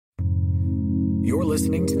You're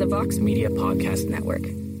listening to the Vox Media Podcast Network.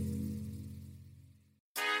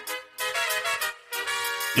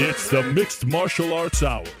 It's the Mixed Martial Arts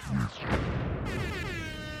Hour.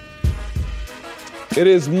 It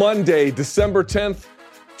is Monday, December 10th,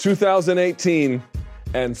 2018,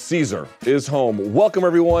 and Caesar is home. Welcome,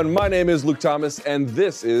 everyone. My name is Luke Thomas, and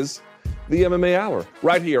this is the MMA Hour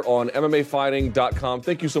right here on MMAfighting.com.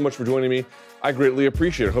 Thank you so much for joining me. I greatly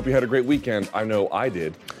appreciate it. Hope you had a great weekend. I know I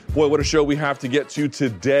did. Boy, what a show we have to get to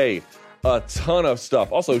today. A ton of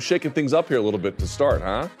stuff. Also, shaking things up here a little bit to start,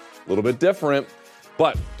 huh? A little bit different.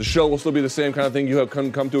 But the show will still be the same kind of thing you have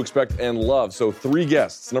come to expect and love. So 3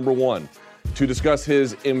 guests. Number 1, to discuss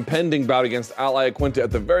his impending bout against Al Iaquinta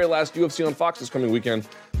at the very last UFC on Fox this coming weekend.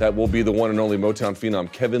 That will be the one and only Motown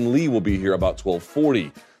phenom Kevin Lee will be here about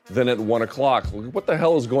 12:40. Then at 1 o'clock, what the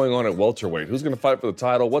hell is going on at welterweight? Who's going to fight for the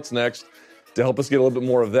title? What's next? To help us get a little bit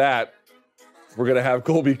more of that, we're going to have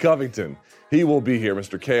Colby Covington. He will be here,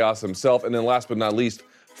 Mr. Chaos himself. And then last but not least,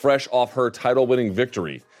 fresh off her title-winning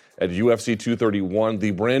victory at UFC 231,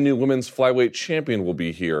 the brand new women's flyweight champion will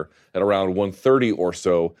be here at around 1:30 or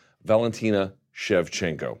so, Valentina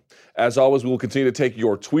Shevchenko. As always, we will continue to take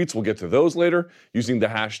your tweets. We'll get to those later using the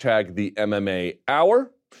hashtag the MMA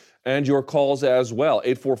Hour. And your calls as well,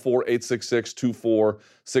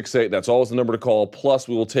 844-866-2468. That's always the number to call. Plus,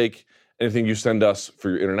 we will take anything you send us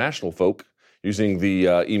for your international folk using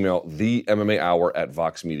the email,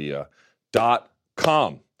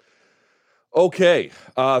 themmaahour@voxmedia.com. Okay.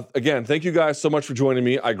 Again, thank you guys so much for joining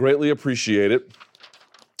me. I greatly appreciate it.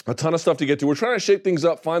 A ton of stuff to get to. We're trying to shake things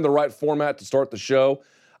up, find the right format to start the show.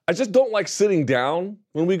 I just don't like sitting down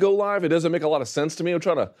when we go live. It doesn't make a lot of sense to me. I'm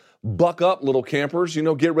trying to buck up, little campers,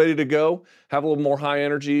 get ready to go, have a little more high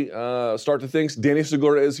energy, start to things. Danny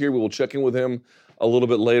Segura is here. We will check in with him a little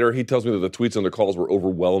bit later. He tells me that the tweets and the calls were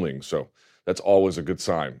overwhelming, so that's always a good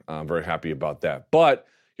sign. I'm very happy about that. But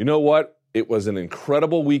you know what? It was an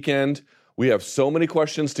incredible weekend. We have so many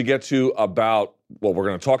questions to get to about, well, we're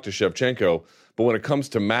going to talk to Shevchenko, but when it comes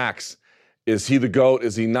to Max, is he the GOAT?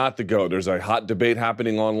 Is he not the GOAT? There's a hot debate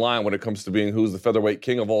happening online when it comes to being who's the featherweight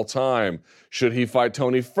king of all time. Should he fight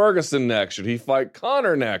Tony Ferguson next? Should he fight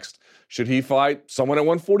Conor next? Should he fight someone at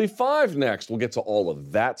 145 next? We'll get to all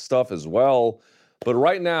of that stuff as well. But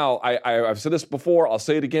right now, I've said this before, I'll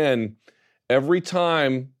say it again. Every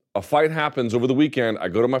time a fight happens over the weekend, I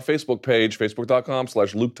go to my Facebook page,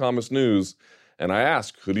 facebook.com/LukeThomasNews, and I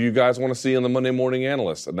ask, who do you guys want to see in the Monday Morning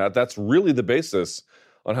Analyst? And that's really the basis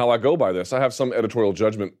on how I go by this. I have some editorial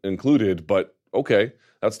judgment included, but okay,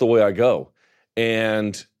 that's the way I go.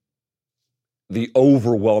 And the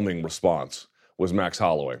overwhelming response was Max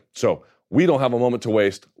Holloway. So we don't have a moment to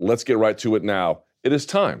waste. Let's get right to it now. It is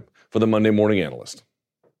time for the Monday Morning Analyst.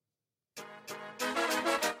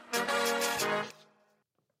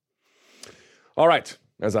 All right,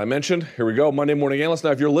 as I mentioned, here we go, Monday Morning Analyst.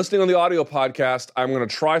 Now, if you're listening on the audio podcast, I'm going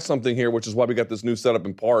to try something here, which is why we got this new setup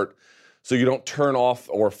in part, so you don't turn off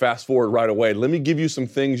or fast forward right away. Let me give you some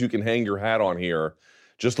things you can hang your hat on here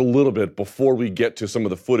just a little bit before we get to some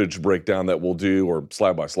of the footage breakdown that we'll do, or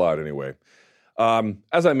slide by slide anyway.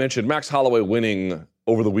 As I mentioned, Max Holloway winning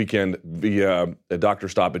over the weekend via a doctor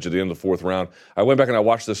stoppage at the end of the 4th round. I went back and I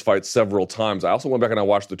watched this fight several times. I also went back and I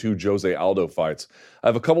watched the 2 Jose Aldo fights. I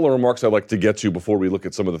have a couple of remarks I'd like to get to before we look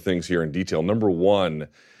at some of the things here in detail. Number 1,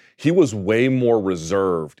 he was way more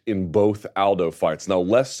reserved in both Aldo fights. Now,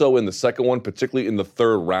 less so in the second one, particularly in the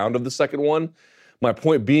 3rd round of the second one. My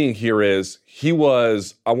point being here is he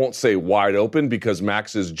was, I won't say wide open because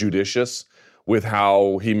Max is judicious with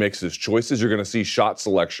how he makes his choices. You're going to see shot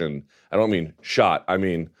selection. I don't mean shot. I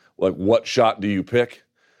mean, like, what shot do you pick?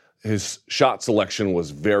 His shot selection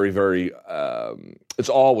was very, very, it's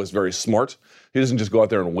always very smart. He doesn't just go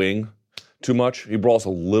out there and wing too much. He brawls a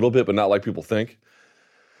little bit, but not like people think.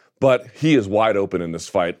 But he is wide open in this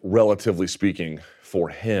fight, relatively speaking, for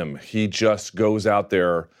him. He just goes out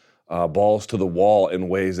there, balls to the wall in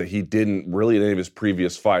ways that he didn't really in any of his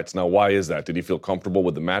previous fights. Now, why is that? Did he feel comfortable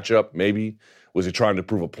with the matchup? Maybe. Was he trying to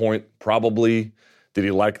prove a point? Probably. Did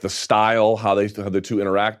he like the style, how the two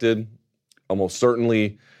interacted? Almost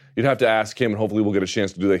certainly. You'd have to ask him, and hopefully we'll get a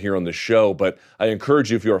chance to do that here on this show. But I encourage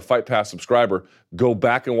you, if you're a Fight Pass subscriber, go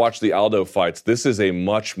back and watch the Aldo fights. This is a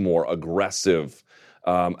much more aggressive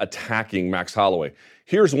attacking Max Holloway.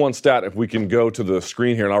 Here's one stat, if we can go to the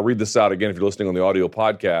screen here, and I'll read this out again if you're listening on the audio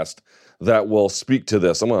podcast, that will speak to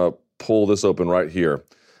this. I'm going to pull this open right here.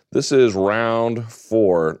 This is round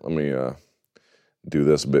 4. Let me do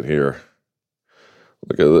this a bit here.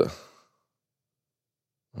 Look at it.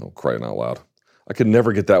 Oh, crying out loud. I could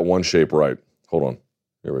never get that one shape right. Hold on.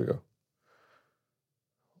 Here we go.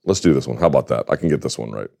 Let's do this one. How about that? I can get this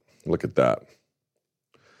one right. Look at that.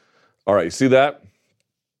 All right, you see that?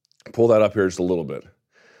 Pull that up here just a little bit.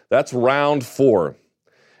 That's round 4.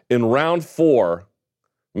 In round 4,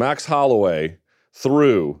 Max Holloway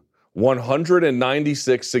threw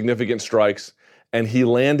 196 significant strikes, and he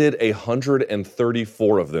landed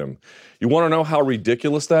 134 of them. You want to know how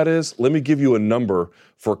ridiculous that is? Let me give you a number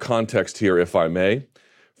for context here, if I may.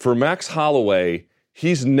 For Max Holloway,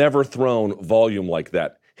 he's never thrown volume like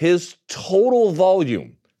that. His total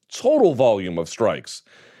volume of strikes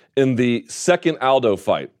in the second Aldo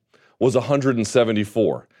fight was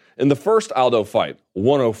 174. In the first Aldo fight,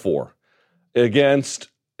 104. Against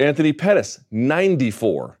Anthony Pettis,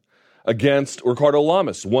 94. Against Ricardo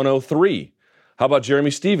Lamas, 103. How about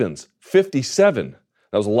Jeremy Stevens? 57.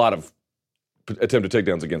 That was a lot of attempted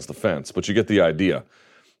takedowns against the fence, but you get the idea.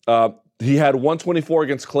 He had 124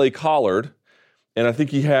 against Clay Collard, and I think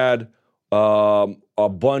he had a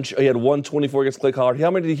bunch. He had 124 against Clay Collard.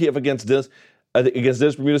 How many did he have against Dennis? Against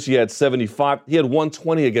Dennis Bermudez, he had 75. He had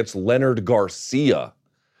 120 against Leonard Garcia.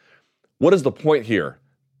 What is the point here?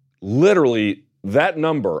 Literally, that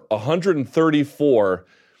number, 134,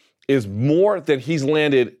 is more than he's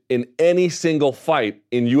landed in any single fight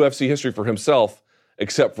in UFC history for himself,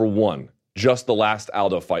 except for one, just the last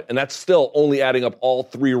Aldo fight. And that's still only adding up all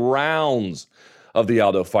 3 rounds of the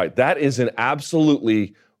Aldo fight. That is an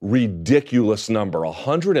absolutely ridiculous number.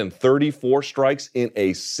 134 strikes in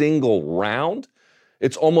a single round?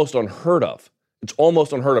 It's almost unheard of. It's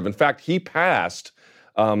almost unheard of. In fact, he passed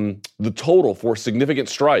the total for significant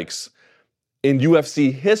strikes in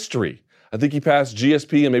UFC history. I think he passed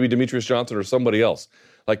GSP and maybe Demetrius Johnson or somebody else.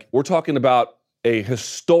 Like, we're talking about a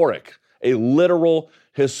literal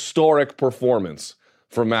historic performance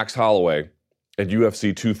from Max Holloway at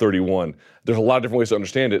UFC 231. There's a lot of different ways to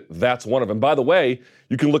understand it. That's one of them. By the way,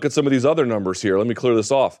 you can look at some of these other numbers here. Let me clear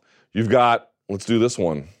this off. You've got, let's do this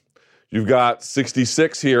one. You've got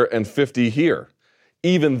 66 here and 50 here.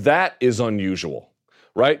 Even that is unusual,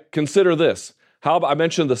 right? Consider this. How about, I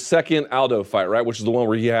mentioned the second Aldo fight, right, which is the one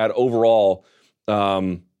where he had overall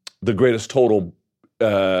the greatest total, not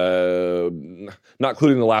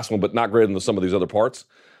including the last one, but not greater than some of these other parts.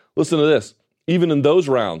 Listen to this. Even in those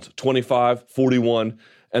rounds, 25, 41,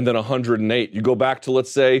 and then 108. You go back to,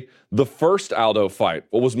 let's say, the first Aldo fight.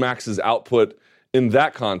 What was Max's output in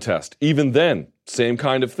that contest? Even then, same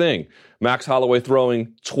kind of thing. Max Holloway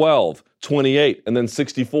throwing 12, 28, and then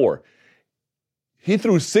 64. He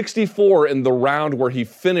threw 64 in the round where he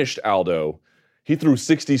finished Aldo. He threw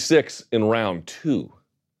 66 in round 2.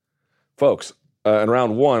 Folks, in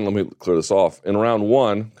round 1, let me clear this off. In round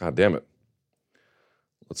 1, God damn it.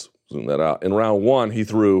 Let's zoom that out. In round 1, he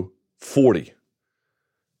threw 40.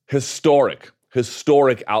 Historic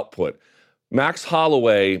output. Max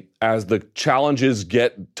Holloway, as the challenges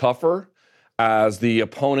get tougher, as the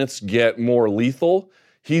opponents get more lethal,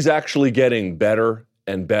 he's actually getting better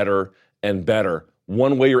and better and better.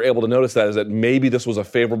 One way you're able to notice that is that maybe this was a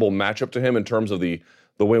favorable matchup to him in terms of the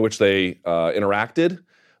way in which they interacted,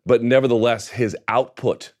 but nevertheless, his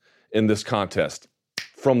output in this contest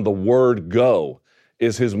from the word go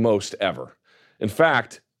is his most ever. In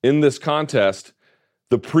fact, in this contest,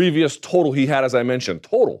 the previous total he had, as I mentioned,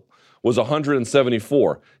 was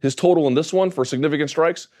 174. His total in this one for significant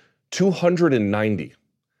strikes, 290.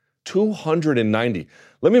 290.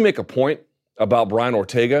 Let me make a point about Brian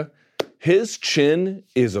Ortega. His chin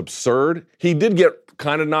is absurd. He did get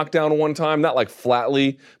kind of knocked down one time, not like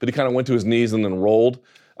flatly, but he kind of went to his knees and then rolled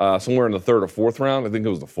somewhere in the 3rd or 4th round. I think it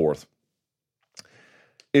was the 4th.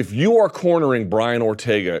 If you are cornering Brian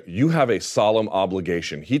Ortega, you have a solemn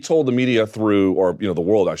obligation. He told the media through, the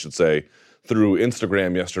world, I should say, through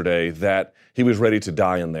Instagram yesterday that he was ready to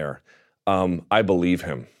die in there. I believe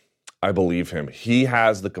him. He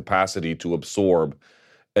has the capacity to absorb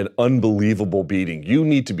an unbelievable beating. You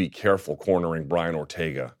need to be careful cornering Brian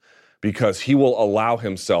Ortega because he will allow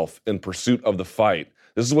himself in pursuit of the fight.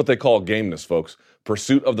 This is what they call gameness, folks.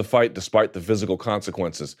 Pursuit of the fight despite the physical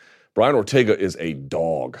consequences. Brian Ortega is a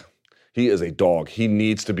dog. He is a dog. He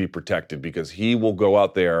needs to be protected because he will go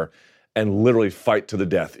out there and literally fight to the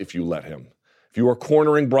death if you let him. If you are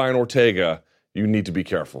cornering Brian Ortega, you need to be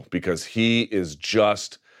careful because he's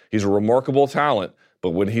a remarkable talent,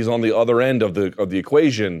 but when he's on the other end of the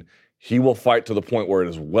equation, he will fight to the point where it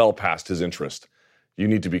is well past his interest. You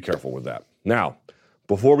need to be careful with that. Now,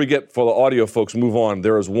 before we get, for the audio folks, move on,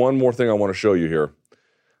 there is one more thing I want to show you here.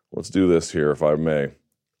 Let's do this here, if I may.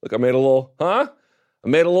 Look, I made a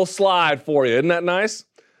little slide for you. Isn't that nice?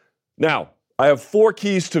 Now, I have 4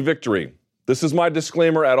 keys to victory. This is my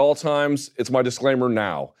disclaimer at all times. It's my disclaimer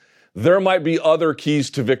now. There might be other keys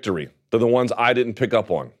to victory than the ones I didn't pick up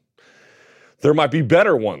on. There might be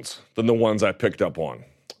better ones than the ones I picked up on.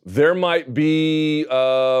 there might be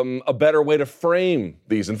a better way to frame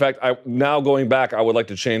these. In fact, now going back, I would like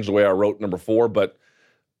to change the way I wrote number 4, but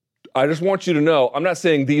I just want you to know, I'm not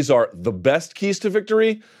saying these are the best keys to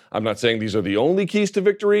victory. I'm not saying these are the only keys to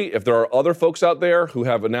victory. If there are other folks out there who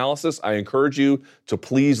have analysis, I encourage you to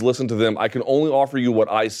please listen to them. I can only offer you what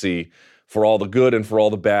I see for all the good and for all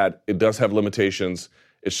the bad. It does have limitations.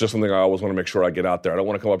 It's just something I always want to make sure I get out there. I don't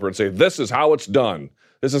want to come up here and say, this is how it's done.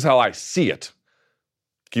 This is how I see it.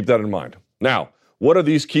 Keep that in mind. Now, what are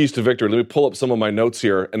these keys to victory? Let me pull up some of my notes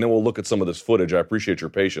here, and then we'll look at some of this footage. I appreciate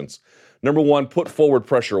your patience. Number 1, put forward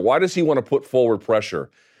pressure. Why does he want to put forward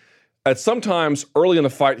pressure? At sometimes early in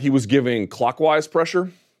the fight, he was giving clockwise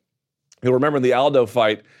pressure. You'll remember in the Aldo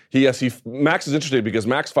fight, Max is interested because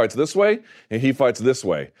Max fights this way and he fights this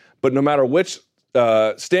way. But no matter which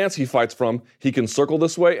stance he fights from, he can circle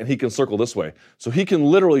this way and he can circle this way. So he can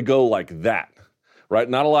literally go like that, right?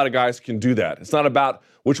 Not a lot of guys can do that. It's not about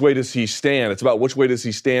which way does he stand. It's about which way does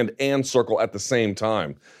he stand and circle at the same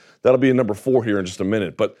time. That'll be in number 4 here in just a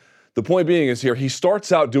minute. But the point being is here, he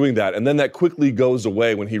starts out doing that, and then that quickly goes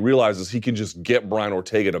away when he realizes he can just get Brian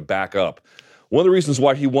Ortega to back up. One of the reasons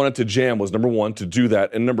why he wanted to jam was, number 1, to do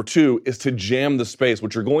that, and number 2 is to jam the space.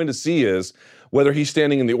 What you're going to see is, whether he's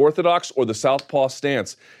standing in the orthodox or the southpaw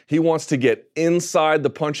stance, he wants to get inside the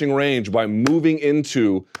punching range by moving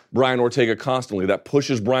into Brian Ortega constantly. That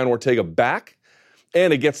pushes Brian Ortega back,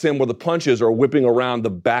 and it gets him where the punches are whipping around the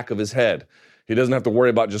back of his head. He doesn't have to worry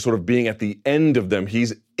about just sort of being at the end of them.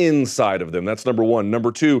 He's inside of them. That's number 1. Number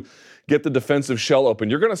 2, get the defensive shell open.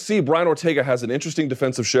 You're going to see Brian Ortega has an interesting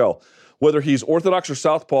defensive shell. Whether he's orthodox or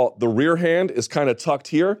southpaw, the rear hand is kind of tucked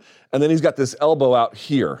here, and then he's got this elbow out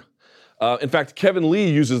here. In fact, Kevin Lee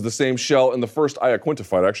uses the same shell in the first Iaquinta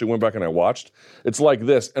fight. I actually went back and I watched. It's like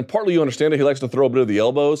this. And partly you understand it. He likes to throw a bit of the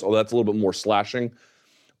elbows, although that's a little bit more slashing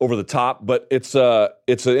over the top. But it's an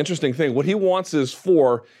interesting thing. What he wants is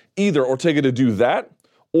for either Ortega to do that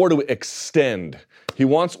or to extend. He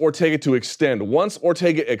wants Ortega to extend. Once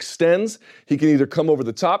Ortega extends, he can either come over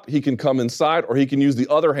the top, he can come inside, or he can use the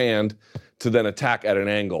other hand to then attack at an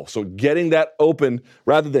angle. So getting that open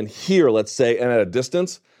rather than here, let's say, and at a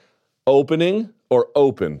distance, opening or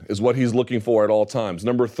open is what he's looking for at all times.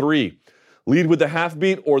 Number 3, lead with the half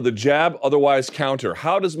beat or the jab, otherwise counter.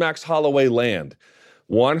 How does Max Holloway land?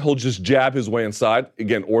 1, he'll just jab his way inside.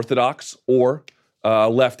 Again, orthodox or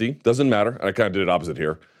lefty, doesn't matter. I kind of did it opposite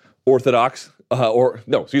here. Orthodox,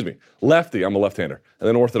 lefty, I'm a left-hander. And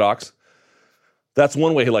then orthodox. That's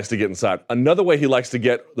one way he likes to get inside. Another way he likes to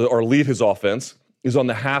get or lead his offense is on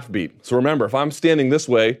the half beat. So remember, if I'm standing this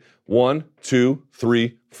way, 1, 2,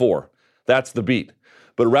 3, 4. That's the beat.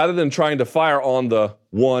 But rather than trying to fire on the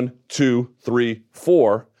 1, 2, 3,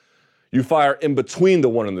 4, you fire in between the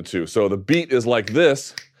 1 and the 2. So the beat is like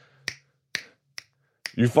this.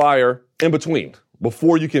 You fire in between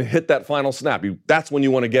before you can hit that final snap. That's when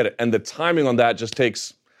you want to get it. And the timing on that just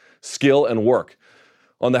takes skill and work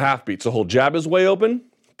on the half beat. So he'll jab his way open,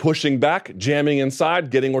 pushing back, jamming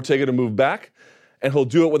inside, getting Ortega to move back, and he'll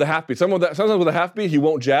do it with a half beat. Sometimes with a half beat, he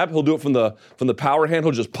won't jab. He'll do it from the power hand.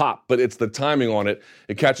 He'll just pop, but it's the timing on it.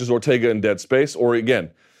 It catches Ortega in dead space, or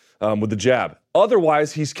again, with the jab.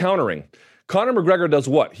 Otherwise, he's countering. Conor McGregor does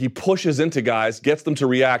what? He pushes into guys, gets them to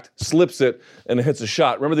react, slips it, and it hits a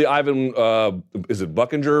shot. Remember the Ivan, is it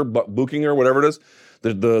Buchinger, whatever it is?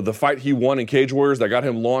 The fight he won in Cage Warriors that got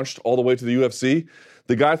him launched all the way to the UFC?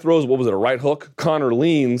 The guy throws, a right hook? Conor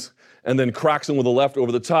leans and then cracks him with a left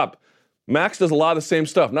over the top. Max does a lot of the same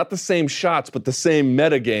stuff. Not the same shots, but the same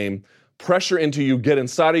meta game. Pressure into you, get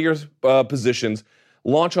inside of your positions,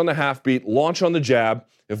 launch on the half beat, launch on the jab.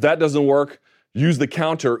 If that doesn't work, use the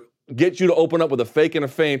counter, get you to open up with a fake and a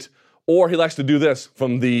feint, or he likes to do this.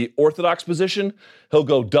 From the orthodox position, he'll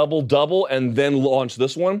go double, and then launch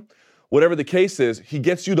this one. Whatever the case is, he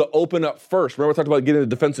gets you to open up first. Remember I talked about getting the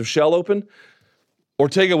defensive shell open?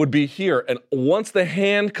 Ortega would be here, and once the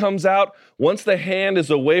hand comes out, once the hand is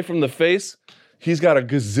away from the face, he's got a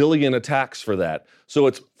gazillion attacks for that. So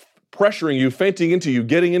it's pressuring you, feinting into you,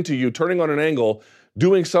 getting into you, turning on an angle,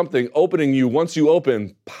 doing something, opening you. Once you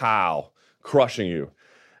open, pow, crushing you.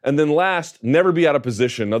 And then last, never be out of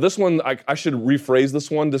position. Now this one, I should rephrase this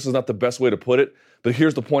one. This is not the best way to put it, but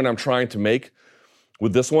here's the point I'm trying to make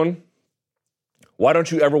with this one. Why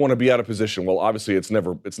don't you ever want to be out of position? Well, obviously it's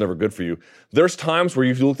never good for you. There's times where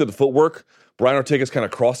if you looked at the footwork, Brian Ortega's kind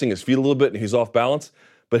of crossing his feet a little bit and he's off balance.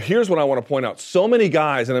 But here's what I want to point out. So many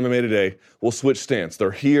guys in MMA today will switch stance.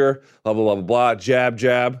 They're here, blah, blah, blah, blah, blah,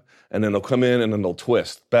 jab, and then they'll come in and then they'll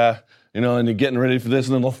twist. Bah. And you're getting ready for this,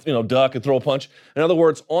 and then they'll, duck and throw a punch. In other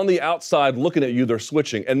words, on the outside, looking at you, they're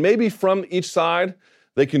switching. And maybe from each side,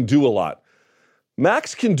 they can do a lot.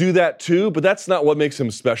 Max can do that too, but that's not what makes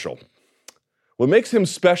him special. What makes him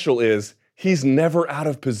special is he's never out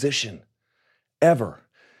of position, ever.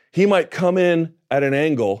 He might come in at an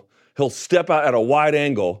angle, he'll step out at a wide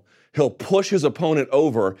angle, he'll push his opponent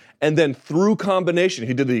over, and then through combination,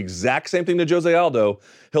 he did the exact same thing to Jose Aldo,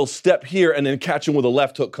 he'll step here and then catch him with a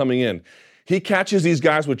left hook coming in. He catches these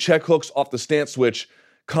guys with check hooks off the stance switch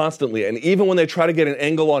constantly, and even when they try to get an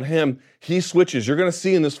angle on him, he switches. You're going to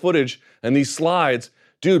see in this footage and these slides,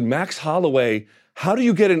 dude, Max Holloway, how do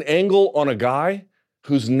you get an angle on a guy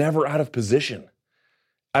who's never out of position?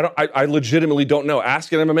 I legitimately don't know.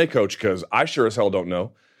 Ask an MMA coach, because I sure as hell don't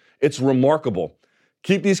know. It's remarkable.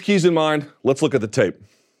 Keep these keys in mind. Let's look at the tape.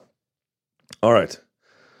 All right.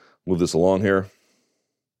 Move this along here.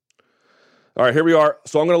 All right, here we are.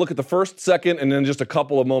 So I'm going to look at the first, second, and then just a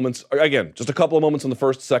couple of moments. Again, just a couple of moments in the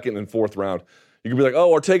first, second, and fourth round. You could be like, oh,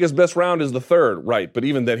 Ortega's best round is the third. Right, but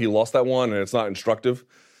even then he lost that one, and it's not instructive.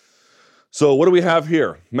 So what do we have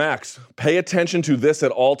here? Max, pay attention to this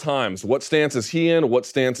at all times. What stance is he in? What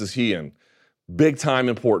stance is he in? Big time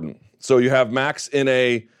important. So you have Max in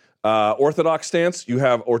a orthodox stance. You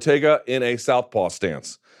have Ortega in a southpaw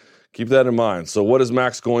stance. Keep that in mind. So what is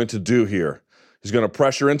Max going to do here? He's going to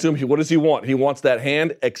pressure into him. What does he want? He wants that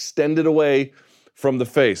hand extended away from the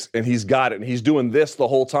face, and he's got it, and he's doing this the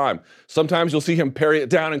whole time. Sometimes you'll see him parry it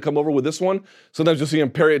down and come over with this one. Sometimes you'll see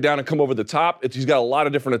him parry it down and come over the top. He's got a lot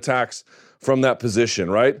of different attacks from that position,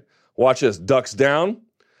 right? Watch this. Ducks down,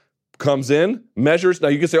 comes in, measures. Now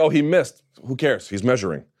you can say, oh, he missed. Who cares? He's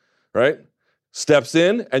measuring, right? Steps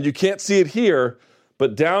in, and you can't see it here,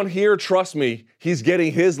 but down here, trust me, he's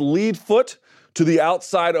getting his lead foot to the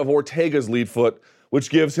outside of Ortega's lead foot, which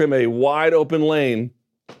gives him a wide open lane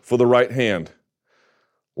for the right hand.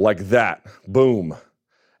 Like that. Boom.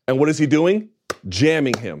 And what is he doing?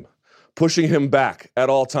 Jamming him, pushing him back at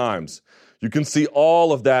all times. You can see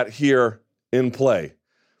all of that here in play.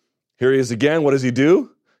 Here he is again. What does he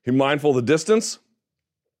do? He's mindful of the distance.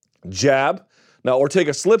 Jab. Now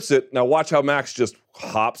Ortega slips it. Now watch how Max just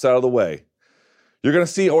hops out of the way. You're going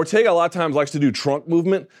to see Ortega a lot of times likes to do trunk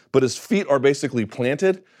movement, but his feet are basically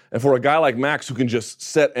planted. And for a guy like Max who can just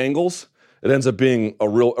set angles, it ends up being a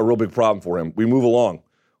real big problem for him. We move along.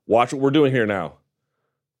 Watch what we're doing here now.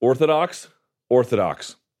 Orthodox,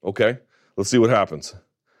 orthodox. Okay, let's see what happens.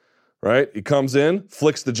 Right? He comes in,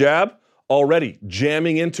 flicks the jab, already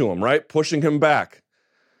jamming into him, right? Pushing him back.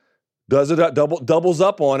 Does it, doubles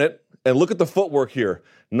up on it, and look at the footwork here.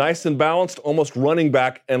 Nice and balanced, almost running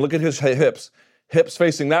back, and look at his hips. Hips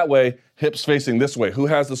facing that way, hips facing this way. Who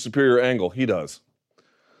has the superior angle? He does.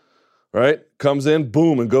 Right? Comes in,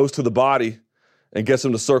 boom, and goes to the body and gets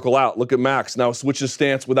him to circle out. Look at Max. Now switches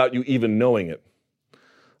stance without you even knowing it.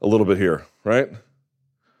 A little bit here, right?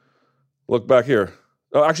 Look back here.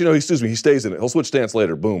 Oh, actually, no, excuse me. He stays in it. He'll switch stance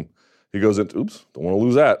later. Boom. He goes into, oops, don't want to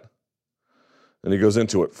lose that. And he goes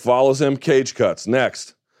into it. Follows him, cage cuts.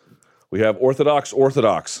 Next, we have orthodox,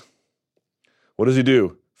 orthodox. What does he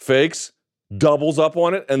do? Fakes, doubles up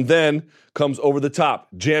on it, and then comes over the top,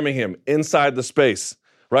 jamming him inside the space,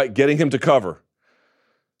 right? Getting him to cover.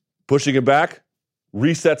 Pushing him back,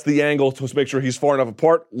 resets the angle to make sure he's far enough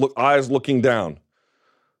apart, eyes looking down.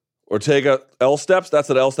 Ortega L steps. That's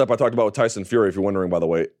an L step I talked about with Tyson Fury, if you're wondering, by the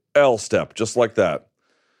way. L step, just like that.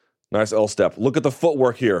 Nice L step. Look at the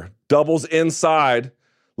footwork here. Doubles inside.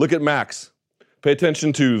 Look at Max. Pay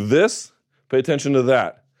attention to this. Pay attention to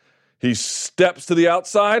that. He steps to the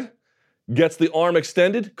outside, gets the arm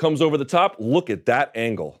extended, comes over the top. Look at that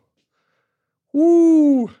angle.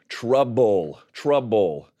 Woo! Trouble.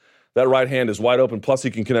 That right hand is wide open, plus he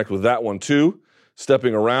can connect with that one too.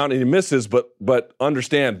 Stepping around, and he misses, but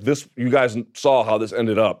understand, this. You guys saw how this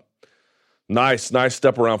ended up. Nice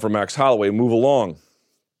step around for Max Holloway. Move along.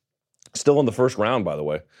 Still in the first round, by the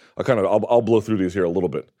way. I'll blow through these here a little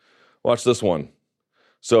bit. Watch this one.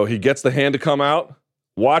 So he gets the hand to come out.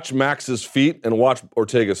 Watch Max's feet and watch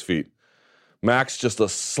Ortega's feet. Max, just a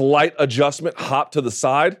slight adjustment, hop to the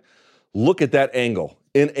side. Look at that angle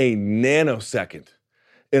in a nanosecond.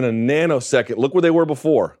 Look where they were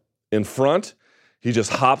before. In front, he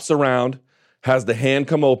just hops around, has the hand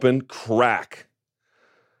come open, crack.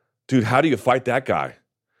 Dude, how do you fight that guy?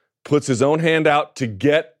 Puts his own hand out to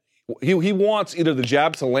get, he wants either the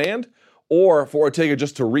jab to land or for Ortega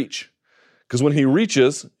just to reach. Because when he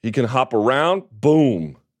reaches, he can hop around,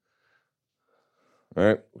 boom. All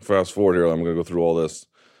right, fast forward here. I'm going to go through all this.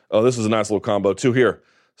 Oh, this is a nice little combo too here.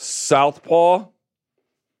 Southpaw,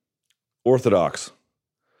 orthodox.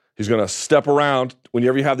 He's going to step around.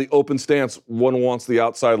 Whenever you have the open stance, one wants the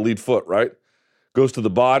outside lead foot, right? Goes to the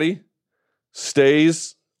body,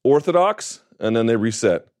 stays orthodox, and then they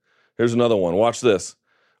reset. Here's another one. Watch this.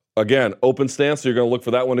 Again, open stance, so you're going to look for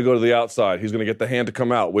that one to go to the outside. He's going to get the hand to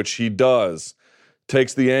come out, which he does.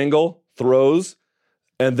 Takes the angle, throws,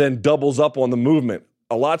 and then doubles up on the movement.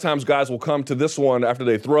 A lot of times guys will come to this one after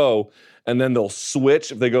they throw, and then they'll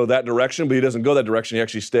switch if they go that direction, but he doesn't go that direction. He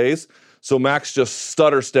actually stays. So Max just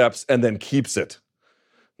stutter steps and then keeps it.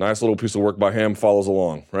 Nice little piece of work by him, follows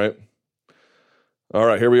along, right? All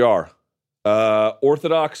right, here we are.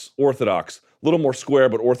 Orthodox. A little more square,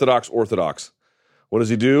 but orthodox. What does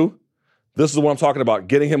he do? This is what I'm talking about,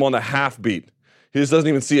 getting him on the half beat. He just doesn't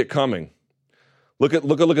even see it coming. Look at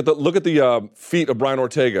the feet of Brian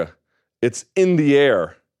Ortega. It's in the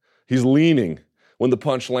air. He's leaning when the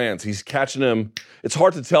punch lands. He's catching him. It's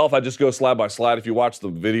hard to tell if I just go slide by slide. If you watch the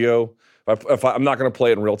video, I'm not going to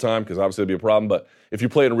play it in real time because obviously it'd be a problem, but if you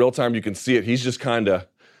play it in real time, you can see it. He's just kind of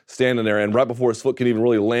standing there, and right before his foot can even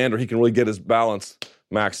really land or he can really get his balance,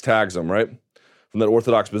 Max tags him, right? From that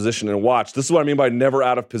orthodox position. And watch, this is what I mean by never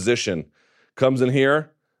out of position. Comes in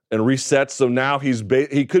here and resets, so now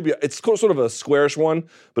he could be, it's sort of a squarish one,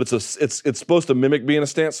 but it's supposed to mimic being a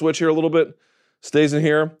stance switch here a little bit. Stays in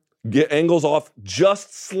here, angles off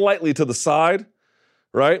just slightly to the side,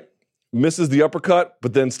 right? Misses the uppercut,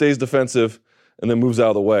 but then stays defensive and then moves out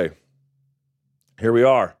of the way. Here we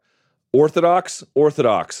are. Orthodox.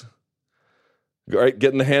 Right,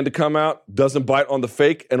 getting the hand to come out, doesn't bite on the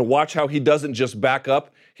fake, and watch how he doesn't just back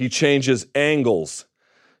up, he changes angles.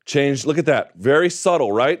 Look at that, very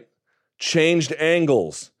subtle, right? Changed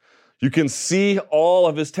angles. You can see all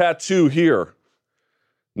of his tattoo here.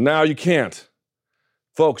 Now you can't.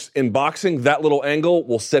 Folks, in boxing, that little angle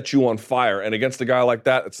will set you on fire, and against a guy like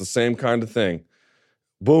that, it's the same kind of thing.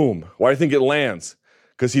 Boom. Why do you think it lands?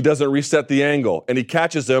 Because he doesn't reset the angle, and he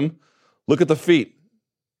catches him. Look at the feet.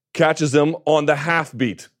 Catches him on the half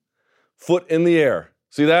beat. Foot in the air.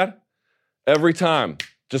 See that? Every time.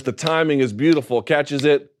 Just the timing is beautiful. Catches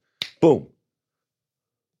it. Boom.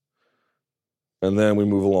 And then we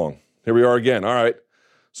move along. Here we are again. All right.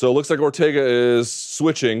 So it looks like Ortega is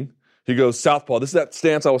switching. He goes southpaw. This is that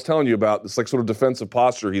stance I was telling you about. This like sort of defensive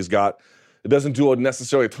posture he's got. It doesn't do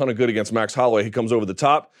necessarily a ton of good against Max Holloway. He comes over the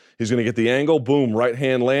top. He's going to get the angle. Boom. Right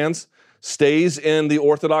hand lands. Stays in the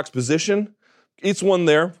orthodox position. Eats one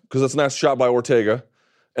there, because that's a nice shot by Ortega.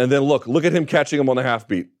 And then look at him catching him on the half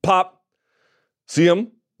beat. Pop. See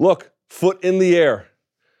him? Look, foot in the air.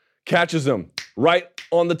 Catches him right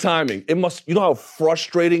on the timing. You know how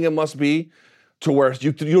frustrating it must be to where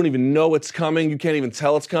you don't even know it's coming. You can't even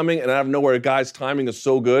tell it's coming. And out of nowhere, a guy's timing is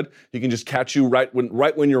so good, he can just catch you right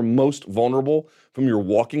when you're most vulnerable from your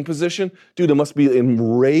walking position. Dude, it must be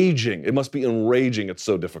enraging. It's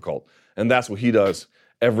so difficult. And that's what he does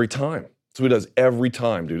every time. So he does every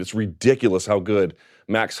time, dude. It's ridiculous how good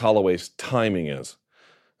Max Holloway's timing is.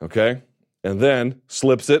 Okay? And then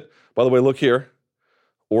slips it. By the way, look here.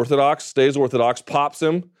 Orthodox, stays orthodox, pops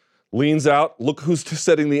him, leans out. Look who's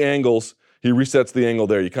setting the angles. He resets the angle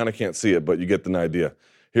there. You kind of can't see it, but you get the idea.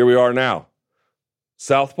 Here we are now.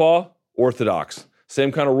 Southpaw, orthodox.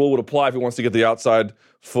 Same kind of rule would apply if he wants to get the outside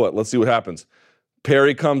foot. Let's see what happens.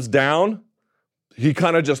 Parry comes down. He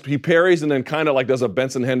parries and then kind of like does a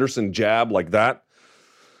Benson Henderson jab like that.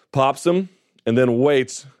 Pops him and then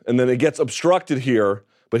waits. And then it gets obstructed here,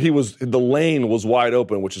 but the lane was wide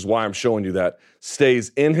open, which is why I'm showing you that. Stays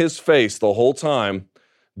in his face the whole time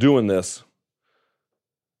doing this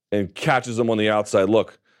and catches him on the outside.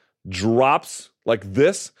 Look, drops like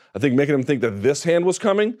this, I think making him think that this hand was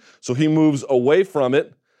coming. So he moves away from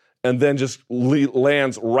it and then just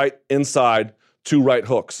lands right inside 2 right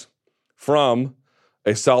hooks from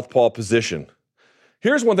a southpaw position.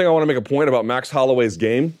 Here's one thing I want to make a point about Max Holloway's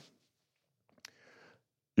game.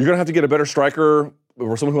 You're going to have to get a better striker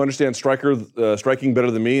or someone who understands striking better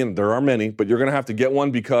than me, and there are many, but you're going to have to get one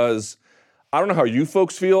because I don't know how you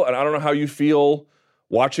folks feel, and I don't know how you feel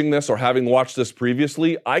watching this or having watched this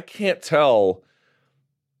previously. I can't tell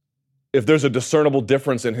if there's a discernible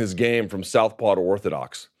difference in his game from southpaw to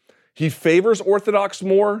orthodox. He favors orthodox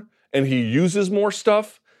more, and he uses more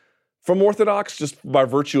stuff from orthodox just by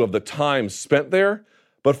virtue of the time spent there.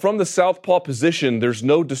 But from the southpaw position, there's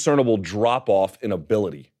no discernible drop-off in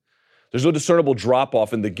ability. There's no discernible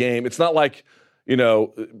drop-off in the game. It's not like, you've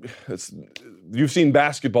seen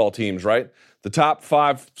basketball teams, right? The top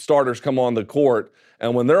 5 starters come on the court,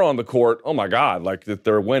 and when they're on the court, oh my God, like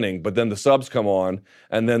they're winning. But then the subs come on,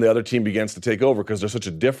 and then the other team begins to take over because there's such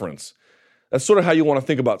a difference. That's sort of how you want to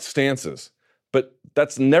think about stances. But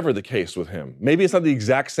that's never the case with him. Maybe it's not the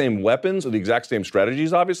exact same weapons or the exact same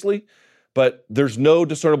strategies, obviously, but there's no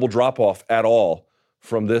discernible drop-off at all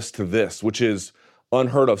from this to this, which is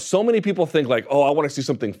unheard of. So many people think like, oh, I want to see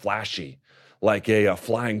something flashy. like a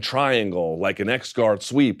flying triangle, like an X-guard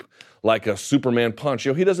sweep, like a Superman punch.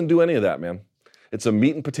 He doesn't do any of that, man. It's a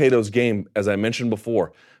meat and potatoes game, as I mentioned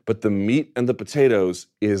before. But the meat and the potatoes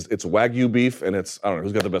it's Wagyu beef, and I don't know,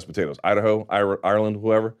 who's got the best potatoes? Idaho, Ireland,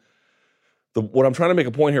 whoever? What I'm trying to make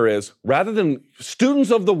a point here is, rather than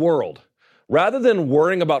students of the world, rather than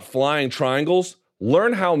worrying about flying triangles,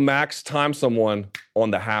 learn how Max times someone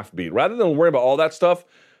on the half beat. Rather than worry about all that stuff,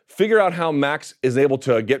 figure out how Max is able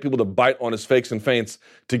to get people to bite on his fakes and feints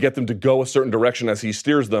to get them to go a certain direction as he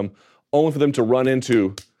steers them, only for them to run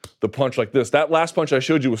into the punch like this. That last punch I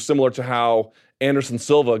showed you was similar to how Anderson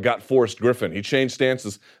Silva got Forrest Griffin. He changed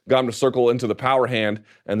stances, got him to circle into the power hand,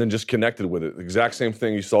 and then just connected with it. The exact same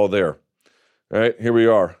thing you saw there. All right, here we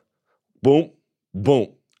are. Boom,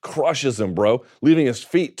 boom. Crushes him, bro. Leaving his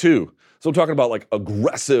feet, too. So I'm talking about, like,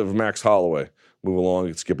 aggressive Max Holloway. Move along.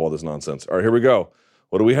 You can skip all this nonsense. All right, here we go.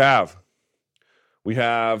 What do we have? We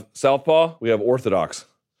have southpaw. We have orthodox.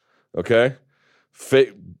 Okay?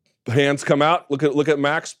 Hands come out. Look at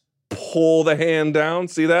Max. Pull the hand down.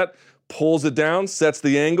 See that? Pulls it down. Sets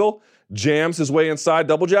the angle. Jams his way inside.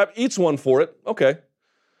 Double jab. Eats one for it. Okay.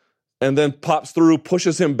 And then pops through.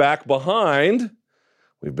 Pushes him back behind.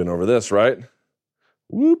 We've been over this, right?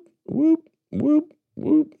 Whoop, whoop, whoop,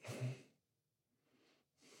 whoop.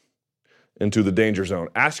 Into the danger zone.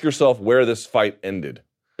 Ask yourself where this fight ended.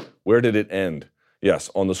 Where did it end? Yes,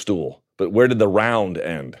 on the stool. But where did the round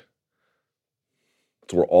end?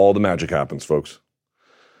 That's where all the magic happens, folks.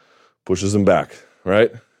 Pushes him back,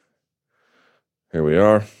 right? Here we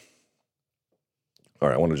are. All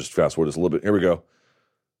right, I want to just fast forward this a little bit. Here we go.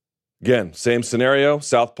 Again, same scenario.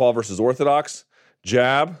 Southpaw versus orthodox.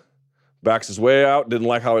 Jab. Backs his way out. Didn't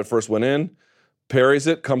like how it first went in. Parries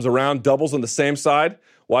it. Comes around. Doubles on the same side.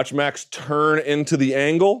 Watch Max turn into the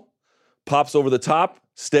angle. Pops over the top.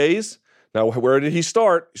 Stays. Now, where did he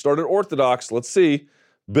start? He started orthodox. Let's see.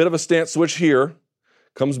 Bit of a stance switch here.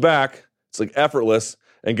 Comes back. It's like effortless.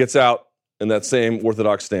 And gets out in that same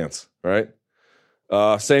orthodox stance. All right?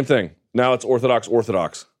 Same thing. Now it's orthodox.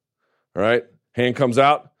 All right? Hand comes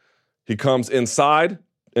out. He comes inside.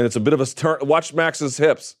 And it's a bit of a turn. Watch Max's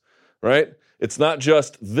hips. Right? It's not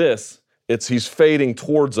just this. He's fading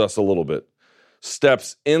towards us a little bit.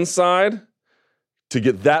 Steps inside to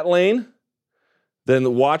get that lane.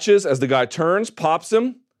 Then watches as the guy turns, pops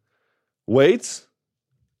him, waits,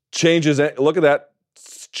 changes, look at that,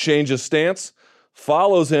 changes stance,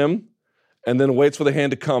 follows him, and then waits for the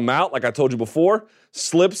hand to come out, like I told you before,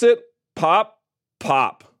 slips it, pop,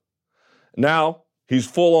 pop. Now, he's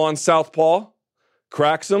full on southpaw,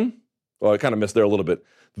 cracks him. Well, I kind of missed there a little bit.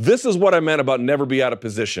 This is what I meant about never be out of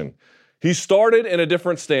position. He started in a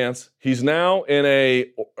different stance. He's now in I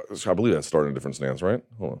believe that started in a different stance, right?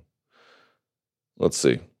 Hold on. Let's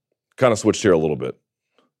see. Kind of switched here a little bit.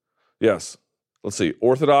 Yes. Let's see.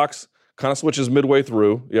 Orthodox kind of switches midway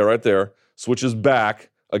through. Yeah, right there. Switches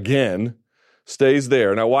back again. Stays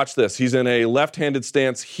there. Now watch this. He's in a left-handed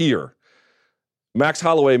stance here. Max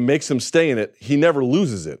Holloway makes him stay in it. He never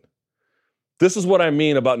loses it. This is what I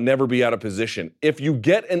mean about never be out of position. If you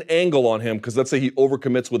get an angle on him, because let's say he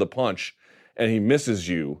overcommits with a punch and he misses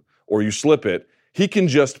you or you slip it, he can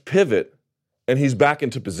just pivot and he's back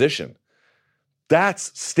into position.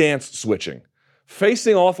 That's stance switching.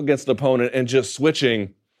 Facing off against an opponent and just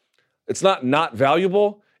switching, it's not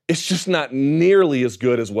valuable. It's just not nearly as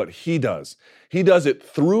good as what he does. He does it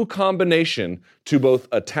through combination to both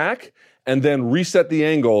attack and then reset the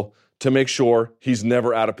angle to make sure he's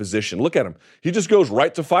never out of position. Look at him. He just goes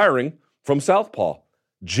right to firing from southpaw,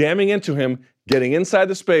 jamming into him, getting inside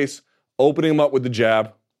the space, opening him up with the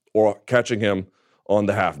jab, or catching him on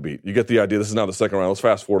the half beat. You get the idea. This is now the second round. Let's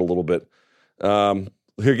fast forward a little bit.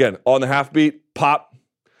 Here again, on the half beat, pop,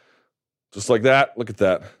 just like that. Look at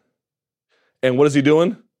that. And what is he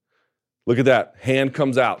doing? Look at that. Hand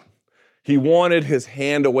comes out. He wanted his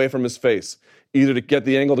hand away from his face, either to get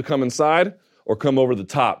the angle to come inside or come over the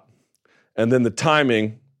top. And then the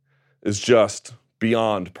timing is just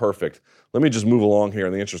beyond perfect. Let me just move along here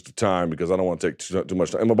in the interest of time because I don't want to take too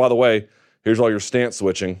much time. And by the way, here's all your stance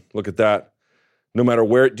switching. Look at that. No matter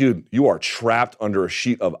where, dude, you are trapped under a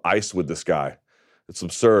sheet of ice with this guy. It's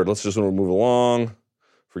absurd. Let's just move along.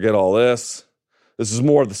 Forget all this. This is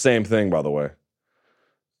more of the same thing, by the way.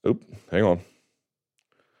 Oop, hang on.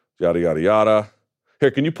 Yada, yada, yada.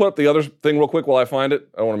 Here, can you put up the other thing real quick while I find it?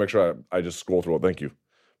 I want to make sure I just scroll through it. Thank you.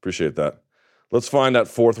 Appreciate that. Let's find that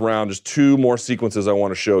fourth round. Just two more sequences I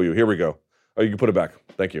want to show you. Here we go. Oh, you can put it back.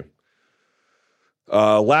 Thank you.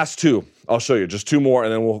 Last two. I'll show you. Just two more,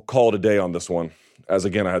 and then we'll call it a day on this one. As,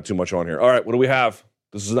 again, I had too much on here. All right, what do we have?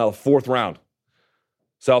 This is now the fourth round.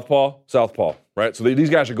 Southpaw, right? right? So these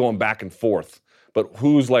guys are going back and forth. But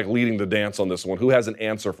who's like leading the dance on this one? Who has an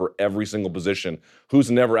answer for every single position?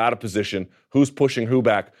 Who's never out of position? Who's pushing who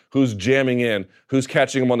back? Who's jamming in? Who's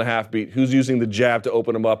catching him on the half beat? Who's using the jab to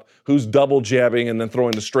open him up? Who's double jabbing and then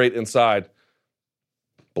throwing the straight inside?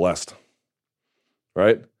 Blessed,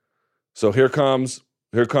 right? So here comes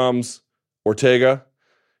Ortega.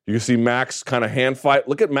 You can see Max kind of hand fight.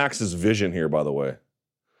 Look at Max's vision here, by the way.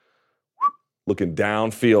 Looking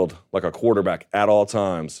downfield like a quarterback at all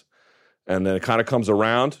times. And then it kind of comes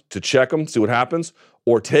around to check him, see what happens.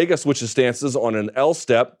 Ortega switches stances on an L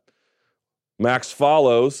step. Max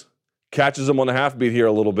follows, catches him on the half beat here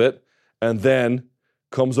a little bit, and then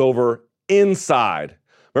comes over inside.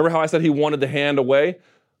 Remember how I said he wanted the hand away?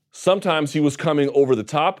 Sometimes he was coming over the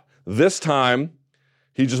top. This time,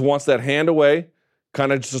 he just wants that hand away,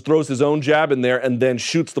 kind of just throws his own jab in there, and then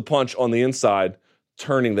shoots the punch on the inside,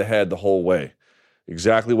 turning the head the whole way.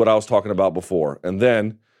 Exactly what I was talking about before. And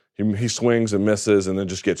then he swings and misses and then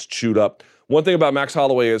just gets chewed up. One thing about Max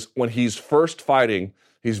Holloway is when he's first fighting,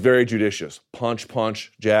 he's very judicious. Punch,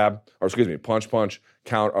 jab, punch,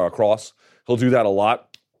 count, cross. He'll do that a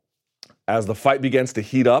lot. As the fight begins to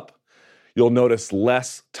heat up, you'll notice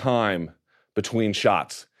less time between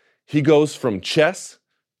shots. He goes from chess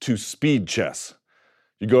to speed chess.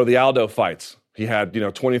 You go to the Aldo fights. He had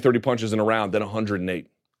 20, 30 punches in a round, then 108.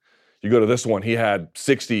 You go to this one, he had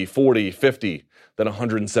 60, 40, 50, then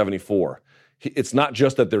 174. It's not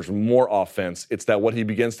just that there's more offense, it's that what he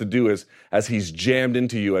begins to do is, as he's jammed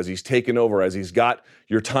into you, as he's taken over, as he's got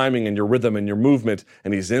your timing and your rhythm and your movement,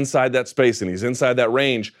 and he's inside that space and he's inside that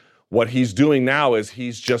range, what he's doing now is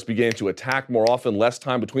he's just beginning to attack more often, less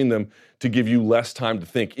time between them to give you less time to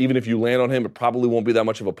think. Even if you land on him, it probably won't be that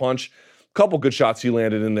much of a punch. A couple good shots he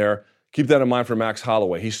landed in there. Keep that in mind for Max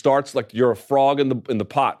Holloway. He starts like you're a frog in the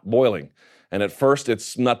pot boiling, and at first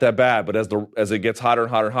it's not that bad, but as it gets hotter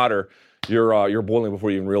and hotter and hotter, you're boiling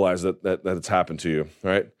before you even realize that it's happened to you,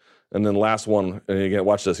 right? And then last one, and again,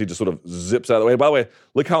 watch this. He just sort of zips out of the way. By the way,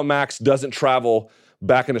 look how Max doesn't travel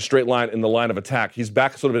back in a straight line in the line of attack. He's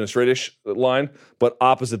back sort of in a straightish line, but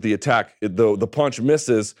opposite the attack. The punch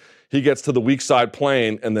misses. He gets to the weak side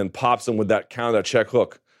plane and then pops him with that check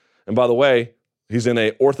hook. And by the way, he's in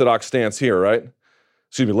a orthodox stance here, right?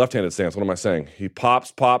 Excuse me, left-handed stance. What am I saying? He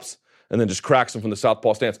pops, and then just cracks him from the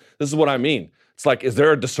southpaw stance. This is what I mean. It's like, is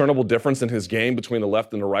there a discernible difference in his game between the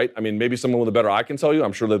left and the right? I mean, maybe someone with a better eye can tell you.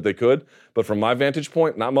 I'm sure that they could. But from my vantage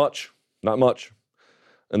point, not much.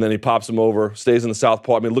 And then he pops him over, stays in the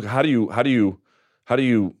southpaw. I mean, look, how do you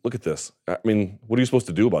look at this? I mean, what are you supposed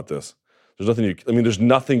to do about this? There's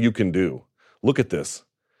nothing you can do. Look at this.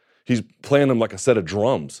 He's playing him like a set of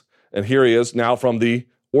drums. And here he is now from the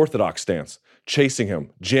orthodox stance, chasing him,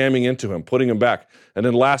 jamming into him, putting him back. And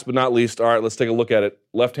then last but not least, all right, let's take a look at it.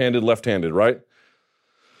 Left-handed, right?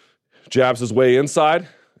 Jabs his way inside,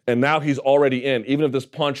 and now he's already in. Even if this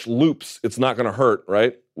punch loops, it's not going to hurt,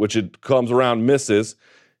 right? Which it comes around, misses.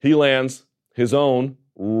 He lands his own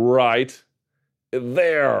right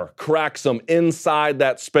there, cracks him inside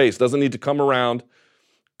that space. Doesn't need to come around.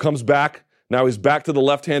 Comes back. Now he's back to the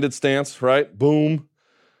left-handed stance, right? Boom.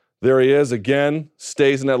 There he is again,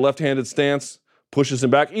 stays in that left-handed stance, pushes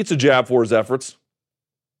him back, eats a jab for his efforts,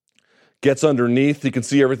 gets underneath, he can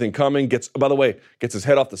see everything coming, gets his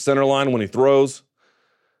head off the center line when he throws,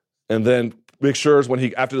 and then make sure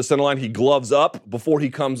after the center line, he gloves up before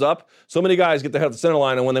he comes up. So many guys get their head off the center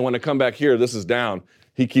line, and when they want to come back here, this is down.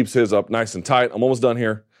 He keeps his up nice and tight. I'm almost done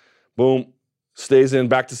here. Boom, stays in,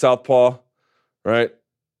 back to southpaw, right?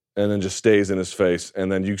 And then just stays in his face,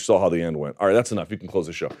 and then you saw how the end went. All right, that's enough. You can close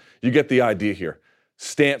the show. You get the idea here.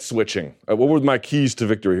 Stance switching. What were my keys to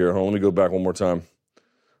victory here? Hold on, let me go back one more time.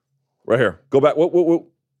 Right here. Go back. One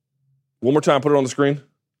more time. Put it on the screen.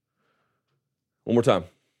 One more time.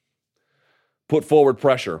 Put forward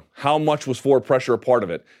pressure. How much was forward pressure a part of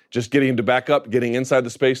it? Just getting him to back up, getting inside the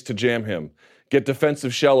space to jam him. Get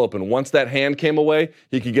defensive shell open. Once that hand came away,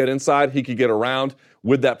 he could get inside, he could get around.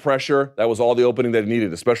 With that pressure, that was all the opening that he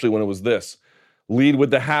needed, especially when it was this. Lead with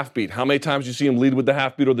the half beat. How many times do you see him lead with the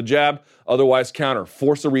half beat or the jab? Otherwise counter.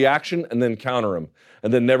 Force a reaction and then counter him.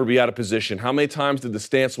 And then never be out of position. How many times did the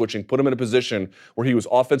stance switching put him in a position where he was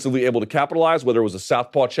offensively able to capitalize, whether it was a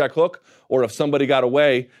southpaw check hook or if somebody got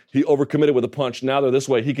away, he overcommitted with a punch. Now they're this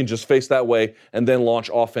way. He can just face that way and then launch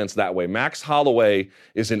offense that way. Max Holloway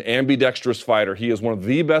is an ambidextrous fighter. He is one of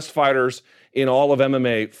the best fighters in all of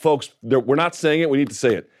MMA. Folks, we're not saying it. We need to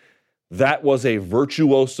say it. That was a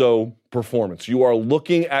virtuoso performance. You are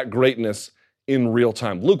looking at greatness in real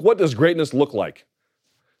time. Luke, what does greatness look like?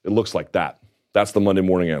 It looks like that. That's the Monday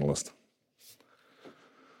Morning Analyst.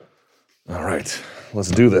 All right,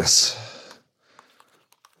 let's do this.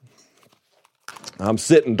 I'm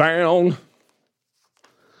sitting down.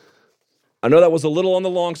 I know that was a little on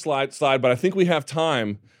the long side, but I think we have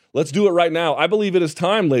time. Let's do it right now. I believe it is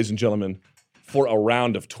time, ladies and gentlemen, for a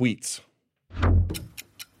round of tweets.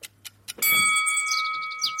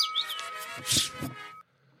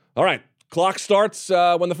 All right. Clock starts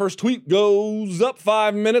when the first tweet goes up.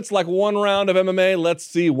 5 minutes, like one round of MMA. Let's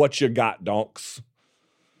see what you got, donks.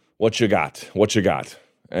 What you got? What you got?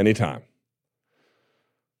 Anytime.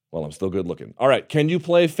 Well, I'm still good looking. All right. Can you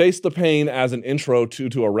play Face the Pain as an intro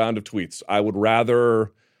to a round of tweets? I would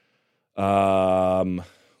rather, God,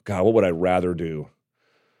 what would I rather do?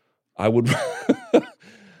 I would,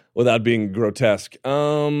 without being grotesque,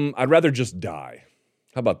 I'd rather just die.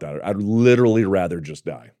 How about that? I'd literally rather just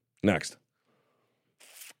die. Next.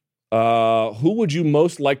 Who would you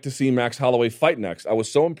most like to see Max Holloway fight next? I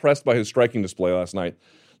was so impressed by his striking display last night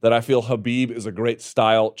that I feel Khabib is a great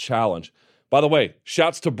style challenge. By the way,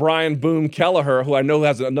 shouts to Brian Boom Kelleher, who I know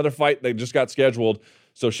has another fight that just got scheduled.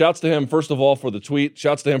 So shouts to him, first of all, for the tweet.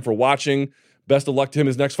 Shouts to him for watching. Best of luck to him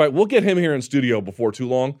his next fight. We'll get him here in studio before too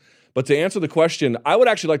long. But to answer the question, I would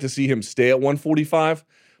actually like to see him stay at 145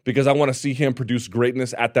 because I want to see him produce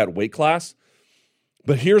greatness at that weight class.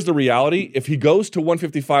 But here's the reality. If he goes to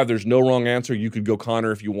 155, there's no wrong answer. You could go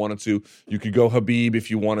Conor if you wanted to. You could go Khabib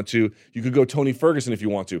if you wanted to. You could go Tony Ferguson if you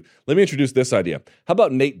want to. Let me introduce this idea. How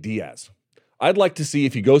about Nate Diaz? I'd like to see,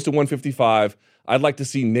 if he goes to 155, I'd like to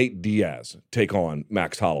see Nate Diaz take on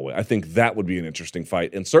Max Holloway. I think that would be an interesting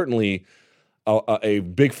fight, and certainly a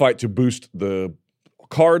big fight to boost the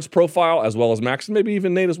card's profile as well as Max, and maybe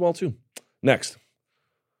even Nate as well too. Next.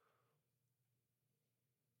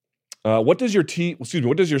 What does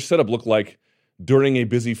your setup look like during a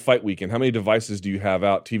busy fight weekend? How many devices do you have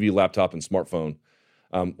out? TV, laptop, and smartphone?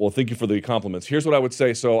 Well, thank you for the compliments. Here's what I would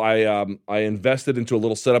say. So I invested into a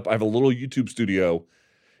little setup. I have a little YouTube studio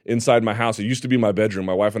inside my house. It used to be my bedroom.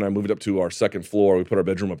 My wife and I moved it up to our second floor. We put our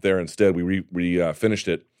bedroom up there instead. We finished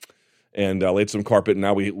it and laid some carpet. And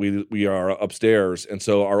now we are upstairs. And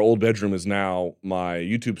so our old bedroom is now my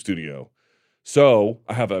YouTube studio. So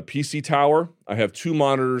I have a PC tower. I have 2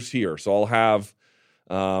 monitors here. So I'll have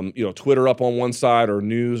Twitter up on one side or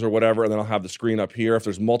news or whatever, and then I'll have the screen up here. If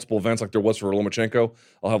there's multiple events like there was for Lomachenko,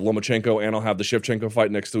 I'll have Lomachenko and I'll have the Shevchenko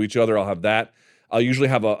fight next to each other. I'll have that. I'll usually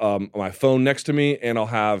have my phone next to me, and I'll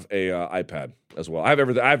have a iPad as well. I have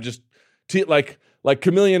everything. I have just like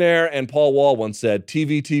Chameleonaire and Paul Wall once said,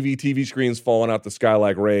 TV screens falling out the sky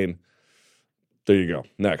like rain. There you go.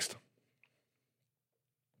 Next.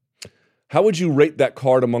 How would you rate that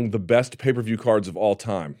card among the best pay-per-view cards of all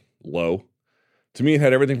time? Low. To me, it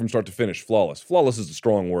had everything from start to finish. Flawless. Flawless is a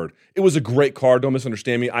strong word. It was a great card. Don't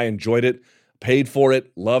misunderstand me. I enjoyed it, paid for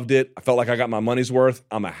it, loved it. I felt like I got my money's worth.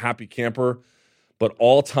 I'm a happy camper. But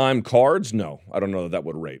all-time cards? No. I don't know that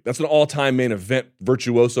would rate. That's an all-time main event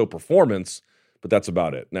virtuoso performance, but that's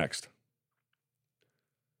about it. Next.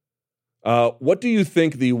 What do you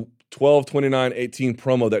think the 12-29-18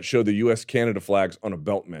 promo that showed the U.S.-Canada flags on a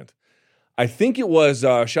belt meant? I think it was,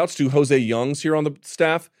 shouts to Jose Youngs here on the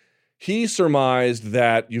staff. He surmised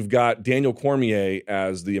that you've got Daniel Cormier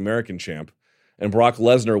as the American champ, and Brock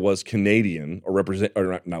Lesnar was Canadian, or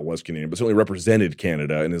not was Canadian, but certainly represented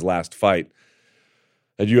Canada in his last fight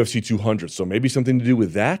at UFC 200. So maybe something to do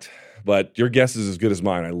with that, but your guess is as good as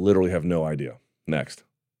mine. I literally have no idea. Next.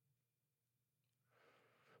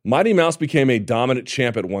 Mighty Mouse became a dominant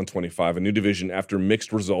champ at 125, a new division, after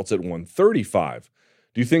mixed results at 135.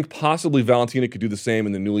 Do you think possibly Valentina could do the same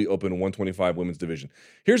in the newly opened 125 women's division?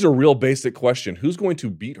 Here's a real basic question. Who's going to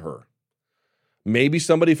beat her? Maybe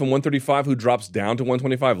somebody from 135 who drops down to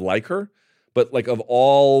 125 like her? But like of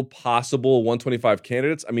all possible 125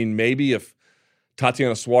 candidates, I mean, maybe if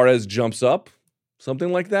Tatiana Suarez jumps up,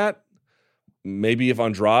 something like that. Maybe if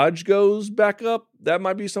Andrade goes back up, that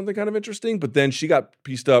might be something kind of interesting. But then she got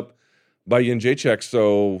pieced up by Jędrzejczyk,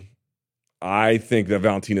 so I think that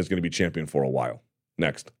Valentina is going to be champion for a while.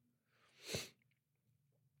 Next.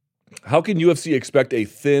 How can UFC expect a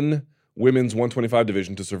thin women's 125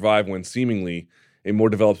 division to survive when seemingly a more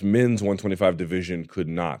developed men's 125 division could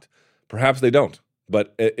not? Perhaps they don't.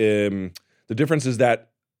 But the difference is that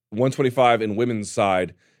 125 in women's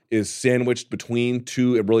side is sandwiched between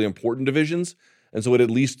 2 really important divisions. And so it at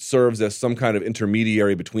least serves as some kind of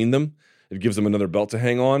intermediary between them. It gives them another belt to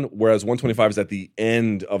hang on. Whereas 125 is at the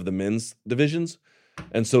end of the men's divisions.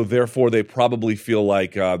 And so, therefore, they probably feel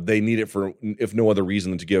like they need it for, if no other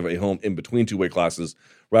reason, than to give a home in between 2 weight classes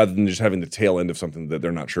rather than just having the tail end of something that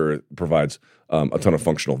they're not sure provides a ton of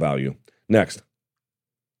functional value. Next.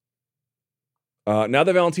 Now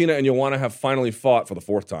that Valentina and Joanna have finally fought for the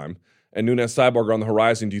 4th time and Nunes Cyborg are on the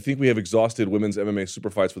horizon, do you think we have exhausted women's MMA super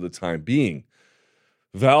fights for the time being?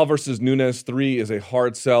 Val versus Nunes 3 is a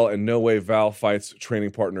hard sell, and no way Val fights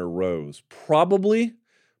training partner Rose. Probably,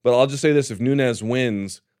 but I'll just say this. If Nunes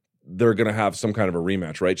wins, they're going to have some kind of a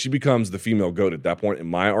rematch, right? She becomes the female GOAT at that point, in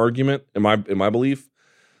my argument, in my belief.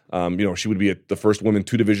 She would be the first women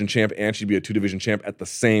 2-division champ, and she'd be a 2-division champ at the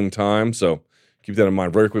same time. So keep that in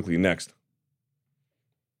mind. Very quickly, next.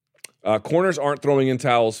 Corners aren't throwing in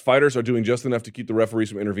towels. Fighters are doing just enough to keep the referees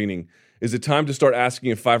from intervening. Is it time to start asking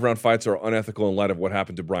if 5-round fights are unethical in light of what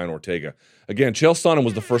happened to Brian Ortega? Again, Chael Sonnen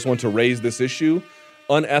was the first one to raise this issue.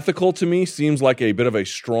 Unethical to me seems like a bit of a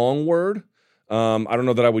strong word. I don't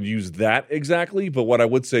know that I would use that exactly, but what I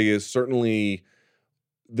would say is certainly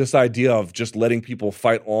this idea of just letting people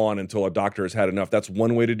fight on until a doctor has had enough. That's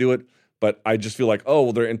one way to do it. But I just feel like,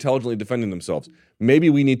 they're intelligently defending themselves.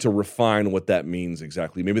 Maybe we need to refine what that means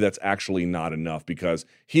exactly. Maybe that's actually not enough because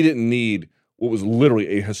he didn't need what was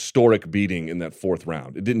literally a historic beating in that 4th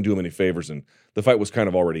round. It didn't do him any favors, and the fight was kind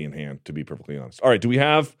of already in hand, to be perfectly honest. All right, do we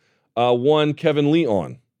have one Kevin Lee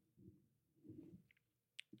on?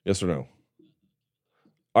 Yes or no?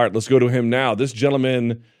 All right, let's go to him now. This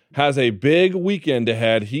gentleman has a big weekend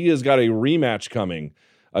ahead. He has got a rematch coming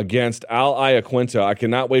against Al Iaquinta. I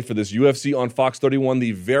cannot wait for this. UFC on Fox 31,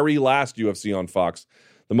 the very last UFC on Fox.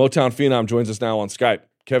 The Motown Phenom joins us now on Skype.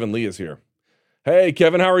 Kevin Lee is here. Hey,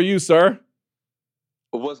 Kevin, how are you, sir?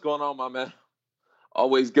 What's going on, my man?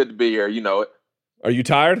 Always good to be here. You know it. Are you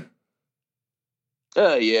tired?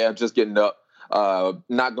 Yeah, I'm just getting up.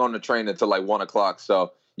 Not going to train until like 1 o'clock.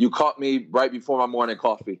 So you caught me right before my morning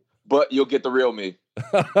coffee, but you'll get the real me.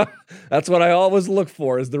 That's what I always look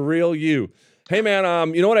for, is the real you. Hey,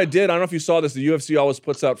 man, you know what I did? I don't know if you saw this. The UFC always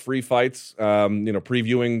puts out free fights,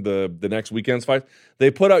 previewing the next weekend's fight. They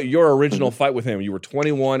put out your original fight with him. You were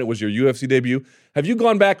 21. It was your UFC debut. Have you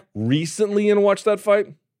gone back recently and watched that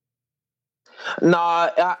fight? Nah,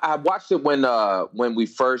 I watched it when we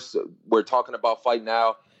first were talking about Fight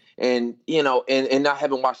Now, and and I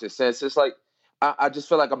haven't watched it since. It's like I just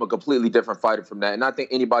feel like I'm a completely different fighter from that, and I think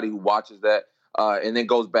anybody who watches that and then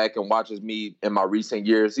goes back and watches me in my recent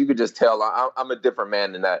years, you could just tell I'm a different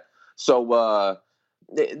man than that. So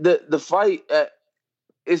the fight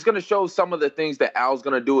is going to show some of the things that Al's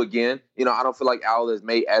going to do again. I don't feel like Al has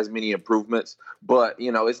made as many improvements, but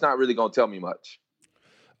it's not really going to tell me much.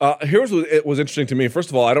 Here's what it was interesting to me. First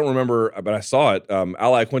of all, I don't remember, but I saw it.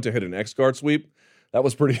 Al Iaquinta hit an X-guard sweep. That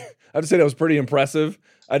was pretty. I have to say that was pretty impressive.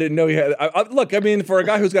 I didn't know he had. Look, I mean, for a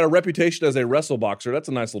guy who's got a reputation as a wrestle boxer, that's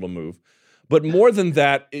a nice little move. But more than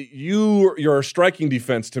that, your striking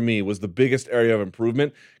defense to me was the biggest area of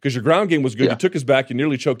improvement because your ground game was good. Yeah. You took his back, you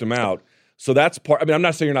nearly choked him out. So that's part. I mean, I'm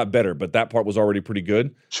not saying you're not better, but that part was already pretty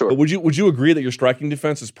good. Sure. But would you agree that your striking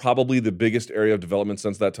defense is probably the biggest area of development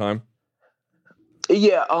since that time?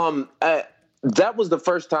 Yeah. That was the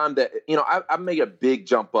first time that I made a big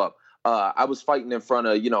jump up. I was fighting in front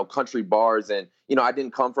of country bars, and I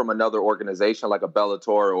didn't come from another organization like a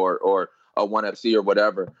Bellator or a ONE FC or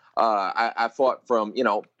whatever. I fought from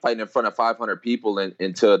fighting in front of 500 people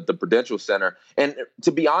into the Prudential Center, and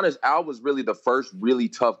to be honest, Al was really the first really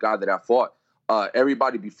tough guy that I fought.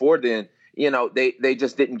 Everybody before then, they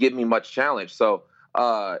just didn't give me much challenge. So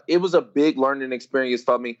it was a big learning experience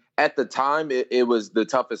for me. At the time, it was the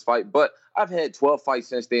toughest fight, but I've had 12 fights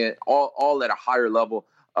since then, all at a higher level.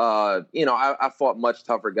 I fought much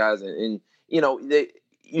tougher guys, and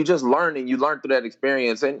you just learn, and you learn through that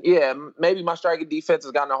experience. And yeah, maybe my striking defense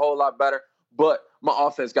has gotten a whole lot better, but my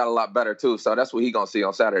offense got a lot better too. So that's what he's going to see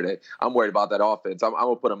on Saturday. I'm worried about that offense. I'm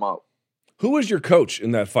going to put him out. Who was your coach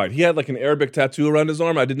in that fight? He had like an Arabic tattoo around his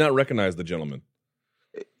arm. I did not recognize the gentleman.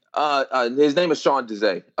 His name is Sean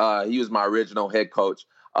Dezay. He was my original head coach.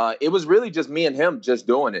 It was really just me and him just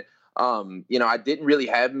doing it. I didn't really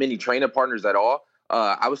have many training partners at all.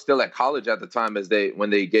 I was still at college at the time when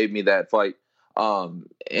they gave me that fight.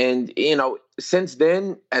 Since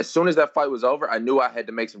then, as soon as that fight was over, I knew I had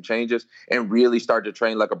to make some changes and really start to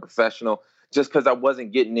train like a professional, just because I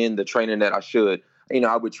wasn't getting in the training that I should.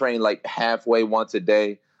 I would train like halfway once a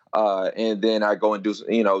day. And then I go and do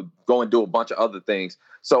a bunch of other things.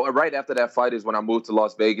 So right after that fight is when I moved to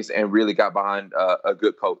Las Vegas and really got behind a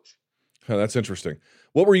good coach. Oh, that's interesting.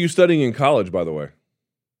 What were you studying in college, by the way?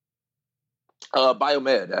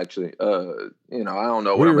 Biomed, actually. I don't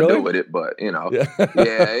know what I'm gonna do with it, but yeah.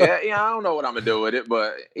 I don't know what I'm gonna do with it,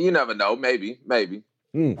 but you never know. Maybe.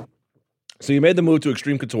 So you made the move to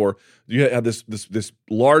Extreme Couture. You had this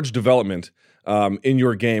large development in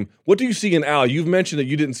your game. What do you see in Al? You've mentioned that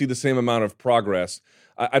you didn't see the same amount of progress.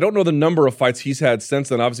 I don't know the number of fights he's had since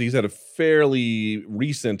then. Obviously, he's had a fairly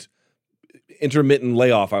recent intermittent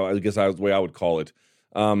layoff, I guess is the way I would call it.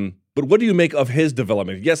 But what do you make of his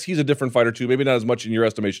development? Yes, he's a different fighter too. Maybe not as much in your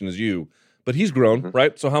estimation as you, but he's grown,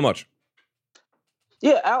 right? So how much?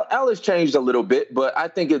 Yeah, Al has changed a little bit, but I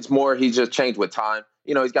think it's more he's just changed with time.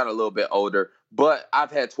 He's gotten a little bit older. But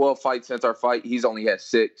I've had 12 fights since our fight. He's only had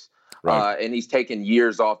 6. Right. And he's taken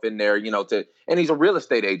years off in there, and he's a real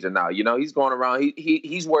estate agent now. He's going around.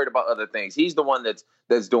 He's worried about other things. He's the one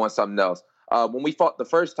that's doing something else. When we fought the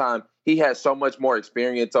first time, he had so much more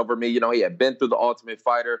experience over me. He had been through the Ultimate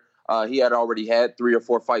Fighter. He had already had 3 or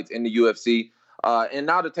 4 fights in the UFC. And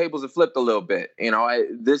now the tables have flipped a little bit.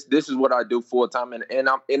 This is what I do full time, and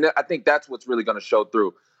I think that's what's really going to show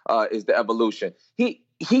through is the evolution.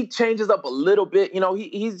 He changes up a little bit.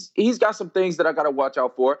 He's got some things that I got to watch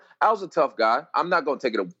out for. Al's a tough guy. I'm not going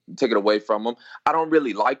to take it away from him. I don't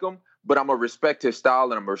really like him, but I'm gonna respect his style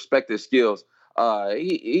and I'm gonna respect his skills.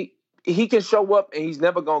 He can show up and he's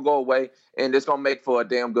never gonna go away, and it's gonna make for a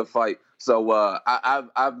damn good fight. So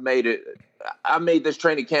I've made it. I made this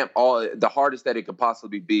training camp the hardest that it could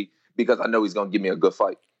possibly be because I know he's gonna give me a good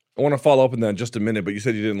fight. I want to follow up on that in just a minute, but you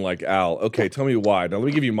said you didn't like Al. Okay, tell me why. Now let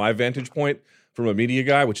me give you my vantage point from a media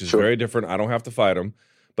guy, which is very different. I don't have to fight him.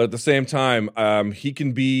 But at the same time, he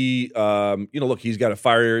can be, look, he's got a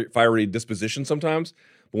fiery disposition sometimes.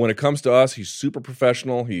 But when it comes to us, he's super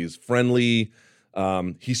professional. He's friendly.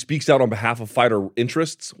 He speaks out on behalf of fighter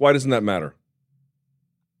interests. Why doesn't that matter?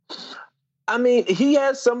 I mean, he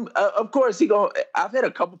has some, of course, I've had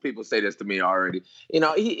a couple people say this to me already.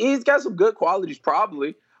 He's got some good qualities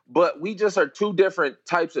probably, but we just are 2 different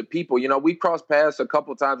types of people. We crossed paths a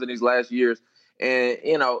couple times in these last years. And,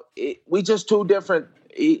 we just 2 different.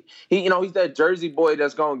 He's that Jersey boy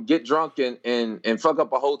that's going to get drunk and fuck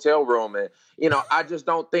up a hotel room. And, I just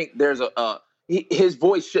don't think there's his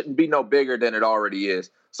voice shouldn't be no bigger than it already is.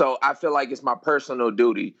 So I feel like it's my personal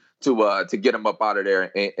duty to get him up out of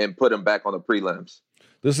there and put him back on the prelims.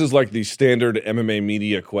 This is like the standard MMA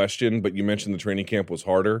media question, but you mentioned the training camp was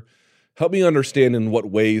harder. Help me understand in what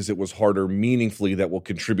ways it was harder meaningfully that will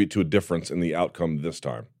contribute to a difference in the outcome this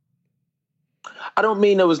time. I don't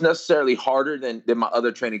mean it was necessarily harder than my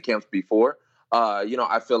other training camps before.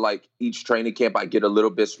 I feel like each training camp I get a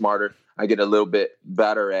little bit smarter. I get a little bit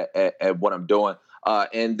better at what I'm doing.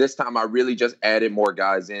 And this time I really just added more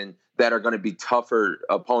guys in that are going to be tougher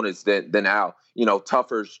opponents than Al.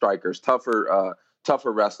 Tougher strikers, tougher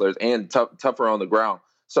wrestlers, and tougher on the ground.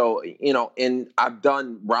 So, and I've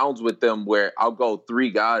done rounds with them where I'll go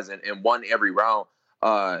 3 guys and won every round.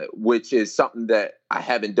 Which is something that I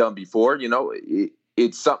haven't done before.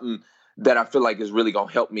 It's something that I feel like is really going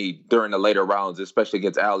to help me during the later rounds, especially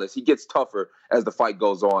against Alice. He gets tougher as the fight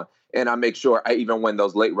goes on, and I make sure I even win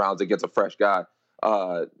those late rounds against a fresh guy.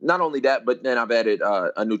 Not only that, but then I've added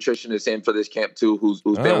a nutritionist in for this camp too, who's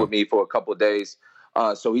been with me for a couple of days.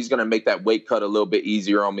 So he's going to make that weight cut a little bit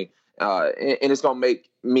easier on me, and it's going to make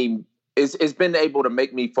me. It's been able to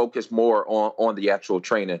make me focus more on the actual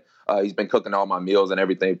training. He's been cooking all my meals and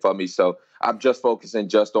everything for me. So I'm just focusing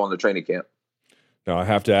just on the training camp. Now I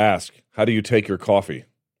have to ask, how do you take your coffee?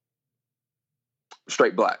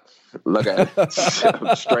 Straight black. Look at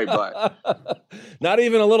it. Straight black. Not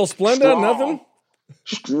even a little Splenda? Nothing?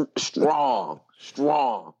 Strong.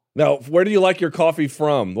 Now, where do you like your coffee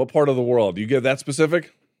from? What part of the world? Do you get that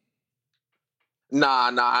specific?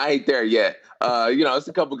 Nah, I ain't there yet. It's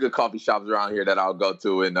a couple good coffee shops around here that I'll go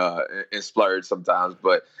to and splurge sometimes.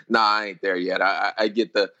 But I ain't there yet. I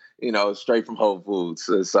get the, straight from Whole Foods.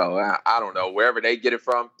 So I don't know. Wherever they get it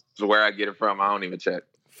from is where I get it from. I don't even check.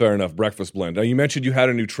 Fair enough. Breakfast blend. Now, you mentioned you had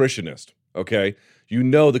a nutritionist, okay?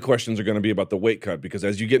 The questions are going to be about the weight cut because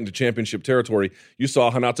as you get into championship territory, you saw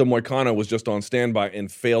Renato Moicano was just on standby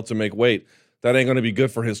and failed to make weight. That ain't going to be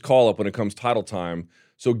good for his call-up when it comes title time.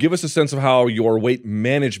 So give us a sense of how your weight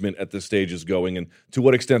management at this stage is going and to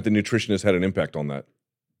what extent the nutritionist had an impact on that.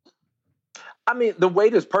 I mean, the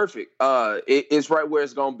weight is perfect. It's right where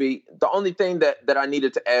it's going to be. The only thing that I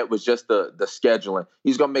needed to add was just the scheduling.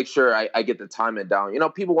 He's going to make sure I get the timing down.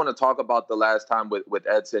 People want to talk about the last time with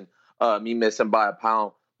Edson, me missing by a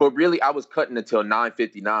pound. But really, I was cutting until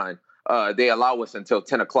 9:59. They allow us until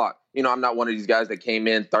 10 o'clock. I'm not one of these guys that came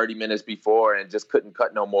in 30 minutes before and just couldn't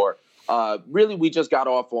cut no more. Really, we just got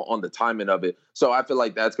off on the timing of it. So I feel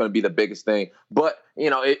like that's going to be the biggest thing. But,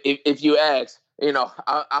 if you ask,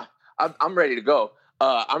 I'm ready to go.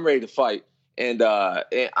 I'm ready to fight. And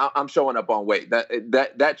I'm showing up on weight.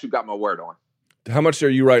 That you got my word on. How much are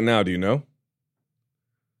you right now? Do you know?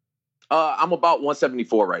 I'm about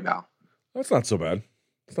 174 right now. That's not so bad.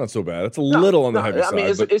 It's not so bad. It's a little on the heavy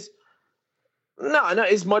side.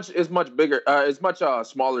 It's much bigger. It's much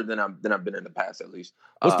smaller than I've been in the past, at least.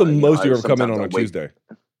 What's the most you ever come in on a Tuesday?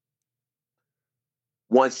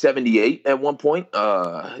 178 at one point.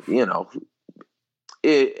 And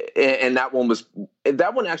that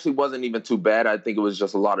one actually wasn't even too bad. I think it was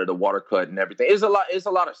just a lot of the water cut and everything. It's a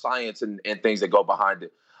lot of science and things that go behind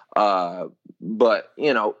it. But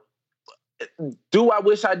do I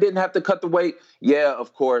wish I didn't have to cut the weight? Yeah,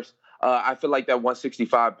 of course. I feel like that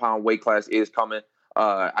 165-pound weight class is coming.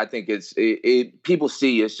 I think people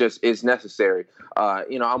see it's necessary.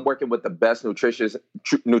 I'm working with the best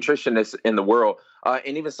nutritionists in the world,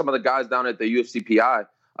 and even some of the guys down at the UFCPI.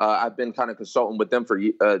 I've been kind of consulting with them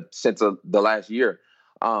since the last year,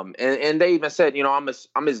 and they even said, I'm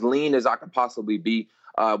as lean as I can possibly be.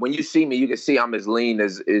 When you see me, you can see I'm as lean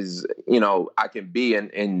as I can be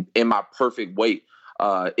in my perfect weight.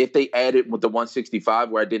 If they added with the 165,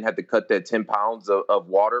 where I didn't have to cut that 10 pounds of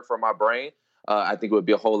water from my brain, I think it would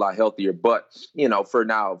be a whole lot healthier. But, for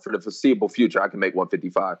now, for the foreseeable future, I can make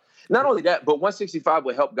 155. Not only that, but 165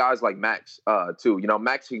 would help guys like Max, too.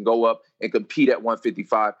 Max can go up and compete at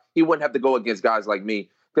 155. He wouldn't have to go against guys like me.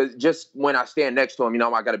 Because just when I stand next to him,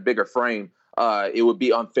 I got a bigger frame. It would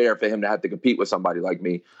be unfair for him to have to compete with somebody like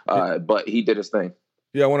me. But he did his thing.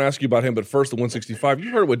 Yeah, I want to ask you about him, but first, the 165.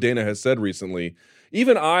 You heard what Dana has said recently.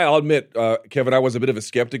 Even I'll admit, Kevin, I was a bit of a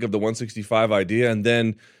skeptic of the 165 idea, and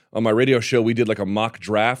then on my radio show, we did like a mock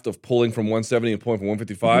draft of pulling from 170 and pulling from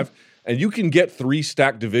 155, and you can get 3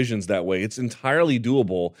 stacked divisions that way. It's entirely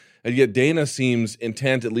doable, and yet Dana seems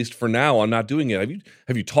intent, at least for now, on not doing it.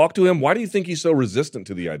 Have you talked to him? Why do you think he's so resistant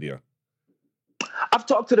to the idea? I've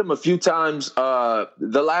talked to him a few times.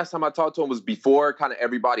 The last time I talked to him was before kind of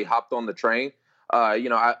everybody hopped on the train.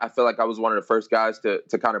 I feel like I was one of the first guys to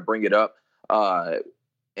kind of bring it up.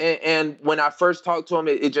 And when I first talked to him,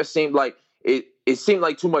 it just seemed like it seemed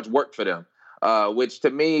like too much work for them, which to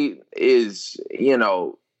me is,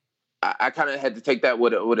 I kind of had to take that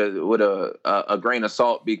with a grain of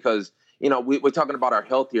salt because, we're talking about our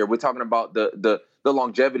health here. We're talking about the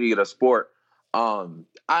longevity of the sport.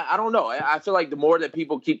 I don't know. I feel like the more that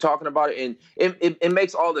people keep talking about it, and it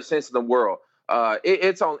makes all the sense in the world.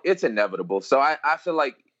 It's inevitable. So I feel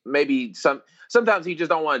like maybe sometimes he just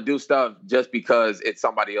don't want to do stuff just because it's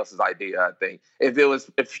somebody else's idea. I think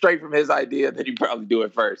if straight from his idea, then he'd probably do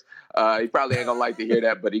it first. He probably ain't gonna like to hear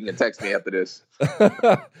that, but he can text me after this.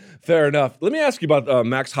 Fair enough. Let me ask you about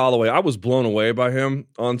Max Holloway. I was blown away by him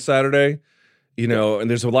on Saturday. And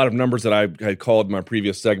there's a lot of numbers that I had called in my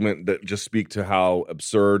previous segment that just speak to how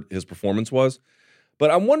absurd his performance was. But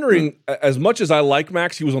I'm wondering, as much as I like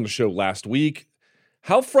Max, he was on the show last week.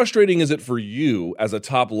 How frustrating is it for you as a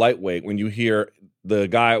top lightweight when you hear the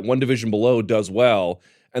guy one division below does well,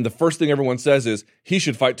 and the first thing everyone says is, he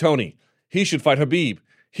should fight Tony, he should fight Khabib,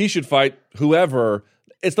 he should fight whoever?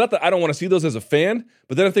 It's not that I don't want to see those as a fan,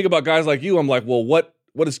 but then I think about guys like you, I'm like, well, what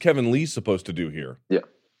is Kevin Lee supposed to do here?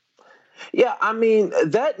 Yeah, I mean,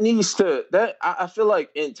 I feel like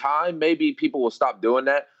in time, maybe people will stop doing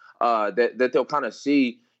that, that they'll kind of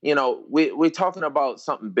see, we're talking about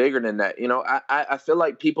something bigger than that. I feel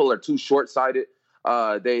like people are too short-sighted.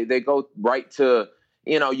 They go right to,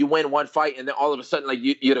 you win one fight and then all of a sudden, like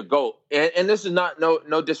you're the GOAT. And this is not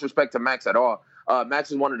no disrespect to Max at all.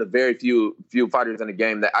 Max is one of the very few fighters in the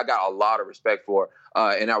game that I got a lot of respect for.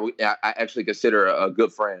 And I actually consider a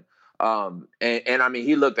good friend. And I mean,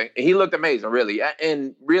 he looked amazing, really.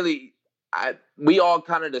 And really, we all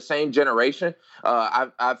kind of the same generation.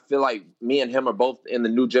 I feel like me and him are both in the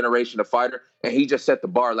new generation of fighter, and he just set the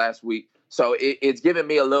bar last week. So it's given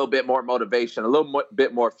me a little bit more motivation, a little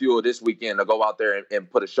bit more fuel this weekend to go out there and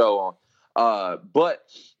put a show on. But,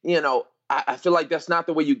 I feel like that's not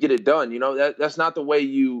the way you get it done. That's not the way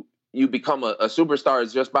you become a superstar,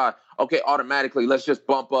 is just by, okay, automatically, let's just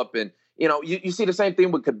bump up. And, you see the same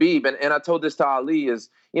thing with Khabib. And I told this to Ali is,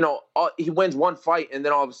 he wins one fight and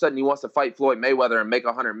then all of a sudden he wants to fight Floyd Mayweather and make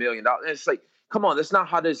 $100 million. And it's like, come on, that's not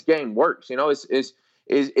how this game works.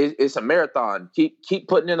 It's a marathon. Keep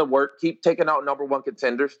putting in the work, keep taking out number one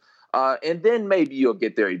contenders. And then maybe you'll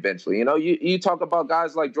get there eventually. You talk about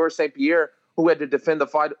guys like Georges St. Pierre who had to defend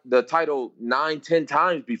the title 9-10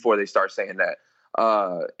 times before they start saying that.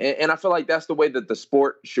 And I feel like that's the way that the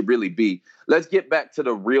sport should really be. Let's get back to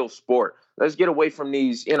the real sport. Let's get away from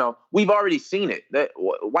these, we've already seen it.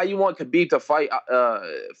 Why you want Khabib to fight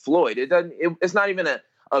Floyd? It's not even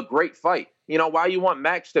a great fight. Why you want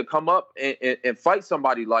Max to come up and fight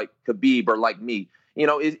somebody like Khabib or like me?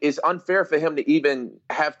 It's unfair for him to even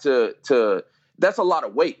have to that's a lot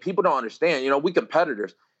of weight. People don't understand. We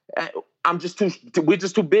competitors. We're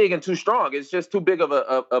just too big and too strong. It's just too big of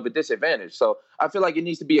a disadvantage. So I feel like it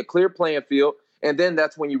needs to be a clear playing field, and then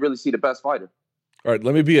that's when you really see the best fighter. All right,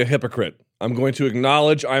 let me be a hypocrite. I'm going to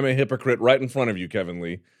acknowledge I'm a hypocrite right in front of you, Kevin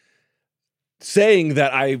Lee. saying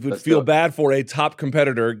that I would feel bad for a top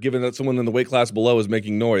competitor, given that someone in the weight class below is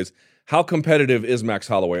making noise. How competitive is Max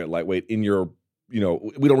Holloway at lightweight in your, we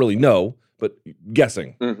don't really know, but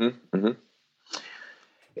guessing?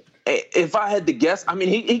 If I had to guess, I mean,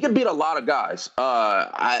 he could beat a lot of guys.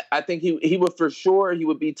 I think he would for sure, he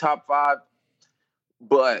would be top 5.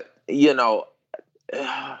 But, and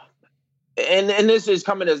this is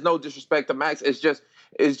coming as no disrespect to Max. It's just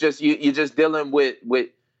you're just dealing with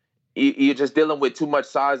you're just dealing with too much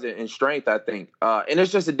size and strength, I think. And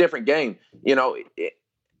it's just a different game, and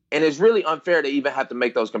it's really unfair to even have to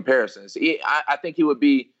make those comparisons. I think he would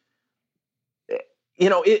be,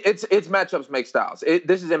 it's matchups make styles.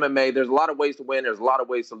 This is MMA. There's a lot of ways to win. There's a lot of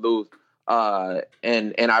ways to lose.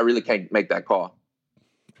 And I really can't make that call.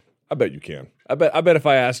 I bet you can. I bet if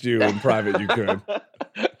I asked you in private, you could.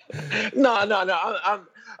 No.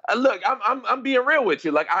 I'm being real with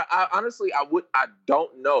you. Like, I honestly, I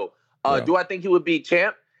don't know. Do I think he would be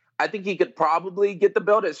champ? I think he could probably get the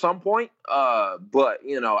belt at some point. But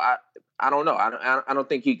I don't know. I don't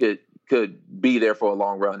think he could be there for a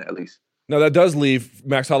long run at least. Now that does leave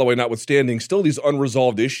Max Holloway notwithstanding still these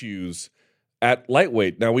unresolved issues at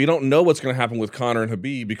lightweight. Now we don't know what's going to happen with Conor and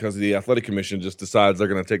Khabib because the athletic commission just decides they're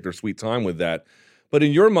going to take their sweet time with that. But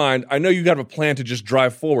in your mind, I know you got a plan to just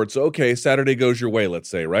drive forward. So, okay, Saturday goes your way, let's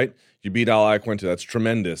say, right? You beat Al Iaquinta. That's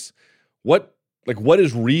tremendous. What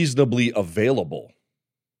is reasonably available?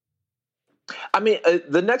 I mean,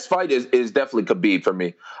 the next fight is definitely Khabib for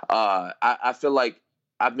me. I feel like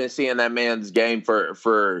I've been seeing that man's game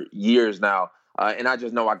for years now, and I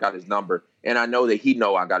just know I got his number. And I know that he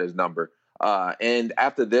know I got his number. And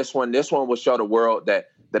after this one will show the world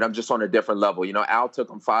that I'm just on a different level. Al took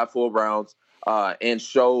him 5 full rounds. And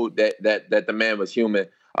showed that the man was human.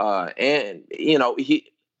 And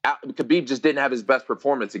Khabib just didn't have his best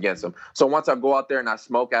performance against him. So once I go out there and I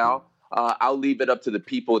smoke Al, I'll leave it up to the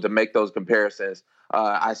people to make those comparisons.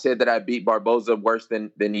 I said that I beat Barboza worse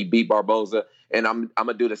than he beat Barboza, and I'm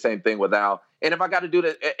gonna do the same thing with Al. And if I got to do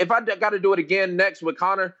it again next with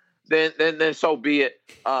Conor, then so be it.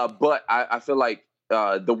 But I feel like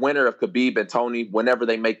the winner of Khabib and Tony, whenever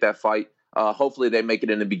they make that fight, hopefully they make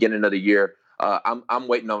it in the beginning of the year. I'm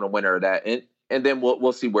waiting on the winner of that, and then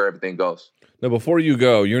we'll see where everything goes. Now, before you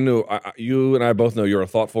go, you and I both know you're a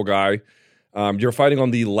thoughtful guy. You're fighting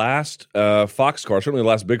on the last Fox card, certainly the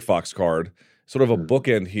last big Fox card, sort of a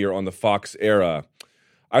bookend here on the Fox era.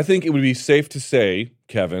 I think it would be safe to say,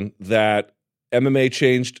 Kevin, that MMA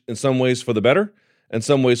changed in some ways for the better and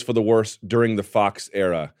some ways for the worse during the Fox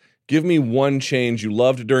era. Give me one change you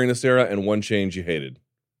loved during this era and one change you hated.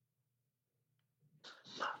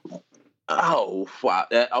 Oh wow!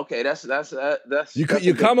 Okay, that's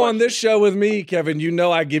you come on this show with me, Kevin.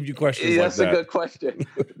 I give you questions. That's like that. a good question.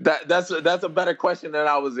 That's a better question than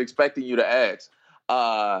I was expecting you to ask.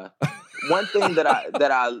 One thing that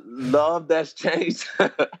I love that's changed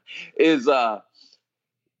is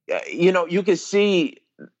you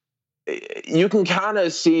can kind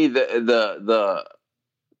of see the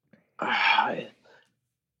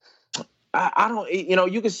I don't,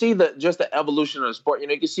 you can see just the evolution of the sport. You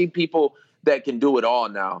can see people that can do it all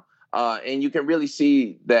now. And you can really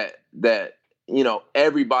see that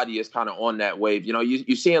everybody is kind of on that wave.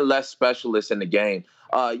 You're seeing less specialists in the game.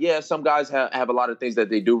 Some guys have a lot of things that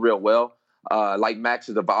they do real well. Like Max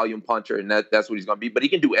is a volume puncher, and that's what he's going to be. But he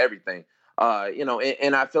can do everything.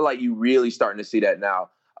 And I feel like you're really starting to see that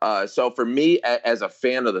now. So for me, as a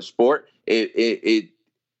fan of the sport,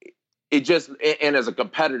 it just, and as a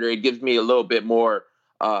competitor, it gives me a little bit more,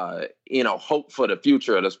 hope for the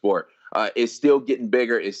future of the sport. It's still getting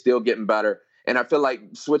bigger. It's still getting better. And I feel like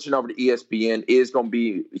switching over to ESPN is going to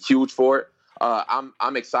be huge for it.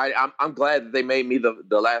 I'm excited. I'm glad that they made me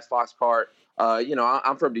the last Fox card.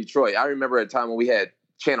 I'm from Detroit. I remember a time when we had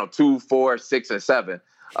channel 2, 4, 6, and 7,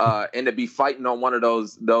 and to be fighting on one of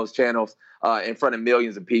those channels in front of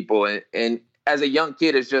millions of people. And as a young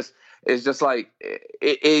kid, it's just like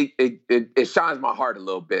it shines my heart a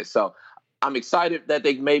little bit. So I'm excited that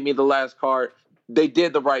they made me the last card. They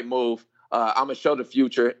did the right move. I'm gonna show the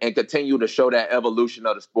future and continue to show that evolution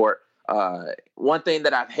of the sport. One thing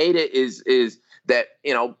that I've hated is that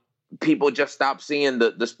people just stop seeing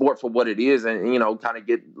the sport for what it is, and kind of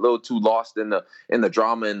get a little too lost in the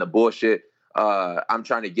drama and the bullshit. I'm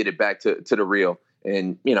trying to get it back to the real,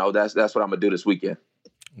 and that's what I'm gonna do this weekend.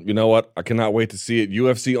 You know what? I cannot wait to see it.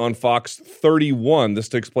 UFC on Fox 31. This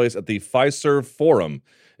takes place at the Fiserv Forum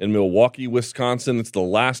in Milwaukee, Wisconsin. It's the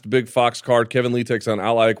last big Fox card. Kevin Lee takes on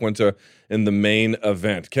Al Iaquinta in the main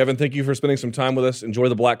event. Kevin, thank you for spending some time with us. Enjoy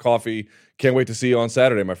the black coffee. Can't wait to see you on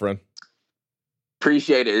Saturday, my friend.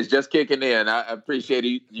 Appreciate it. It's just kicking in. I appreciate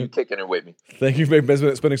you kicking it with me. Thank you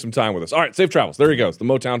for spending some time with us. All right, safe travels. There he goes, the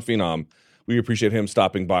Motown phenom. We appreciate him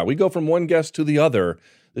stopping by. We go from one guest to the other.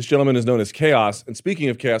 This gentleman is known as Chaos. And speaking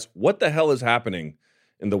of Chaos, what the hell is happening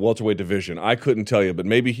in the welterweight division? I couldn't tell you, but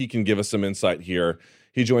maybe he can give us some insight here.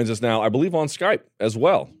 He joins us now, I believe, on Skype as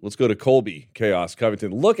well. Let's go to Colby Chaos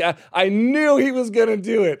Covington. I knew he was going to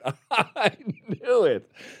do it. I knew it.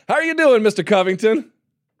 How are you doing, Mr. Covington?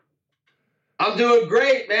 I'm doing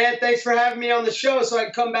great, man. Thanks for having me on the show so I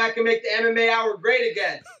can come back and make the MMA Hour great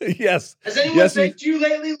again. Yes. Has anyone thanked you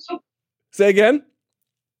lately, Luke? Say again?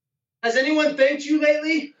 Has anyone thanked you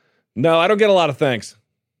lately? No, I don't get a lot of thanks.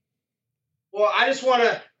 Well, I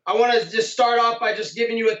want to just start off by just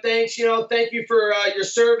giving you a thanks. Thank you for your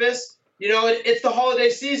service. It's the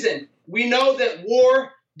holiday season. We know that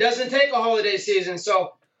war doesn't take a holiday season.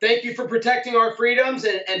 So thank you for protecting our freedoms,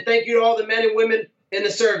 and thank you to all the men and women in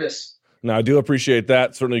the service. Now, I do appreciate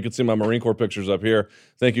that. Certainly, you can see my Marine Corps pictures up here.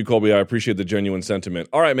 Thank you, Colby. I appreciate the genuine sentiment.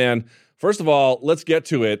 All right, man. First of all, let's get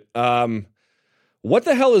to it. What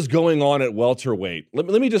the hell is going on at welterweight? Let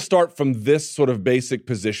me just start from this sort of basic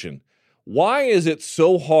position. Why is it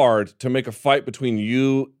so hard to make a fight between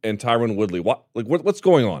you and Tyron Woodley? What's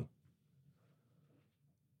going on?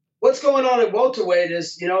 What's going on at welterweight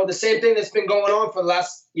is, the same thing that's been going on for the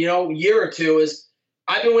last, year or two is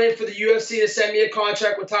I've been waiting for the UFC to send me a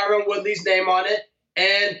contract with Tyron Woodley's name on it,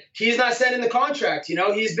 and he's not sending the contract.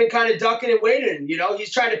 He's been kind of ducking and waiting.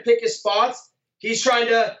 He's trying to pick his spots. He's trying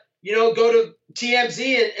to, go to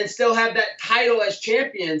TMZ and still have that title as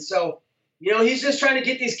champion. So, he's just trying to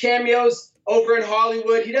get these cameos over in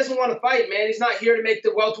Hollywood. He doesn't want to fight, man. He's not here to make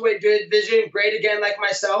the welterweight division great again like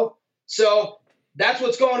myself. So that's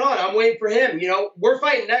what's going on. I'm waiting for him. We're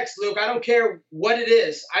fighting next, Luke. I don't care what it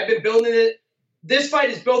is. I've been building it. This fight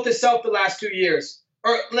has built itself the last 2 years.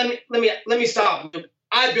 Or let me stop.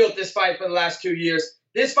 I built this fight for the last 2 years.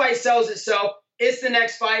 This fight sells itself. It's the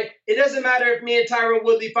next fight. It doesn't matter if me and Tyron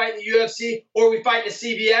Woodley fight in the UFC or we fight in the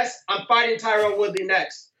CBS. I'm fighting Tyron Woodley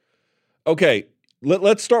next. Okay,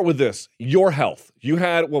 let's start with this. Your health. You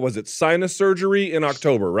had, sinus surgery in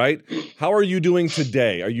October, right? How are you doing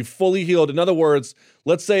today? Are you fully healed? In other words,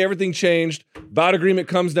 let's say everything changed, bout agreement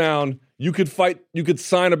comes down, you could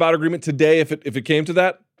sign a bout agreement today if it came to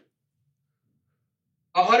that?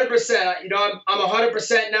 100%. I'm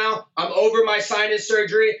 100% now. I'm over my sinus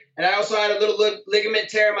surgery, and I also had a little ligament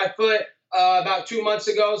tear in my foot about 2 months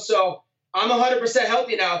ago. So I'm 100%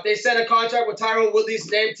 healthy now. If they send a contract with Tyron Woodley's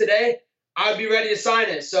name today, I'd be ready to sign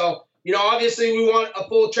it. So, obviously we want a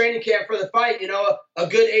full training camp for the fight. A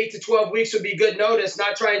good 8 to 12 weeks would be good notice,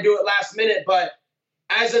 not try and do it last minute. But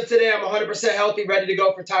as of today, I'm 100% healthy, ready to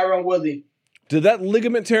go for Tyron Woodley. Did that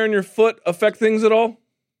ligament tear in your foot affect things at all?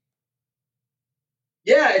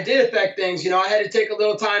 Yeah, it did affect things. I had to take a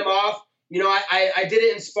little time off. I did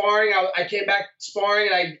it in sparring. I came back sparring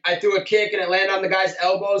and I threw a kick and it landed on the guy's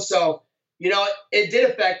elbow. So, it did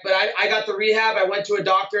affect, but I got the rehab. I went to a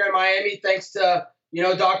doctor in Miami, thanks to,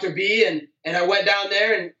 Dr. B. And I went down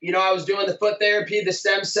there and, I was doing the foot therapy, the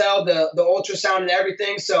stem cell, the ultrasound and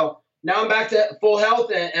everything. So now I'm back to full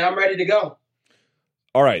health and I'm ready to go.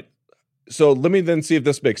 All right. So let me then see if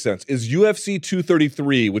this makes sense. Is UFC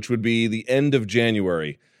 233, which would be the end of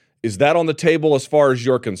January, is that on the table as far as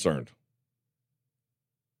you're concerned?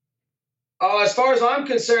 As far as I'm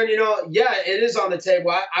concerned, yeah, it is on the table.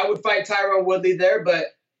 I would fight Tyron Woodley there, but,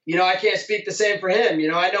 I can't speak the same for him.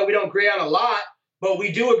 I know we don't agree on a lot, but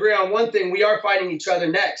we do agree on one thing. We are fighting each other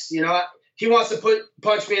next. He wants to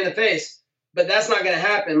punch me in the face, but that's not going to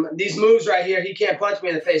happen. These moves right here, he can't punch me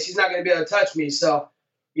in the face. He's not going to be able to touch me. So,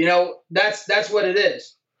 that's what it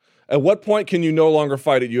is. At what point can you no longer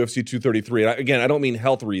fight at UFC 233? Again, I don't mean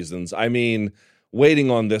health reasons. I mean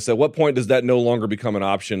waiting on this. At what point does that no longer become an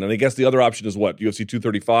option? And I guess the other option is what? UFC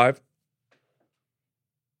 235?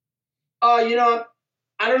 I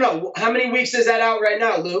don't know. How many weeks is that out right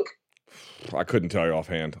now, Luke? I couldn't tell you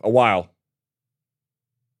offhand. A while.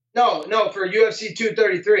 No, for UFC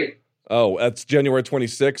 233. Oh, that's January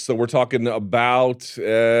 26th. So we're talking about,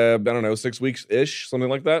 6 weeks-ish, something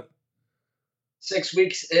like that? 6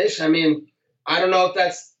 weeks-ish. I mean, I don't know if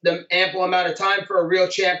that's the ample amount of time for a real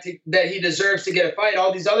champ that he deserves to get a fight.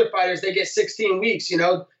 All these other fighters, they get 16 weeks.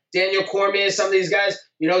 Daniel Cormier, some of these guys,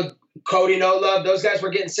 Cody No Love, those guys were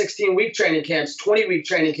getting 16-week training camps, 20-week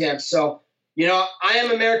training camps. So, I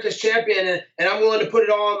am America's champion, and I'm willing to put it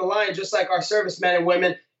all on the line, just like our servicemen and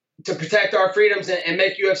women, to protect our freedoms and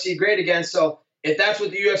make UFC great again. So if that's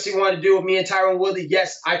what the UFC wanted to do with me and Tyron Woodley,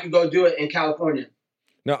 yes, I could go do it in California.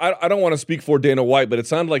 Now, I don't want to speak for Dana White, but it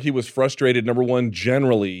sounded like he was frustrated, number one,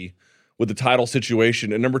 generally with the title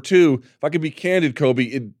situation? And number two, if I could be candid,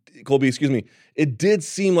 Colby, it did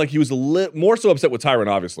seem like he was a little more so upset with Tyron,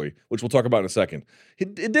 obviously, which we'll talk about in a second.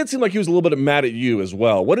 It did seem like he was a little bit mad at you as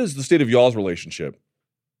well. What is the state of y'all's relationship?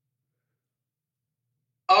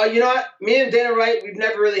 You know what? Me and Dana White, we've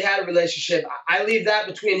never really had a relationship. I leave that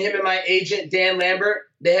between him and my agent, Dan Lambert.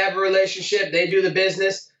 They have a relationship. They do the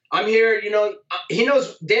business. I'm here, you know, he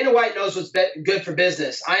knows, Dana White knows what's good for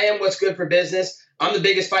business. I am what's good for business. I'm the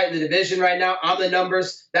biggest fight in the division right now. I'm the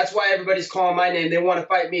numbers. That's why everybody's calling my name. They want to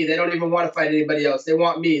fight me. They don't even want to fight anybody else. They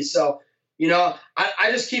want me. So, you know,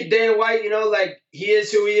 I just keep Dana White, you know, like he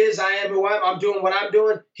is who he is. I am who I am. I'm doing what I'm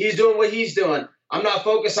doing. He's doing what he's doing. I'm not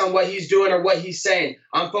focused on what he's doing or what he's saying.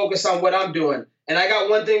 I'm focused on what I'm doing. And I got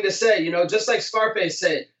one thing to say, you know, just like Scarface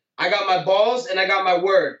said, I got my balls and I got my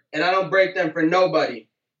word, and I don't break them for nobody.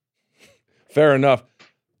 Fair enough.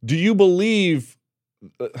 Do you believe,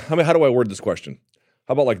 how do I word this question?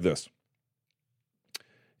 How about like this?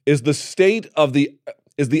 Is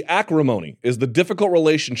the acrimony, is the difficult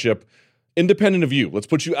relationship independent of you? Let's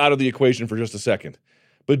put you out of the equation for just a second.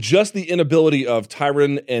 But just the inability of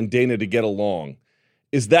Tyron and Dana to get along,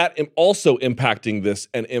 is that also impacting this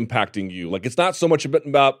and impacting you? Like, it's not so much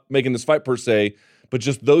about making this fight per se, but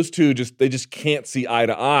just those two, they just can't see eye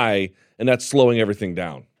to eye, and that's slowing everything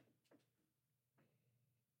down.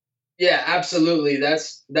 Yeah, absolutely.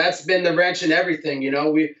 That's been the wrench in everything. You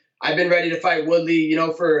know, I've been ready to fight Woodley, you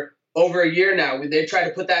know, for over a year now. They've tried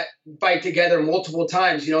to put that fight together multiple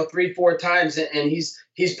times, you know, 3-4 times, and he's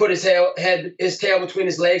put his tail between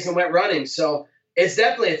his legs and went running. So it's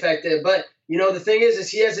definitely affected. But you know, the thing is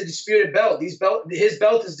he has a disputed belt. His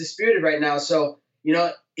belt is disputed right now. So you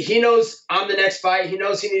know, he knows I'm the next fight. He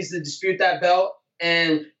knows he needs to dispute that belt,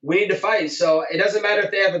 and we need to fight. So it doesn't matter if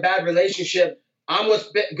they have a bad relationship. I'm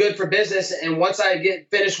what's good for business, and once I get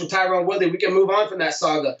finished with Tyron Woodley, we can move on from that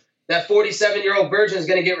saga. That 47-year-old virgin is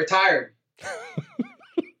going to get retired.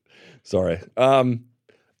 Sorry.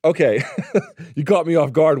 Okay. You caught me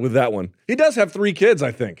off guard with that one. He does have 3 kids,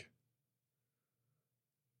 I think.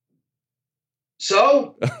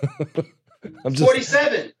 So? I'm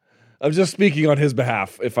 47. I'm just speaking on his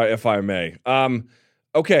behalf, if I may.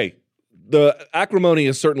 Okay. The acrimony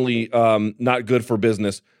is certainly not good for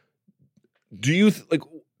business. Do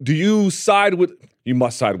you side with, you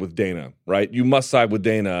must side with Dana, right? You must side with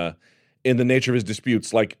Dana in the nature of his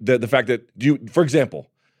disputes. Like the fact that for example,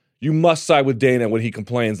 you must side with Dana when he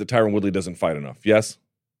complains that Tyron Woodley doesn't fight enough. Yes?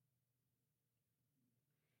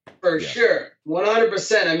 For sure.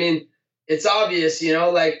 100%. I mean, it's obvious, you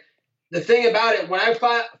know, like the thing about it, when I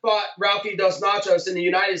fought Ralphie Dos Nachos in the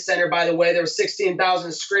United Center, by the way, there were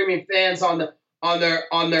 16,000 screaming fans on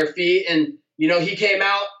their feet. And, you know, he came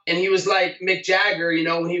out and he was like Mick Jagger, you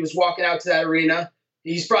know, when he was walking out to that arena.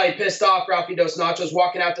 He's probably pissed off, Ralphie Dos Nachos,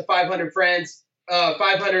 walking out to 500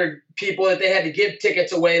 people that they had to give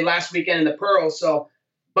tickets away last weekend in the Pearl. So,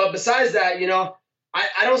 but besides that, you know,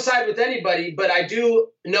 I don't side with anybody, but I do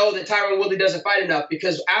know that Tyron Woodley doesn't fight enough,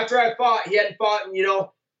 because after I fought, he hadn't fought in, you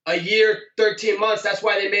know, a year, 13 months. That's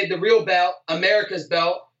why they made the real belt, America's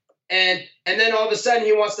belt. And then all of a sudden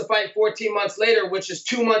he wants to fight 14 months later, which is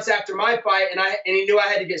 2 months after my fight. And he knew I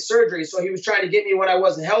had to get surgery. So he was trying to get me when I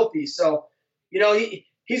wasn't healthy. So, you know,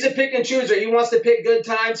 he's a pick and chooser. He wants to pick good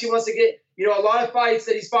times. He wants to get, you know, a lot of fights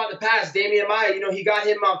that he's fought in the past. Damian Maia, you know, he got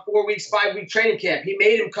him on 4 weeks, 5-week training camp. He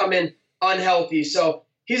made him come in unhealthy. So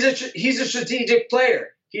he's a strategic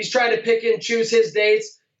player. He's trying to pick and choose his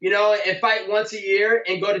dates, you know, and fight once a year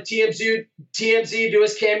and go to TMZ, do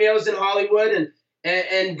his cameos in Hollywood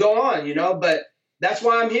and go on, you know. But that's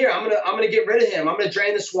why I'm here. I'm gonna get rid of him. I'm gonna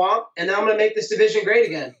drain the swamp, and then I'm gonna make this division great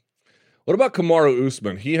again. What about Kamaru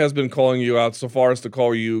Usman? He has been calling you out so far as to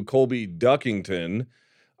call you Colby Duckington.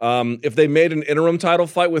 If they made an interim title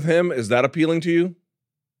fight with him, is that appealing to you?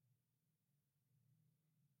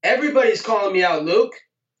 Everybody's calling me out, Luke.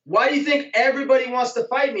 Why do you think everybody wants to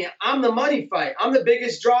fight me? I'm the money fight. I'm the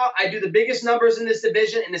biggest draw. I do the biggest numbers in this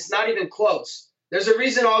division, and it's not even close. There's a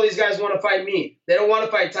reason all these guys want to fight me. They don't want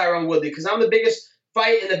to fight Tyron Woodley, because I'm the biggest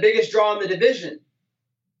fight and the biggest draw in the division.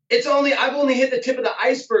 I've only hit the tip of the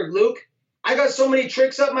iceberg, Luke. I got so many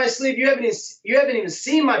tricks up my sleeve. You haven't even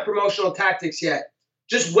seen my promotional tactics yet.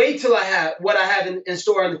 Just wait till I have what I have in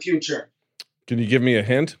store in the future. Can you give me a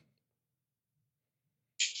hint?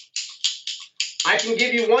 I can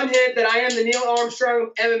give you one hint that I am the Neil Armstrong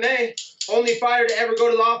MMA, only fighter to ever go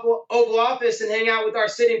to the Oval Office and hang out with our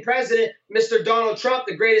sitting president, Mr. Donald Trump,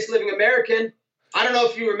 the greatest living American. I don't know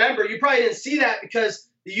if you remember. You probably didn't see that because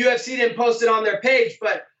the UFC didn't post it on their page,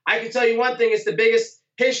 but I can tell you one thing. It's the biggest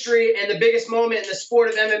history and the biggest moment in the sport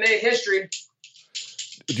of MMA history.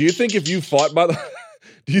 Do you think if you fought,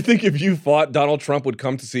 Do you think if you fought, Donald Trump would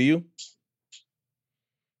come to see you?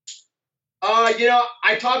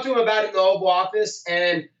 I talked to him about it in the Oval Office,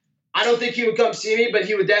 and I don't think he would come see me, but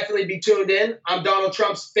he would definitely be tuned in. I'm Donald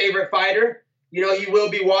Trump's favorite fighter. He will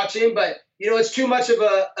be watching, but it's too much of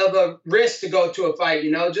a risk to go to a fight.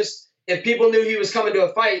 Just if people knew he was coming to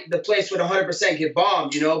a fight, the place would 100% get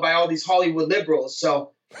bombed, by all these Hollywood liberals.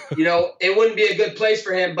 So, it wouldn't be a good place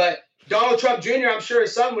for him. But Donald Trump Jr., I'm sure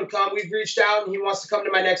his son would come. We've reached out, and he wants to come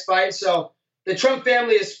to my next fight. So the Trump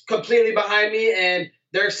family is completely behind me, and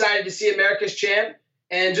they're excited to see America's champ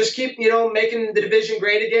and just keep, making the division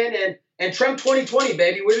great again. And Trump 2020,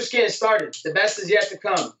 baby, we're just getting started. The best is yet to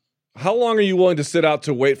come. How long are you willing to sit out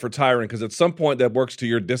to wait for Tyron? Because at some point that works to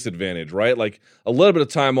your disadvantage, right? Like a little bit of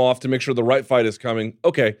time off to make sure the right fight is coming.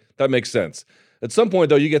 Okay, that makes sense. At some point,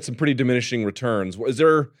 though, you get some pretty diminishing returns. Is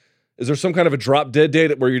there some kind of a drop dead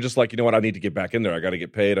date where you're just like, you know what, I need to get back in there. I got to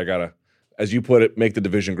get paid. I got to, as you put it, make the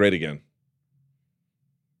division great again?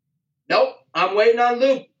 Nope. I'm waiting on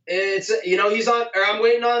Luke. I'm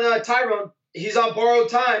waiting on Tyron. He's on borrowed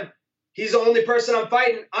time. He's the only person I'm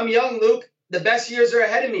fighting. I'm young, Luke. The best years are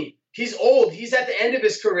ahead of me. He's old. He's at the end of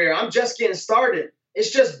his career. I'm just getting started.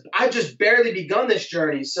 I've just barely begun this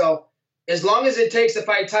journey. So as long as it takes to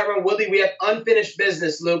fight Tyron Woodley, we have unfinished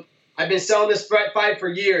business, Luke. I've been selling this fight for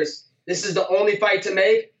years. This is the only fight to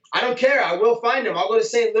make. I don't care. I will find him. I'll go to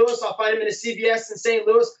St. Louis. I'll find him in a CVS in St.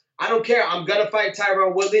 Louis. I don't care. I'm going to fight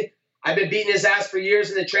Tyron Woodley. I've been beating his ass for years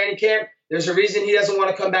in the training camp. There's a reason he doesn't want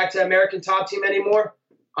to come back to American Top Team anymore.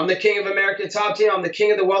 I'm the king of American Top Team. I'm the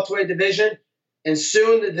king of the welterweight division. And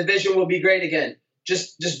soon the division will be great again.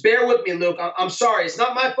 Just bear with me, Luke. I'm sorry. It's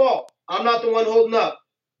not my fault. I'm not the one holding up.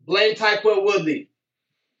 Blame Tyquil Woodley.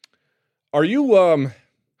 Are you,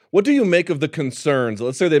 what do you make of the concerns?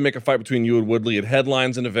 Let's say they make a fight between you and Woodley. It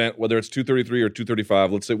headlines an event, whether it's 233 or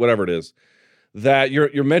 235, let's say whatever it is, that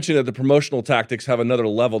you're mentioning that the promotional tactics have another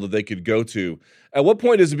level that they could go to. At what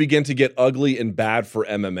point does it begin to get ugly and bad for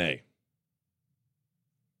MMA?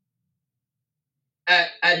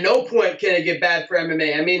 At no point can it get bad for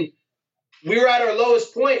MMA. I mean, we were at our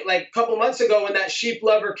lowest point like a couple months ago when that sheep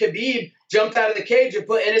lover Khabib jumped out of the cage and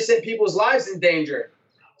put innocent people's lives in danger.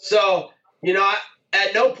 So,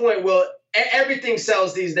 at no point will everything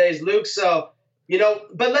sells these days, Luke. So,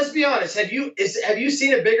 but let's be honest. Have you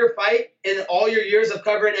seen a bigger fight in all your years of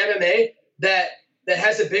covering MMA that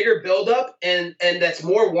has a bigger buildup and that's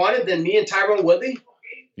more wanted than me and Tyron Woodley?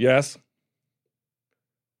 Yes.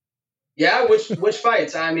 Yeah, which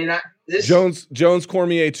fights? I mean, Jones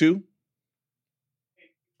Cormier 2.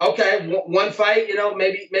 Okay, one fight,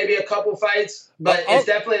 maybe a couple fights, but it's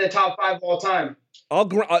definitely the top 5 of all time.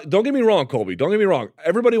 Don't get me wrong, Colby. Don't get me wrong.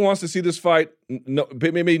 Everybody wants to see this fight. No,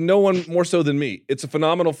 maybe no one more so than me. It's a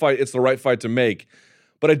phenomenal fight. It's the right fight to make,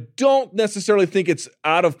 but I don't necessarily think it's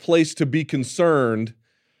out of place to be concerned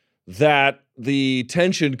that the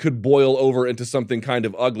tension could boil over into something kind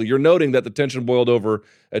of ugly. You're noting that the tension boiled over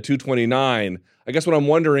at 229. I guess what I'm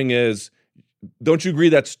wondering is, don't you agree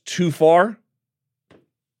that's too far?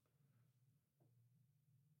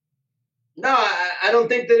 No, I don't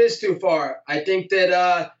think that is too far. I think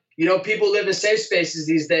that people live in safe spaces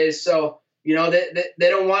these days, so they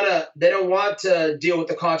don't want to deal with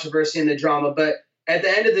the controversy and the drama. But at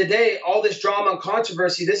the end of the day, all this drama and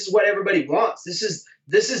controversy, this is what everybody wants. This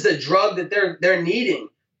is the drug that they're needing.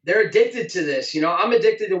 They're addicted to this. I'm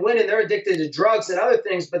addicted to winning. They're addicted to drugs and other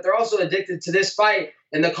things, but they're also addicted to this fight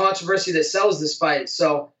and the controversy that sells this fight.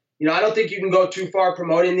 So, I don't think you can go too far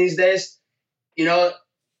promoting these days. When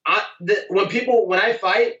I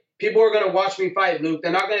fight, people are going to watch me fight, Luke.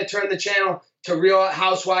 They're not going to turn the channel to Real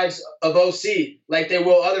Housewives of OC like they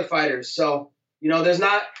will other fighters. So, there's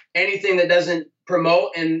not anything that doesn't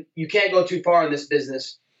promote, and you can't go too far in this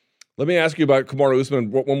business. Let me ask you about Kamaru Usman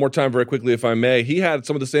one more time very quickly, if I may. He had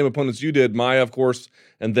some of the same opponents you did, Maia, of course,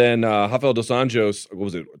 and then Rafael dos Anjos, what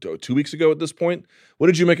was it, 2 weeks ago at this point? What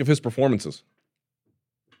did you make of his performances?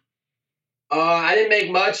 I didn't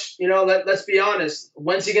make much. Let's be honest.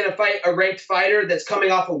 When's he going to fight a ranked fighter that's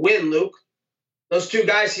coming off a win, Luke? Those two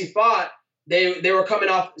guys he fought, they were coming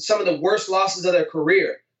off some of the worst losses of their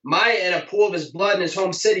career. Maia in a pool of his blood in his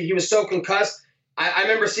home city. He was so concussed. I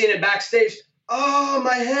remember seeing him backstage. Oh,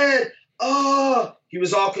 my head. Oh, he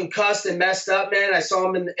was all concussed and messed up, man. I saw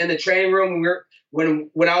him in the training room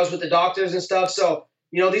when I was with the doctors and stuff. So,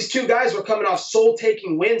 these two guys were coming off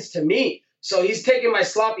soul-taking wins to me. So he's taking my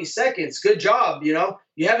sloppy seconds. Good job, You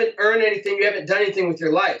haven't earned anything. You haven't done anything with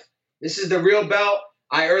your life. This is the real belt.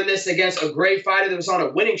 I earned this against a great fighter that was on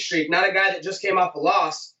a winning streak, not a guy that just came off a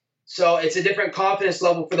loss. So it's a different confidence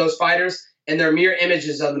level for those fighters, and they're mere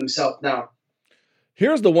images of themselves now.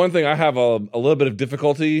 Here's the one thing I have a little bit of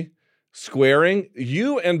difficulty squaring.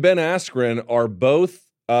 You and Ben Askren are both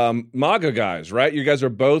MAGA guys, right? You guys are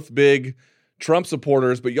both big Trump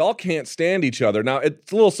supporters, but y'all can't stand each other. Now,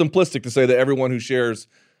 it's a little simplistic to say that everyone who shares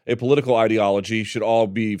a political ideology should all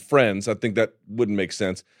be friends. I think that wouldn't make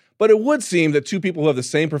sense. But it would seem that two people who have the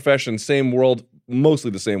same profession, same world,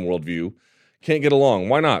 mostly the same worldview, can't get along.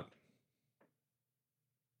 Why not?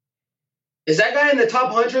 Is that guy in the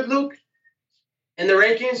top 100, Luke? In the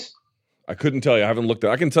rankings? I couldn't tell you. I haven't looked at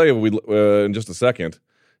it. I can tell you in just a second.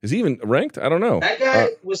 Is he even ranked? I don't know. That guy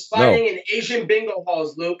was fighting in Asian bingo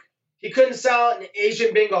halls, Luke. He couldn't sell out an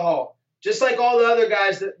Asian bingo hall. Just like all the other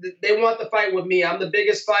guys, they want the fight with me. I'm the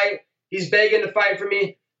biggest fight. He's begging to fight for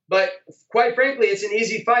me. But quite frankly, it's an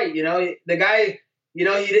easy fight. You know, the guy, you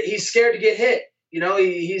know, he's scared to get hit. You know,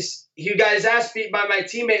 he got his ass beat by my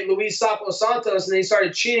teammate, Luis Sapo Santos, and then he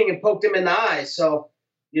started cheating and poked him in the eye. So,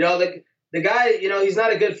 you know, the guy, you know, he's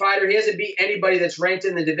not a good fighter. He hasn't beat anybody that's ranked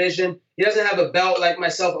in the division. He doesn't have a belt like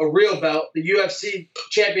myself, a real belt, the UFC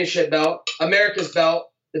championship belt, America's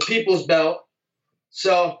belt, the people's belt.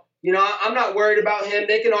 So, you know, I'm not worried about him.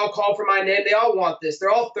 They can all call for my name. They all want this.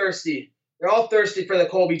 They're all thirsty. They're all thirsty for the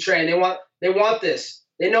Colby train. They want this.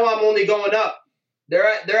 They know I'm only going up. They're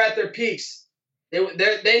at their peaks.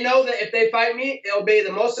 They know that if they fight me, it'll be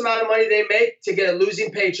the most amount of money they make to get a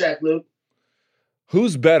losing paycheck, Luke.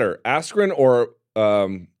 Who's better, Askren or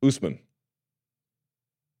Usman?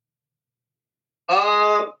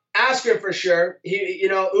 Askren for sure. You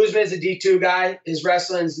know, Usman's a D2 guy. His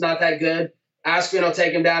wrestling's not that good. Askren will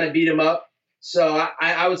take him down and beat him up. So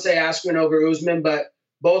I would say Askren over Usman, but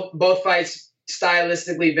both fights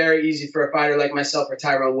stylistically very easy for a fighter like myself or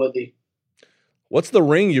Tyron Woodley. What's the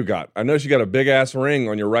ring you got? I noticed you got a big ass ring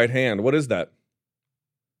on your right hand. What is that?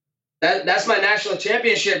 That's my national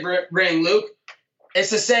championship ring, Luke. It's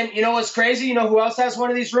the same. You know what's crazy? You know who else has one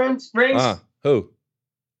of these rings? Who?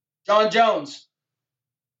 John Jones.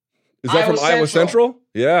 Is that from Iowa Central?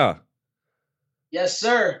 Yeah. Yes,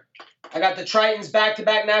 sir. I got the Tritons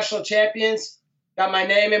back-to-back national champions. Got my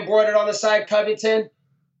name embroidered on the side, Covington.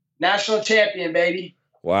 National champion, baby.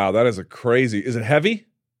 Wow, that is a crazy. Is it heavy?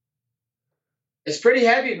 It's pretty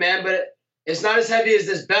heavy, man, but it's not as heavy as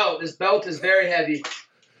this belt. This belt is very heavy.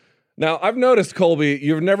 Now, I've noticed, Colby,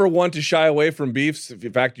 you've never one to shy away from beefs.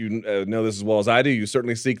 In fact, you know this as well as I do. You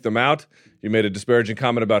certainly seek them out. You made a disparaging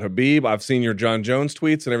comment about Khabib. I've seen your John Jones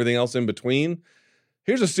tweets and everything else in between.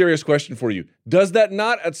 Here's a serious question for you. Does that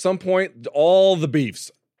not, at some point, all the beefs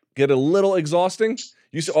get a little exhausting?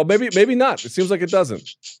 You say, oh, maybe not. It seems like it doesn't.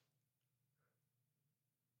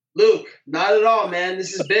 Luke, not at all, man.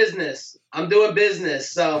 This is business. I'm doing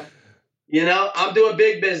business. So, you know, I'm doing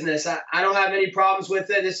big business. I don't have any problems with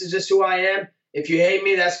it. This is just who I am. If you hate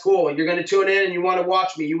me, that's cool. You're going to tune in and you want to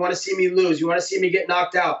watch me. You want to see me lose. You want to see me get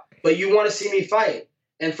knocked out. But you want to see me fight.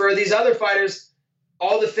 And for these other fighters,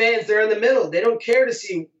 all the fans, they're in the middle. They don't care to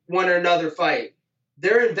see one or another fight.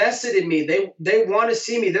 They're invested in me. They want to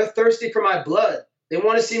see me. They're thirsty for my blood. They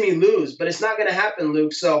want to see me lose. But it's not going to happen,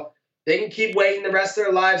 Luke. So they can keep waiting the rest of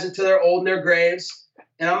their lives until they're old in their graves.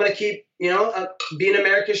 And I'm going to keep, you know, being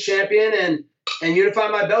America's champion and unify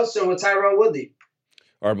my belt soon with Tyron Woodley.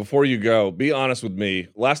 All right, before you go, be honest with me.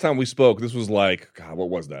 Last time we spoke, this was like, God, what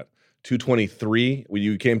was that? 223? When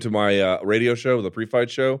you came to my radio show, the pre-fight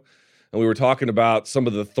show, and we were talking about some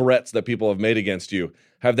of the threats that people have made against you.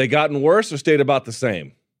 Have they gotten worse or stayed about the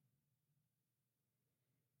same?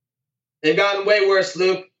 They've gotten way worse,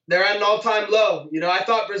 Luke. They're at an all-time low. You know, I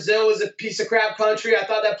thought Brazil was a piece of crap country. I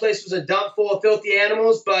thought that place was a dump full of filthy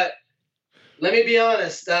animals, but let me be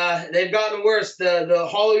honest. They've gotten worse. The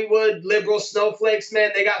Hollywood liberal snowflakes,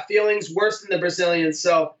 man, they got feelings worse than the Brazilians.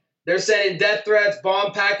 So they're sending death threats,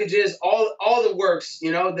 bomb packages, all the works,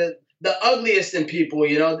 you know, the ugliest in people,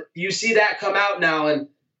 you know. You see that come out now, and,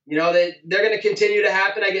 you know, they're going to continue to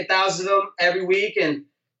happen. I get thousands of them every week, and,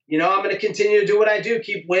 you know, I'm going to continue to do what I do,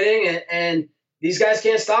 keep winning, and these guys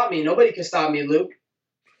can't stop me. Nobody can stop me, Luke.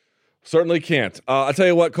 Certainly can't. I'll tell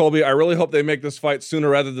you what, Colby, I really hope they make this fight sooner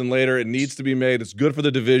rather than later. It needs to be made. It's good for the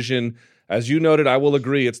division. As you noted, I will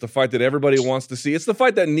agree. It's the fight that everybody wants to see. It's the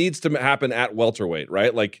fight that needs to happen at welterweight,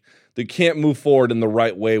 right? Like, they can't move forward in the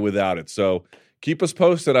right way without it. So keep us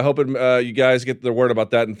posted. I hope you guys get the word about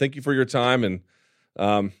that. And thank you for your time.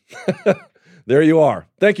 And there you are.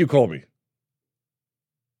 Thank you, Colby.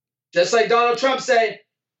 Just like Donald Trump said,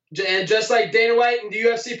 and just like Dana White and the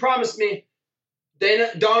UFC promised me,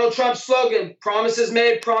 Donald Trump's slogan, promises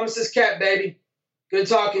made, promises kept, baby. Good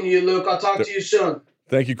talking to you, Luke. I'll talk to you soon.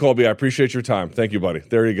 Thank you, Colby. I appreciate your time. Thank you, buddy.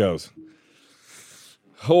 There he goes.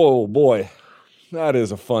 Oh, boy. That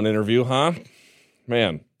is a fun interview, huh?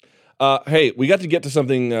 Man. Hey, we got to get to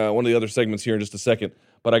something, one of the other segments here in just a second,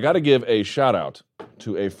 but I got to give a shout out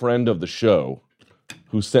to a friend of the show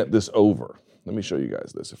who sent this over. Let me show you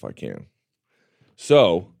guys this if I can.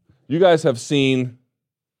 So, you guys have seen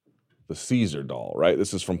the Caesar doll, right?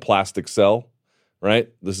 This is from Plastic Cell, right?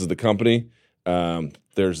 This is the company.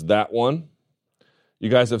 There's that one. You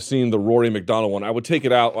guys have seen the Rory McDonald one. I would take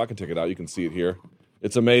it out. Well, I can take it out. You can see it here.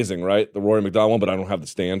 It's amazing, right? The Rory McDonald one, but I don't have the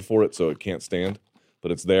stand for it, so it can't stand.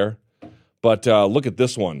 But it's there. But look at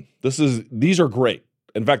this one. These are great.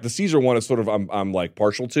 In fact, the Caesar one is sort of I'm like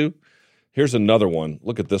partial to. Here's another one.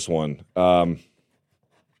 Look at this one.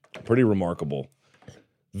 Pretty remarkable.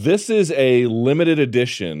 This is a limited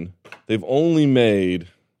edition. They've only made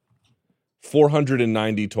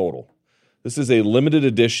 490 total. This is a limited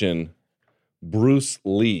edition Bruce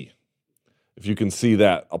Lee. If you can see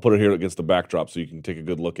that, I'll put it here against the backdrop so you can take a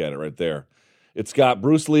good look at it right there. It's got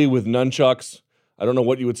Bruce Lee with nunchucks. I don't know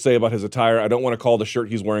what you would say about his attire. I don't want to call the shirt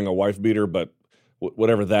he's wearing a wife beater, but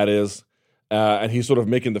whatever that is. And he's sort of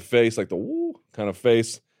making the face, like the woo kind of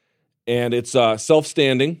face. And it's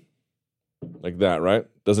self-standing, like that, right?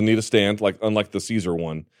 Doesn't need a stand, unlike the Caesar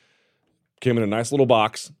one. Came in a nice little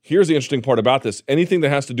box. Here's the interesting part about this. Anything that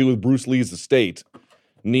has to do with Bruce Lee's estate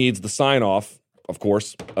needs the sign-off, of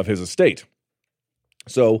course, of his estate.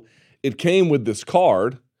 So it came with this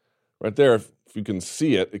card right there. If you can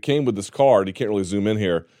see it, it came with this card. You can't really zoom in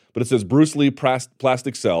here, but it says Bruce Lee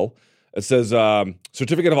Plastic Cell. It says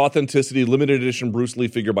Certificate of Authenticity, limited edition Bruce Lee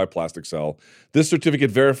figure by Plastic Cell. This certificate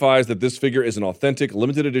verifies that this figure is an authentic,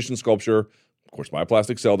 limited edition sculpture, of course, by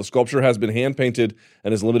Plastic Cell. The sculpture has been hand-painted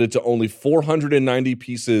and is limited to only 490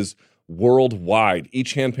 pieces worldwide.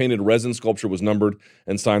 Each hand-painted resin sculpture was numbered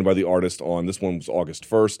and signed by the artist on, this one was August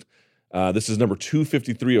 1st. This is number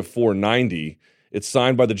 253 of 490. It's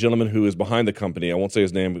signed by the gentleman who is behind the company. I won't say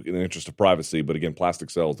his name in the interest of privacy, but again, Plastic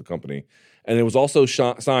Cell is the company. And it was also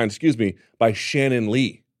signed, by Shannon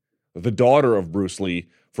Lee, the daughter of Bruce Lee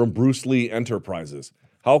from Bruce Lee Enterprises.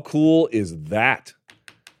 How cool is that?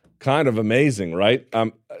 Kind of amazing, right?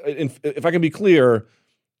 If I can be clear,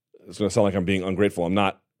 it's going to sound like I'm being ungrateful. I'm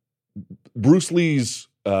not. Bruce Lee's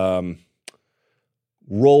role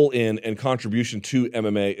in and contribution to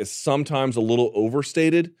MMA is sometimes a little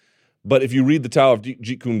overstated. But if you read the Tao of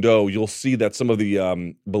Jeet Kune Do, you'll see that some of the,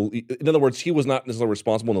 in other words, he was not necessarily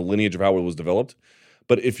responsible in the lineage of how it was developed.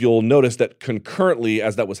 But if you'll notice that concurrently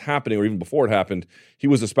as that was happening, or even before it happened, he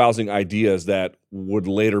was espousing ideas that would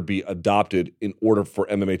later be adopted in order for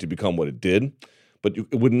MMA to become what it did. But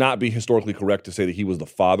it would not be historically correct to say that he was the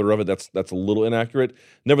father of it. That's a little inaccurate.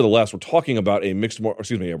 Nevertheless, we're talking about we're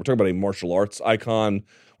talking about a martial arts icon.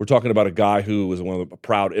 We're talking about a guy who was a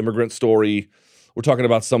proud immigrant story. We're talking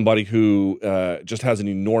about somebody who just has an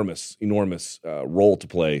enormous role to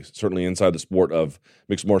play, certainly inside the sport of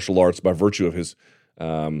mixed martial arts by virtue of his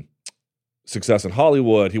success in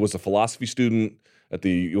Hollywood. He was a philosophy student at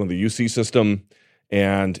the UC system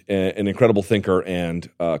and an incredible thinker and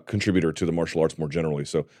contributor to the martial arts more generally.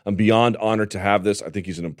 So I'm beyond honored to have this. I think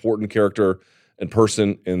he's an important character and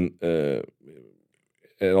person in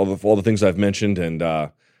all the things I've mentioned,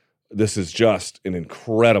 and this is just an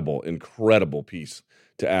incredible piece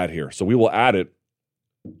to add here. So we will add it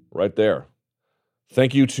right there.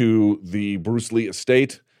 Thank you to the Bruce Lee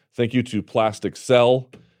estate. Thank you to Plastic Cell.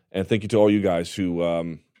 And thank you to all you guys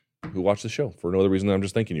who watch the show. For no other reason than I'm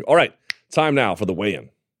just thanking you. All right, time now for the weigh-in.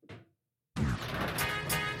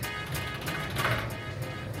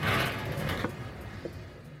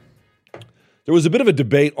 There was a bit of a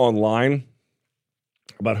debate online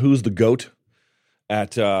about who's the GOAT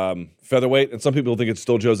at featherweight, and some people think it's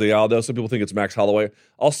still Jose Aldo. Some people think it's Max Holloway.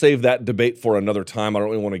 I'll save that debate for another time. I don't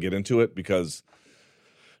really want to get into it because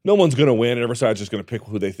no one's going to win, and every side's just going to pick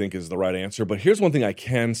who they think is the right answer. But here's one thing I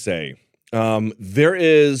can say. There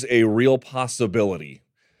is a real possibility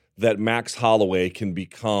that Max Holloway can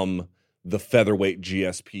become the featherweight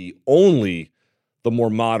GSP, only the more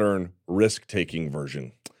modern, risk-taking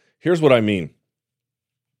version. Here's what I mean.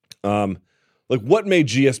 What made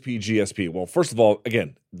GSP? Well, first of all,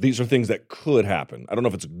 again, these are things that could happen. I don't know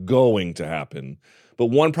if it's going to happen, but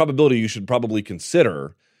one probability you should probably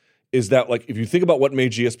consider is that, if you think about what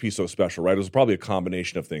made GSP so special, right? It was probably a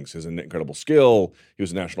combination of things. His incredible skill, he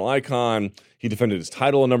was a national icon, he defended his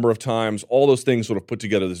title a number of times, all those things sort of put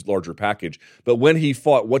together this larger package. But when he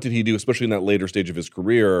fought, what did he do, especially in that later stage of his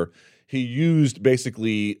career? He used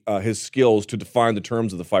basically his skills to define the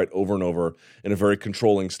terms of the fight over and over in a very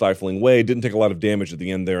controlling, stifling way. Didn't take a lot of damage at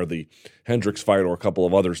the end there, the Hendricks fight or a couple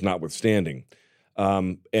of others notwithstanding.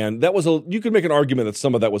 And that was you could make an argument that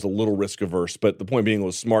some of that was a little risk averse, but the point being it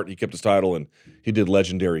was smart. He kept his title and he did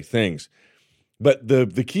legendary things. But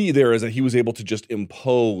the key there is that he was able to just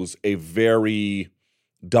impose a very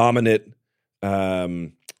dominant,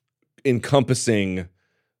 encompassing,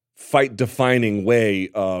 fight-defining way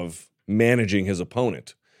of managing his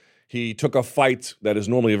opponent. He took a fight that is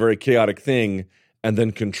normally a very chaotic thing and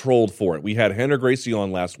then controlled for it. We had Rener Gracie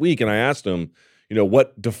on last week, and I asked him,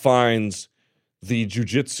 what defines the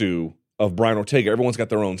jiu-jitsu of Brian Ortega? Everyone's got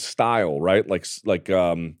their own style, right?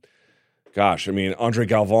 Andre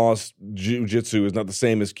Galvan's jiu-jitsu is not the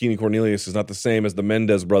same as Keenan Cornelius, is not the same as the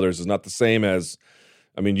Mendez brothers, is not the same as,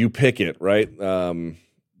 you pick it, right?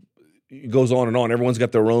 It goes on and on. Everyone's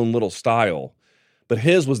got their own little style. But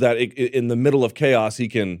his was that in the middle of chaos, he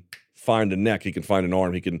can find a neck, he can find an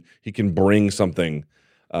arm, he can bring something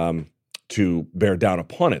to bear down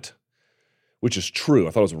upon it, which is true.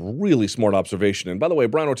 I thought it was a really smart observation. And by the way,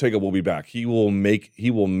 Brian Ortega will be back. He will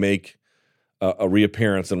make a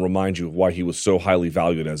reappearance and remind you of why he was so highly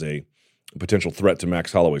valued as a potential threat to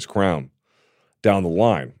Max Holloway's crown down the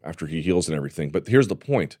line after he heals and everything. But here's the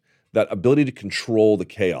point, that ability to control the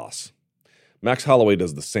chaos. Max Holloway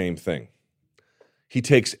does the same thing. He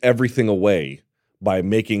takes everything away by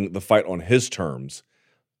making the fight on his terms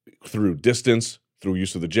through distance, through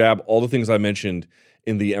use of the jab, all the things I mentioned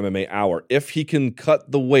in the MMA Hour. If he can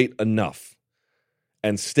cut the weight enough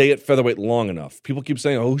and stay at featherweight long enough, people keep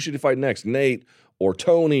saying, who should he fight next? Nate or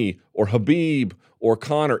Tony or Habib or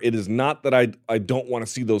Conor. It is not that I don't want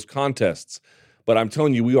to see those contests, but I'm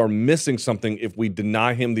telling you, we are missing something if we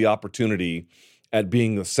deny him the opportunity at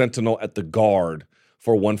being the sentinel at the guard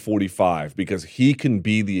for 145, because he can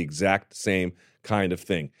be the exact same kind of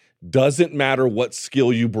thing. Doesn't matter what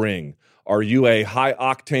skill you bring. Are you a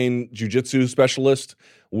high-octane jiu-jitsu specialist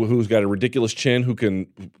who's got a ridiculous chin, who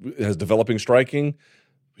has developing striking?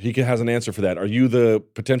 He has an answer for that. Are you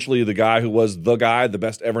potentially the guy who was the guy, the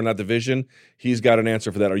best ever in that division? He's got an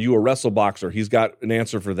answer for that. Are you a wrestle boxer? He's got an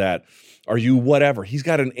answer for that. Are you whatever? He's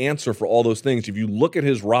got an answer for all those things. If you look at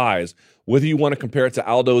his rise, whether you want to compare it to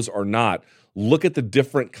Aldo's or not, look at the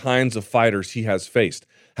different kinds of fighters he has faced.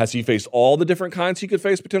 Has he faced all the different kinds he could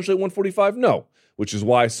face potentially at 145? No, which is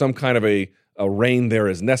why some kind of a reign there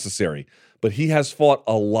is necessary. But he has fought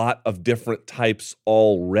a lot of different types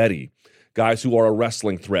already. Guys who are a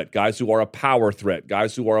wrestling threat, guys who are a power threat,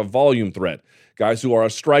 guys who are a volume threat, guys who are a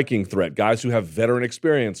striking threat, guys who have veteran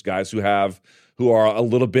experience, guys who are a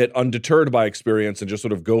little bit undeterred by experience and just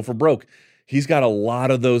sort of go for broke. He's got a lot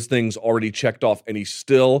of those things already checked off, and he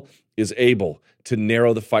still is able to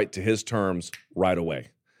narrow the fight to his terms right away,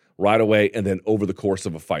 and then over the course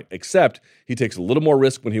of a fight. Except he takes a little more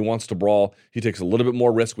risk when he wants to brawl. He takes a little bit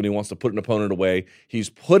more risk when he wants to put an opponent away. He's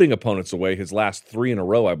putting opponents away his last 3 in a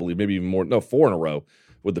row, I believe, maybe even more. No, 4 in a row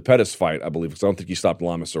with the Pettis fight, I believe, because I don't think he stopped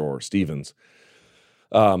Lamas or Stevens.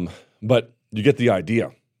 But you get the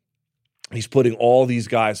idea. He's putting all these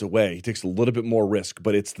guys away. He takes a little bit more risk,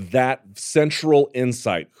 but it's that central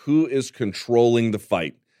insight. Who is controlling the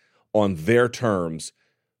fight on their terms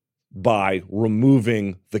by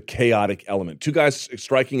removing the chaotic element? 2 guys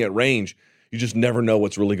striking at range, you just never know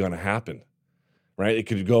what's really going to happen, right? It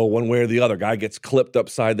could go one way or the other. Guy gets clipped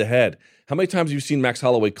upside the head. How many times have you seen Max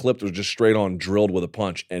Holloway clipped or just straight on drilled with a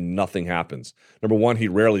punch and nothing happens? Number one, he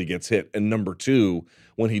rarely gets hit. And number two,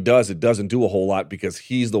 when he does, it doesn't do a whole lot because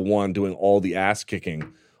he's the one doing all the ass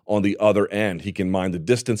kicking on the other end. He can mind the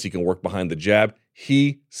distance. He can work behind the jab.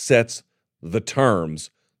 He sets the terms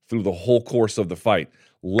through the whole course of the fight.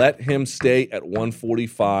 Let him stay at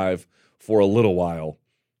 145 for a little while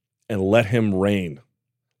and let him reign.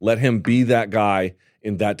 Let him be that guy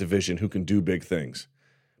in that division who can do big things.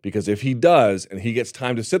 Because if he does and he gets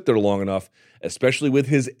time to sit there long enough, especially with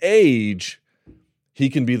his age, he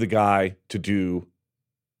can be the guy to do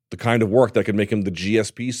the kind of work that could make him the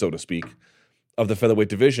GSP, so to speak, of the featherweight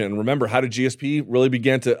division. And remember, how did GSP really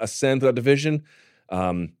begin to ascend to that division?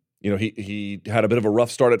 He had a bit of a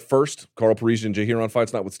rough start at first, Carl Parisian and Jahiron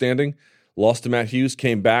fights notwithstanding, lost to Matt Hughes,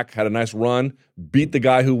 came back, had a nice run, beat the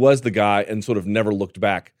guy who was the guy, and sort of never looked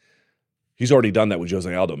back. He's already done that with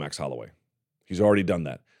Jose Aldo, Max Holloway. He's already done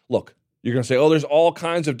that. Look, you're going to say, there's all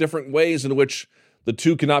kinds of different ways in which the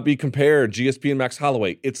two cannot be compared, GSP and Max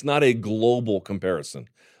Holloway. It's not a global comparison.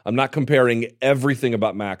 I'm not comparing everything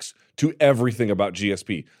about Max to everything about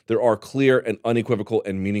GSP. There are clear and unequivocal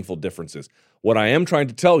and meaningful differences. What I am trying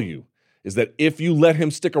to tell you is that if you let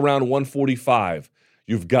him stick around 145,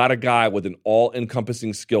 you've got a guy with an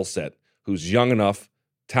all-encompassing skill set who's young enough,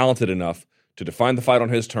 talented enough to define the fight on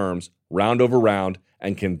his terms, round over round,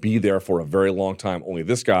 and can be there for a very long time. Only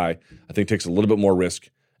this guy, I think, takes a little bit more risk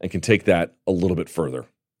and can take that a little bit further.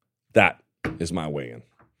 That is my weigh-in.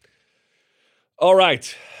 All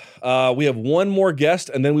right. We have one more guest,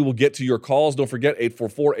 and then we will get to your calls. Don't forget,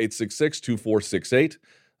 844-866-2468.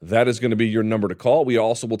 That is going to be your number to call. We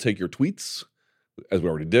also will take your tweets, as we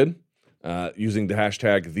already did, using the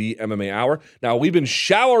hashtag #TheMMAHour. Now, we've been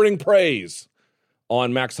showering praise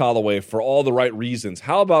on Max Holloway for all the right reasons.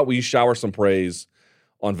 How about we shower some praise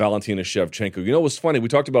on Valentina Shevchenko? You know, it was funny. We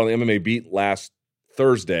talked about it on the MMA Beat last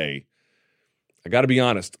Thursday. I got to be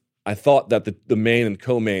honest. I thought that the main and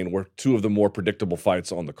co-main were two of the more predictable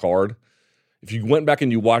fights on the card. If you went back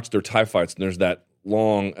and you watched their Thai fights, and there's that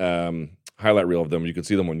long highlight reel of them, you can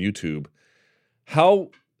see them on YouTube.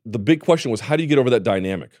 The big question was, how do you get over that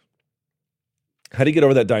dynamic? How do you get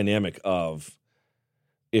over that dynamic of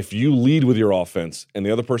if you lead with your offense and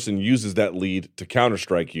the other person uses that lead to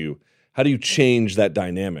counterstrike you, how do you change that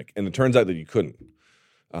dynamic? And it turns out that you couldn't.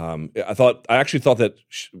 I actually thought that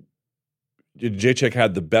Jacek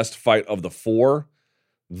had the best fight of the four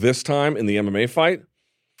this time in the MMA fight.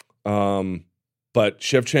 But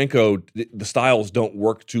Shevchenko, the styles don't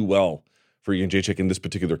work too well for Jacek in this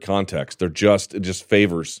particular context. It just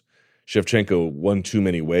favors Shevchenko one too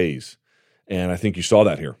many ways. And I think you saw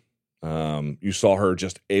that here. You saw her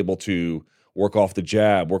just able to work off the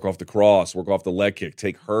jab, work off the cross, work off the leg kick,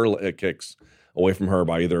 take her leg kicks away from her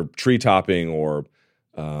by either tree topping or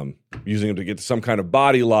using them to get to some kind of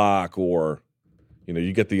body lock, or,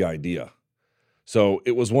 you get the idea. So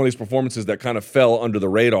it was one of these performances that kind of fell under the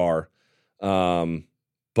radar,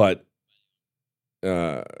 but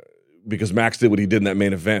because Max did what he did in that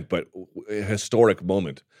main event, but a historic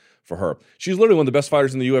moment for her. She's literally one of the best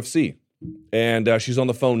fighters in the UFC, and she's on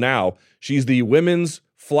the phone now. She's the women's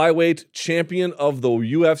flyweight champion of the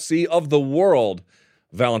UFC of the world.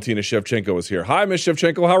 Valentina Shevchenko is here. Hi, Miss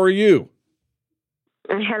Shevchenko. How are you?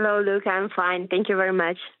 Hello, Luke. I'm fine. Thank you very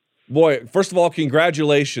much. Boy, first of all,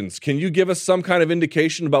 congratulations. Can you give us some kind of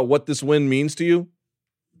indication about what this win means to you?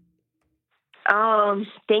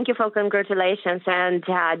 Thank you for congratulations. And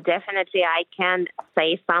definitely I can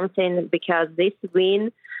say something, because this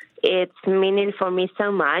win, it's meaning for me so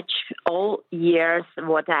much. All years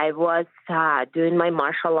what I was doing my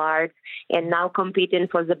martial arts and now competing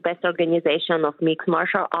for the best organization of mixed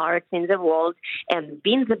martial arts in the world and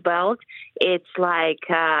win the belt, it's like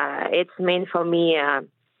it's meant for me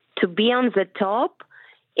to be on the top.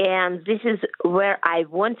 And this is where I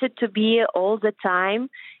wanted to be all the time.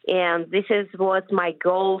 And this was my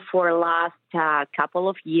goal for the last couple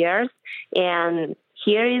of years. And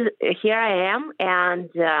here I am. And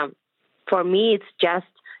for me, it's just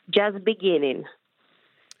beginning.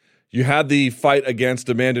 You had the fight against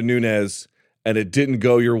Amanda Nunes, and it didn't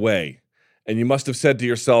go your way. And you must have said to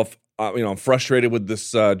yourself, I'm frustrated with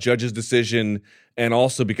this judge's decision, and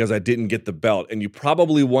also because I didn't get the belt. And you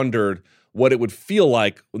probably wondered what it would feel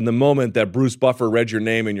like in the moment that Bruce Buffer read your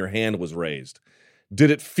name and your hand was raised. Did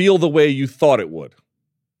it feel the way you thought it would?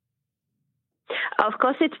 Of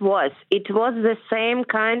course it was. It was the same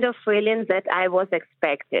kind of feeling that I was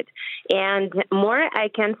expected. And more I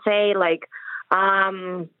can say,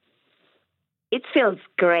 it feels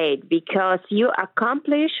great because you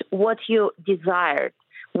accomplish what you desired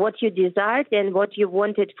and what you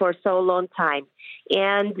wanted for so long time.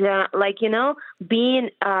 And being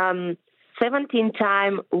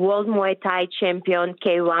 17-time World Muay Thai champion,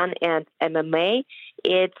 K1 and MMA,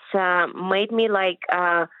 it's made me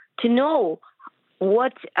to know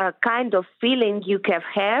what kind of feeling you can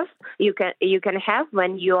have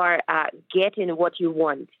when you are getting what you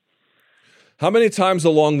want. How many times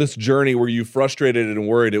along this journey were you frustrated and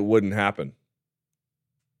worried it wouldn't happen?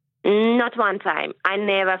 Not one time. I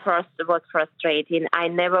never was frustrated. I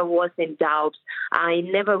never was in doubt. I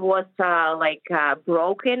never was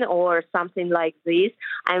broken or something like this.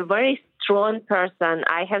 I'm a very strong person.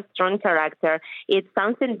 I have strong character. If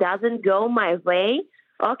something doesn't go my way,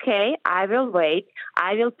 okay, I will wait.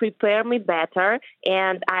 I will prepare me better,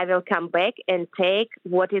 and I will come back and take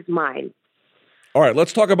what is mine. All right,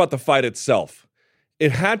 let's talk about the fight itself.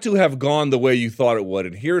 It had to have gone the way you thought it would,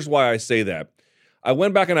 and here's why I say that. I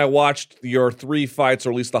went back and I watched your 3 fights,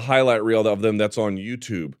 or at least the highlight reel of them that's on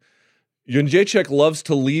YouTube. Jędrzejczyk loves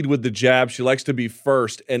to lead with the jab. She likes to be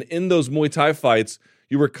first, and in those Muay Thai fights,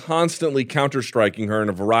 you were constantly counter-striking her in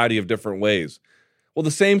a variety of different ways. Well,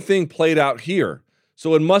 the same thing played out here.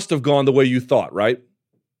 So it must have gone the way you thought, right?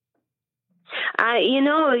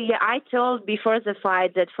 I told before the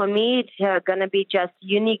fight that for me it's going to be just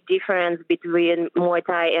unique difference between Muay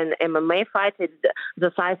Thai and MMA fights. It's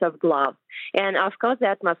the size of gloves. And of course, the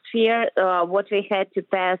atmosphere, what we had to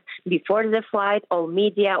pass before the fight, all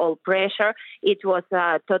media, all pressure, it was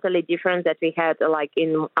totally different that we had like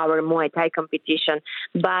in our Muay Thai competition.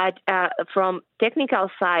 But from technical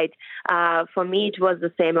side, for me, it was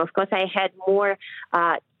the same. Of course, I had more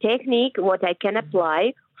technique, what I can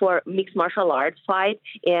apply for mixed martial arts fight,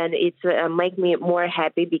 and it's make me more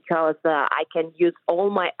happy because I can use all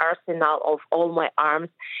my arsenal of all my arms,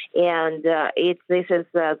 and this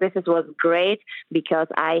was great because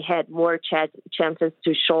I had more chances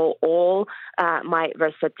to show all my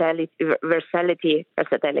versatility.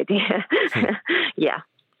 Yeah.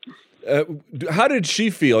 How did she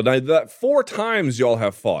feel? Now, that 4 times y'all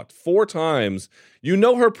have fought. 4 times. You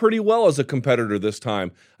know her pretty well as a competitor this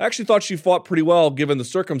time. I actually thought she fought pretty well given the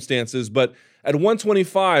circumstances, but at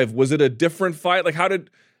 125, was it a different fight? Like, how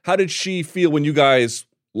did she feel when you guys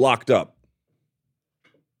locked up?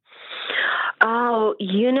 Oh,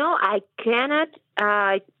 I cannot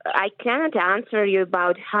answer you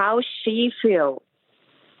about how she feels.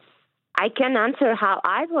 I can answer how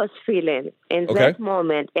I was feeling in that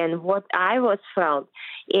moment and what I was felt.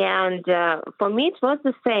 And for me, it was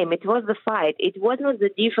the same. It was the fight. It wasn't the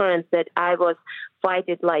difference that I was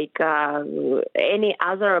fighting like any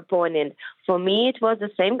other opponent. For me, it was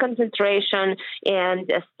the same concentration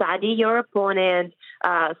and study your opponent,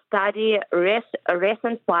 study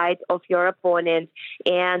recent fight of your opponent,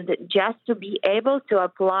 and just to be able to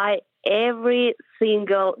apply every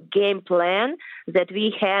single game plan that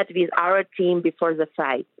we had with our team before the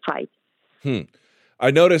fight. I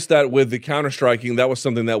noticed that with the counter-striking, that was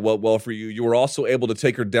something that went well for you. You were also able to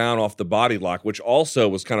take her down off the body lock, which also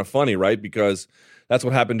was kind of funny, right? Because that's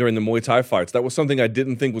what happened during the Muay Thai fights. That was something I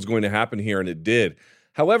didn't think was going to happen here, and it did.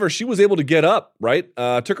 However, she was able to get up, right?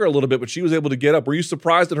 Took her a little bit, but she was able to get up. Were you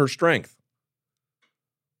surprised at her strength?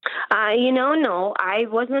 No, I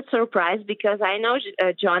was not surprised because I know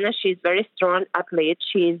Joanna, she's a very strong athlete.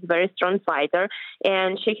 She's a very strong fighter,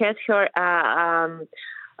 and she has her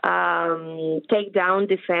takedown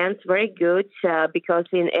defense very good because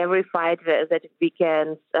in every fight that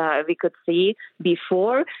we could see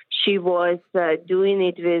before, she was doing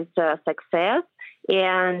it with success.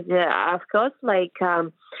 And of course,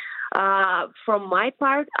 from my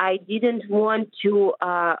part, I didn't want to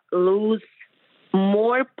lose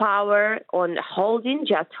more power on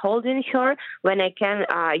just holding her when I can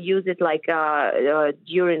use it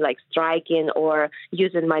during striking or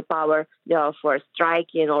using my power for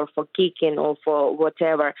striking or for kicking or for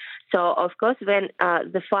whatever. So of course, when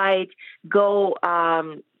the fight go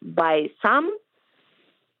by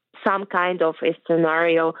some kind of a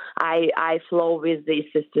scenario, I flow with this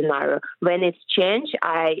scenario. When it's changed,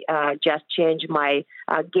 I just change my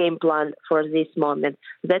game plan for this moment.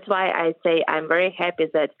 That's why I say I'm very happy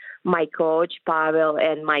that my coach, Pavel,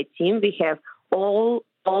 and my team, we have all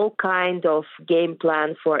kind of game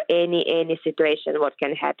plan for any situation what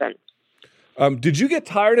can happen. Did you get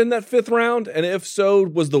tired in that 5th round? And if so,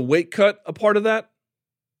 was the weight cut a part of that?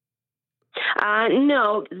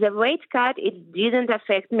 No, the weight cut, it didn't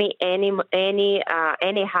affect me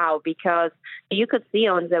anyhow, because you could see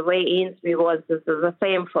on the weigh-ins we was the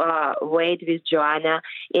same weight with Joanna,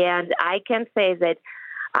 and I can say that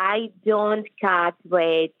I don't cut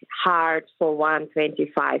weight hard for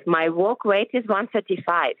 125. My walk weight is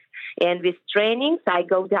 135, and with trainings I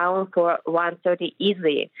go down for 130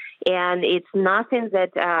 easily, and it's nothing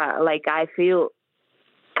that I feel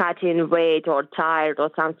cutting weight or tired or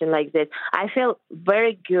something like this. I feel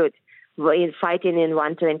very good in fighting in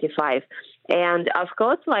 125. And of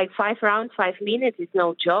course, 5 rounds, 5 minutes is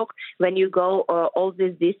no joke. When you go all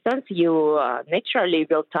this distance, you naturally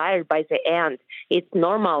will tired by the end. It's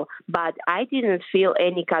normal, but I didn't feel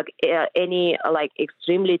any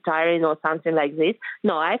extremely tiring or something like this.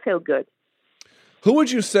 No, I feel good. Who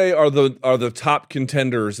would you say are the top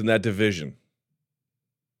contenders in that division?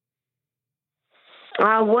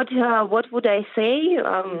 What would I say?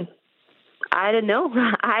 I don't know.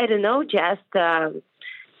 I don't know. Just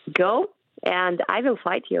go, and I will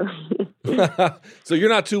fight you. So you're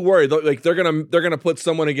not too worried. Like they're gonna put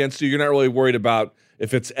someone against you. You're not really worried about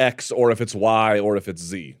if it's X or if it's Y or if it's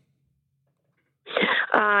Z.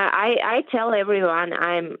 I tell everyone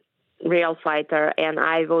I'm real fighter, and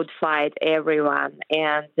I would fight everyone.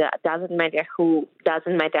 And doesn't matter who,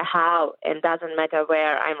 doesn't matter how, and doesn't matter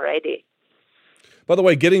where. I'm ready. By the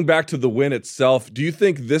way, getting back to the win itself, do you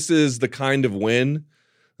think this is the kind of win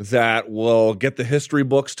that will get the history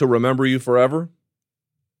books to remember you forever?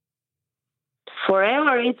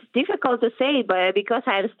 Forever, it's difficult to say, but because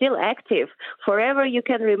I'm still active. Forever, you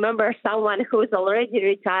can remember someone who's already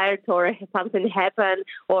retired or something happened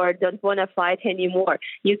or don't want to fight anymore.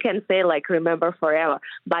 You can say, like, remember forever.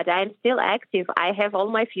 But I'm still active. I have all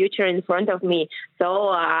my future in front of me. So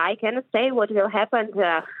I cannot say what will happen,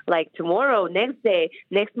 like, tomorrow, next day,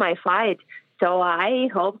 next my fight. So I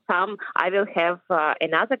hope I will have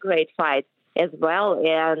another great fight as well,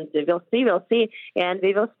 and we'll see, and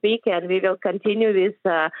we will speak, and we will continue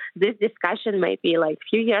this discussion maybe like a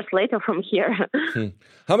few years later from here.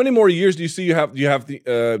 How many more years do you see do you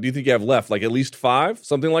think you have left? Like at least 5,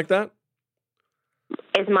 something like that?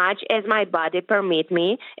 As much as my body permit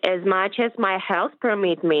me, as much as my health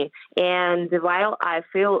permit me, and while I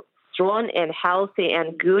feel strong and healthy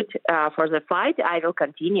and good for the fight, I will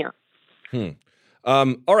continue.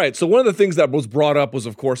 All right. So one of the things that was brought up was,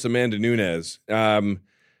 of course, Amanda Nunes.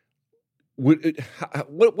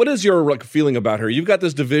 What is your feeling about her? You've got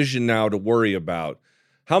this division now to worry about.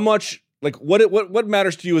 How much, what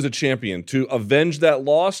matters to you as a champion? To avenge that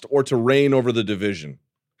loss or to reign over the division?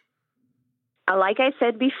 Like I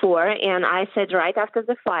said before, and I said right after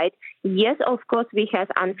the fight, yes, of course, we have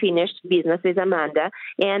unfinished business with Amanda,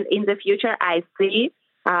 and in the future, I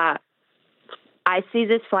see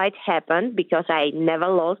this fight happen because I never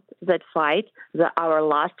lost that fight, our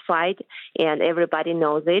last fight, and everybody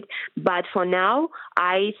knows it. But for now,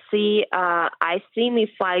 I see me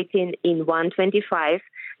fighting in 125,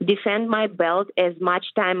 defend my belt as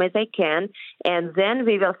much time as I can, and then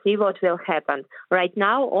we will see what will happen. Right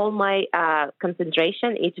now, all my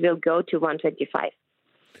concentration, it will go to 125.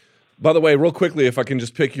 By the way, real quickly, if I can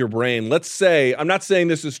just pick your brain, let's say, I'm not saying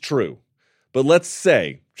this is true, but let's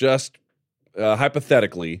say, just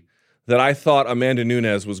hypothetically, that I thought Amanda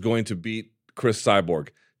Nunes was going to beat Cris Cyborg.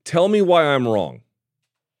 Tell me why I'm wrong.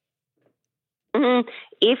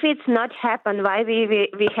 If it's not happened, why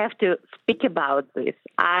we have to speak about this?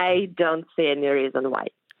 I don't see any reason why.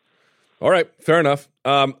 All right, fair enough.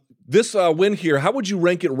 This win here, how would you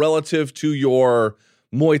rank it relative to your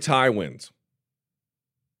Muay Thai wins?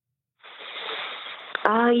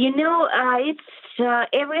 It's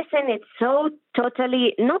everything is so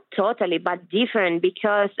not totally, but different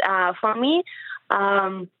because for me,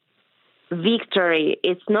 victory,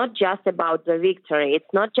 it's not just about the victory.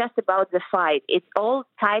 It's not just about the fight. It's all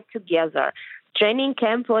tied together. Training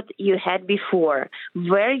camp, what you had before,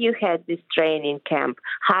 where you had this training camp,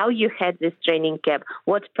 how you had this training camp,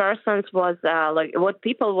 what persons was what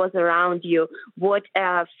people was around you, what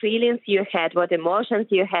feelings you had, what emotions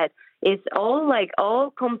you had. It's all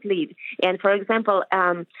complete. And for example,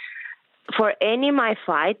 for any my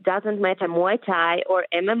fight, doesn't matter Muay Thai or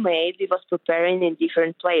MMA, we was preparing in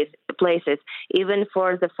different places. Even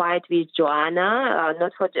for the fight with Joanna,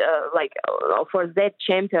 not for for that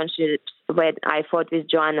championship when I fought with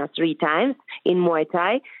Joanna 3 times in Muay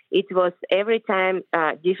Thai, it was every time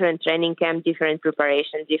different training camp, different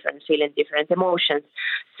preparation, different feeling, different emotions.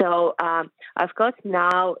 So of course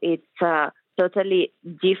now it's totally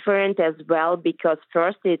different as well because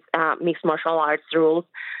first it's mixed martial arts rules.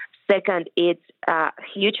 Second, it's a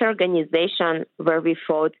huge organization where we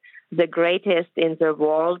fought the greatest in the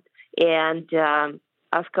world. And,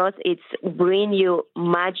 of course, it's bring you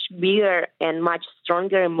much bigger and much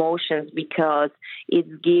stronger emotions because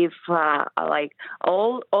it gives,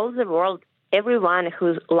 all the world, everyone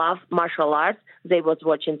who loves martial arts, they was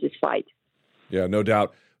watching this fight. Yeah, no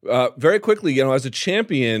doubt. Very quickly, as a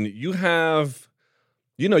champion, you have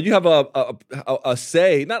a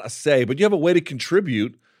say, not a say, but you have a way to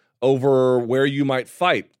contribute over where you might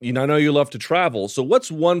fight. I know you love to travel. So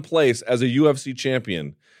what's one place as a UFC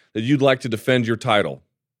champion that you'd like to defend your title?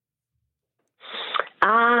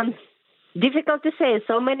 Difficult to say.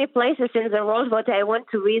 So many places in the world what I want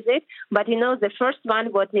to visit, but the first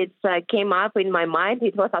one what it came up in my mind,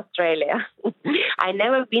 it was Australia. I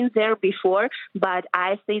never been there before, but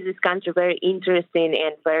I see this country very interesting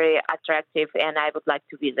and very attractive, and I would like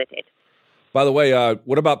to visit it. By the way,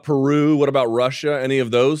 what about Peru? What about Russia? Any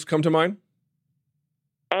of those come to mind?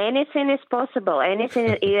 Anything is possible.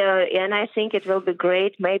 Anything, and I think it will be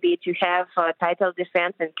great maybe to have title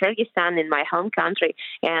defense in Kyrgyzstan, in my home country.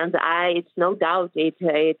 And it's no doubt it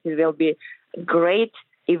will be a great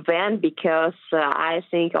event because I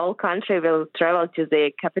think all country will travel to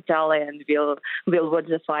the capital and will watch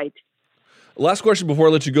the fight. Last question before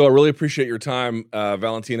I let you go. I really appreciate your time,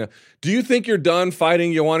 Valentina. Do you think you're done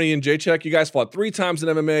fighting Joanna Jędrzejczyk? You guys fought 3 times in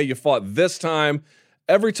MMA. You fought this time.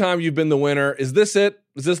 Every time you've been the winner. Is this it?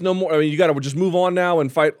 Is this no more? I mean, you got to just move on now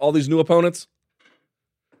and fight all these new opponents?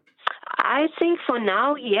 I think for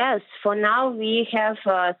now, yes. For now, we have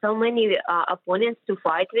so many opponents to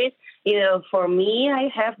fight with, For me, I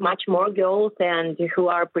have much more girls and who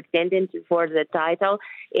are pretending for the title.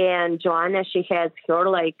 And Joanna, she has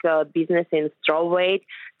her business in strawweight.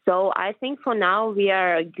 So I think for now we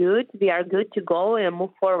are good. We are good to go and move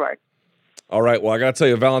forward. All right. Well, I got to tell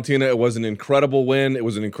you, Valentina, it was an incredible win. It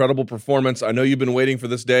was an incredible performance. I know you've been waiting for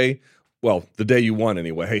this day. Well, the day you won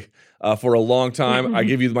anyway, for a long time. I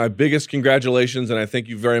give you my biggest congratulations, and I thank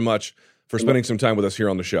you very much for spending some time with us here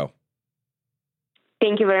on the show.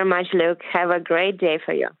 Thank you very much, Luke. Have a great day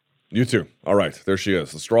for you. You too. All right. There she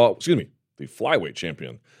is, the flyweight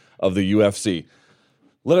champion of the UFC.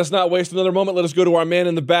 Let us not waste another moment. Let us go to our man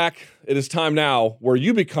in the back. It is time now where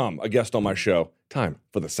you become a guest on my show. Time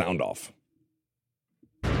for the sound off.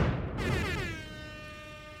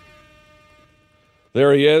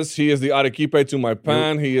 There he is. He is the arequipe to my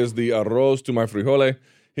pan. He is the arroz to my frijole.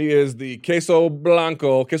 He is the queso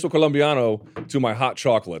colombiano to my hot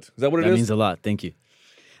chocolate. Is that what it is? That means a lot. Thank you.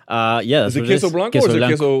 Yeah. Is it queso blanco or is it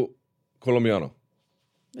queso colombiano?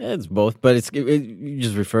 It's both, but you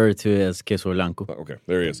just refer to it as queso blanco. Okay,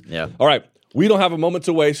 there he is. Yeah. All right. We don't have a moment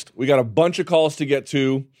to waste. We got a bunch of calls to get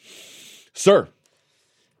to. Sir,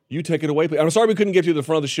 you take it away, please. I'm sorry we couldn't get you to the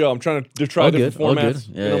front of the show. I'm trying to try different formats.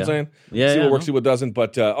 Yeah, you know what I'm saying? Yeah. See what works, see what doesn't.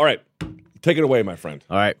 But all right, take it away, my friend.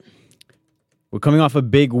 All right. We're coming off a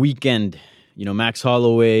big weekend. Max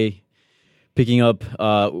Holloway picking up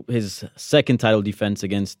his second title defense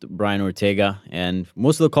against Brian Ortega, and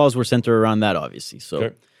most of the calls were centered around that, obviously.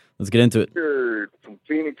 So Let's get into it. From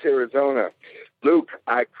Phoenix, Arizona. Luke,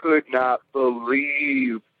 I could not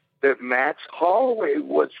believe that Max Holloway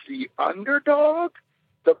was the underdog.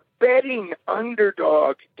 The betting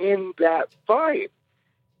underdog in that fight.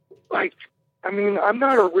 I'm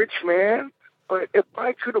not a rich man, but if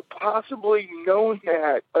I could have possibly known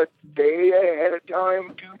that a day ahead of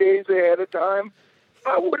time, 2 days ahead of time,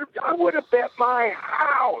 I would have bet my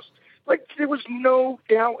house. There was no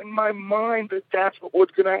doubt in my mind that that's what was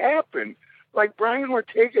going to happen. Brian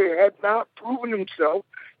Ortega had not proven himself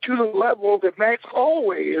to the level that Max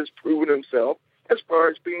Holloway has proven himself as far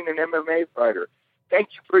as being an MMA fighter. Thank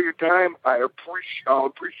you for your time. I'll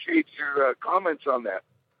appreciate your comments on that.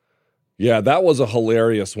 Yeah, that was a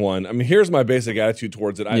hilarious one. I mean, here's my basic attitude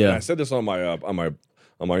towards it. I said this on my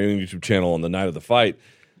YouTube channel on the night of the fight.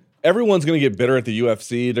 Everyone's going to get bitter at the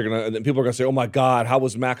UFC. People are going to say, "Oh my God, how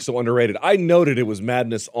was Max so underrated?" I noted it was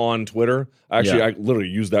madness on Twitter. I literally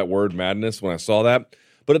used that word madness when I saw that.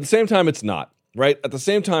 But at the same time, it's not, right? At the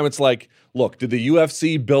same time, it's look, did the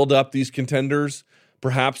UFC build up these contenders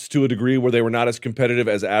perhaps to a degree where they were not as competitive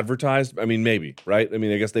as advertised? I mean, maybe, right? I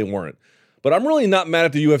mean, I guess they weren't. But I'm really not mad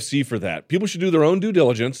at the UFC for that. People should do their own due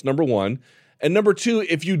diligence, number one. And number two,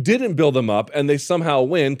 if you didn't build them up and they somehow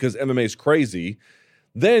win because MMA is crazy,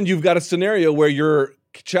 then you've got a scenario where your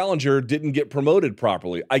challenger didn't get promoted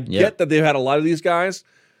properly. I get that they've had a lot of these guys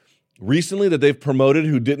recently that they've promoted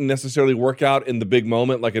who didn't necessarily work out in the big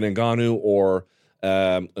moment, like an Ngannou or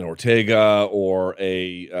an Ortega or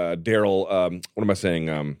a Daryl. What am I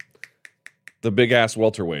saying? The big ass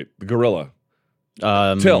welterweight, the gorilla,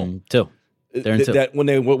 Till. That when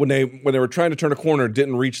they were trying to turn a corner,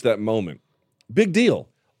 didn't reach that moment. Big deal.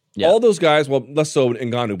 Yeah. All those guys, well, less so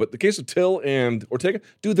Ngannou, but the case of Till and Ortega,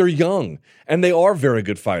 dude, they're young and they are very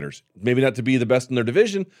good fighters. Maybe not to be the best in their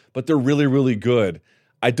division, but they're really, really good.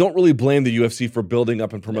 I don't really blame the UFC for building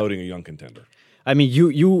up and promoting a young contender. I mean,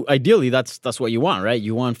 you ideally that's what you want, right?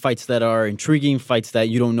 You want fights that are intriguing, fights that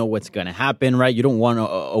you don't know what's going to happen, right? You don't want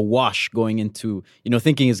a wash going into,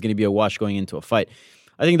 thinking it's going to be a wash going into a fight.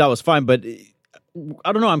 I think that was fine, but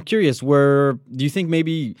I don't know. I'm curious. Do you think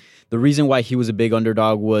maybe the reason why he was a big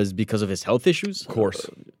underdog was because of his health issues? Of course.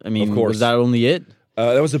 Was that only it?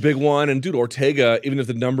 That was a big one. And dude, Ortega, even if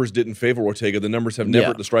the numbers didn't favor Ortega, the numbers have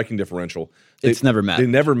never, the striking differential. It's never mattered.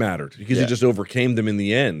 They never mattered because he just overcame them in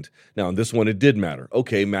the end. Now, in this one, it did matter.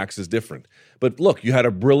 Okay, Max is different. But look, you had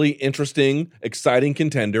a really interesting, exciting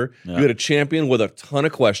contender. Yeah. You had a champion with a ton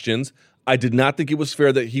of questions. I did not think it was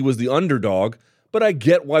fair that he was the underdog, but I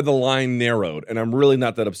get why the line narrowed, and I'm really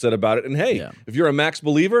not that upset about it. And hey, if you're a Max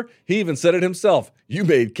believer, he even said it himself. You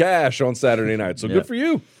made cash on Saturday night, so good for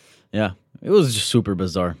you. Yeah, it was just super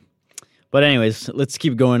bizarre. But anyways, let's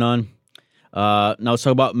keep going on. Now let's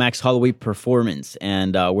talk about Max Holloway performance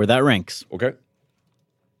and where that ranks. Okay.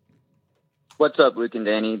 What's up, Luke and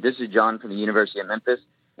Danny? This is John from the University of Memphis,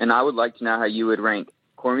 and I would like to know how you would rank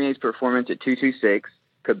Cormier's performance at 226,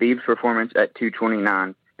 Khabib's performance at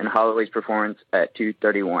 229, and Holloway's performance at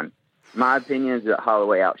 231. My opinion is that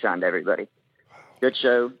Holloway outshined everybody. Good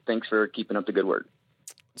show. Thanks for keeping up the good work.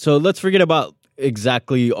 So let's forget about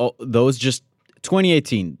exactly all those. Just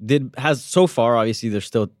 2018 has so far. Obviously, there's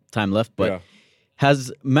still time left, but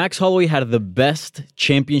Has Max Holloway had the best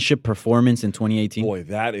championship performance in 2018? Boy,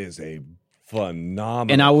 that is a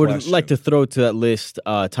phenomenal And I would question. like to throw to that list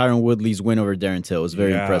Tyron Woodley's win over Darren Till. It was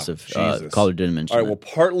very Yeah, impressive. Jesus. Caller didn't mention All right, that.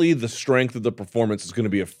 well, partly the strength of the performance is going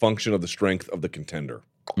to be a function of the strength of the contender.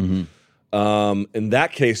 Mm-hmm. In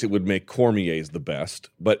that case, it would make Cormier's the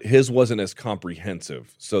best, but his wasn't as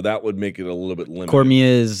comprehensive, so that would make it a little bit limited.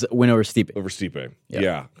 Cormier's win over Stipe. Over Stipe,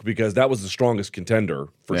 yeah, because that was the strongest contender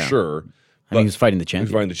for sure. I mean, he was fighting the He champion.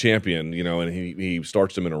 was fighting the champion, and he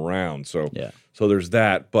starts him in a round. So Yeah. so there's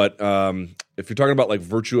that. But if you're talking about like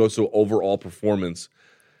virtuoso overall performance,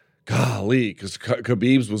 golly, because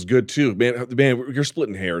Khabib's was good too. Man, you're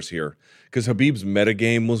splitting hairs here. Because Khabib's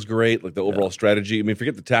metagame was great, like the overall strategy. I mean,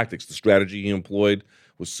 forget the tactics. The strategy he employed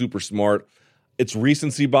was super smart. It's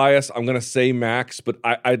recency bias. I'm going to say Max, but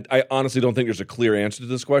I honestly don't think there's a clear answer to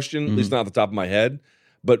this question, at least not at the top of my head.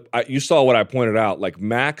 But you saw what I pointed out. Like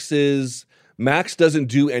Max doesn't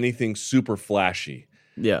do anything super flashy.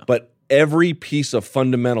 Yeah. But every piece of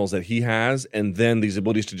fundamentals that he has, and then these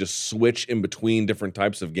abilities to just switch in between different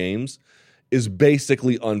types of games, is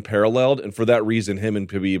basically unparalleled. And for that reason, him and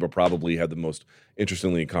Khabib probably had the most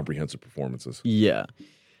interestingly comprehensive performances. Yeah.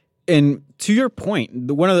 And to your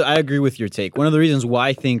point, I agree with your take. One of the reasons why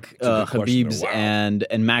I think a good question, Khabib's though. Wow.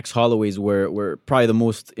 and Max Holloway's were probably the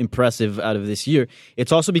most impressive out of this year,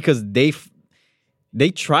 it's also because they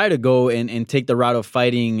try to go and take the route of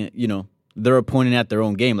fighting, their opponent at their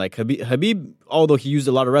own game. Like Khabib, although he used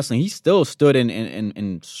a lot of wrestling, he still stood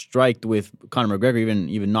and striked with Conor McGregor,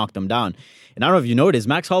 even knocked him down. And I don't know if you noticed,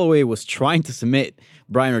 Max Holloway was trying to submit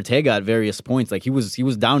Brian Ortega at various points. Like he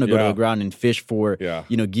was down to go to the ground and fish for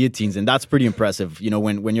guillotines, and that's pretty impressive.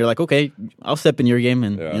 When you're like, okay, I'll step in your game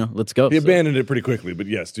and let's go. He abandoned it pretty quickly, but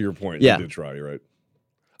yes, to your point, he did try. You're right.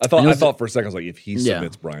 I thought for a second, I was like, if he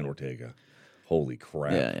submits Brian Ortega, holy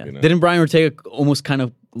crap! Yeah. Didn't Brian Ortega almost kind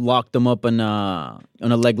of lock them up on a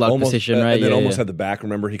leg lock position, right? And then almost had the back.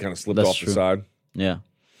 Remember, he kind of slipped off the side. Yeah.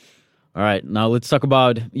 All right, now let's talk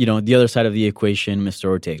about the other side of the equation, Mr.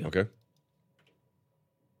 Ortega. Okay.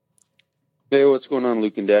 Hey, what's going on,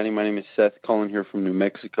 Luke and Danny? My name is Seth, calling here from New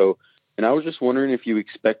Mexico, and I was just wondering if you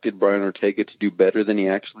expected Brian Ortega to do better than he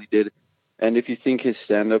actually did, and if you think his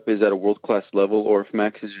stand-up is at a world-class level, or if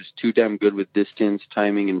Max is just too damn good with distance,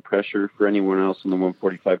 timing, and pressure for anyone else in the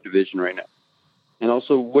 145 division right now. And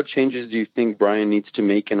also, what changes do you think Brian needs to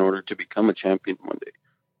make in order to become a champion one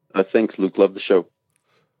day? Thanks, Luke. Love the show.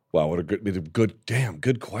 Wow, what a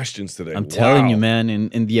good questions today. I'm telling you, man,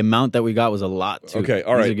 and the amount that we got was a lot, too. Okay,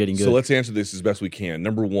 all right. These are getting good. So let's answer this as best we can.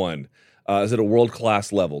 Number one, is it a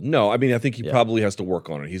world-class level? No, I mean, I think he probably has to work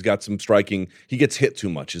on it. He's got some striking. He gets hit too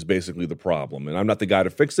much is basically the problem. And I'm not the guy to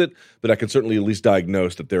fix it, but I can certainly at least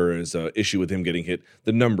diagnose that there is an issue with him getting hit.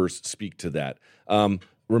 The numbers speak to that.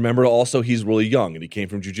 Remember also, he's really young and he came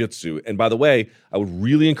from jiu-jitsu. And by the way, I would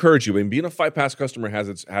really encourage you, and being a Fight Pass customer has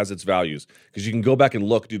its values, because you can go back and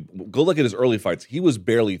look. Dude, go look at his early fights. He was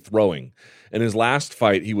barely throwing. And his last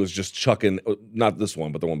fight, he was just chucking, not this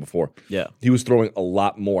one, but the one before. Yeah. He was throwing a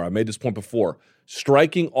lot more. I made this point before.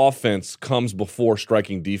 Striking offense comes before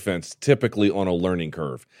striking defense, typically on a learning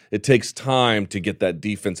curve. It takes time to get that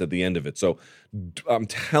defense at the end of it. So I'm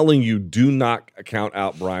telling you, do not count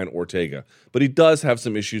out Brian Ortega. But he does have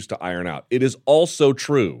some issues to iron out. It is also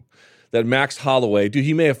true that Max Holloway, dude,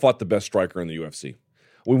 he may have fought the best striker in the UFC.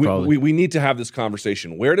 We need to have this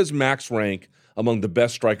conversation. Where does Max rank among the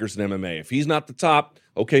best strikers in MMA? If he's not the top,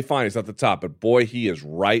 okay, fine, he's not the top. But boy, he is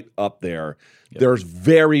right up there. Yep. There's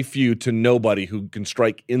very few to nobody who can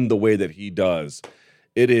strike in the way that he does.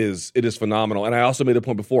 It is phenomenal. And I also made a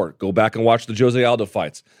point before. Go back and watch the Jose Aldo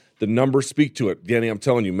fights. The numbers speak to it. Danny, I'm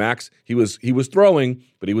telling you, Max, he was throwing,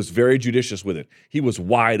 but he was very judicious with it. He was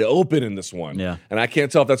wide open in this one. Yeah. And I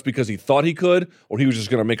can't tell if that's because he thought he could or he was just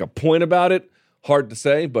going to make a point about it. Hard to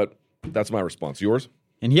say, but that's my response. Yours?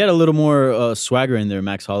 And he had a little more swagger in there,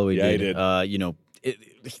 Max Holloway did. He did.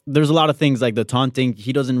 There's a lot of things like the taunting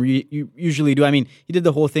he doesn't usually do. I mean, he did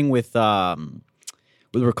the whole thing with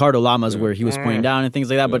Ricardo Lamas where he was pointing down and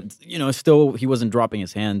things like that, but still he wasn't dropping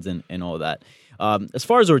his hands and all that. As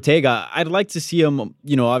far as Ortega, I'd like to see him,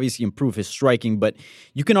 obviously improve his striking, but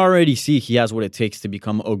you can already see he has what it takes to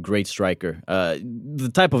become a great striker. The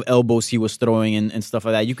type of elbows he was throwing and stuff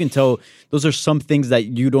like that, you can tell those are some things that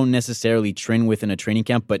you don't necessarily train with in a training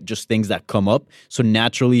camp, but just things that come up. So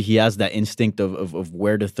naturally, he has that instinct of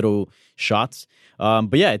where to throw shots.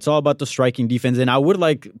 But yeah, it's all about the striking defense, and I would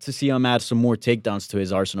like to see him add some more takedowns to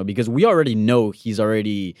his arsenal because we already know he's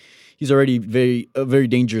he's already a very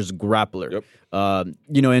dangerous grappler. Yep.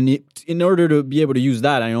 And in order to be able to use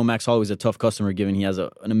that, I know Max Holloway's a tough customer given he has an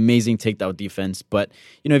amazing takedown defense. But,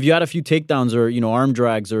 if you had a few takedowns or, arm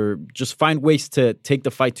drags or just find ways to take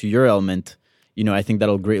the fight to your element, I think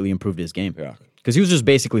that'll greatly improve his game. Yeah. Because he was just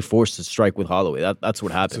basically forced to strike with Holloway. That's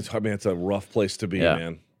what happened. It's a rough place to be,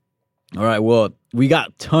 man. All right, well, we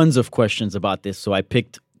got tons of questions about this, so I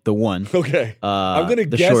picked the one. Okay. I'm going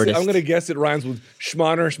to guess it rhymes with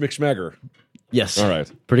Schmoner Schmickschmegger. Yes. All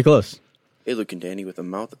right. Pretty close. Hey, Luke and Danny, with a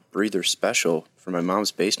mouth breather special from my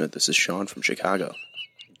mom's basement. This is Sean from Chicago.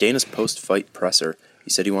 Dana's post-fight presser, he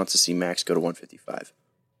said he wants to see Max go to 155.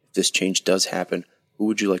 If this change does happen, who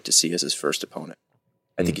would you like to see as his first opponent?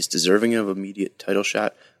 I think he's deserving of an immediate title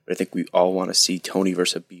shot, but I think we all want to see Tony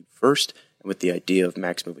versus Khabib first, and with the idea of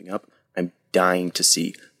Max moving up, I'm dying to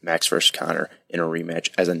see Max versus Conor in a rematch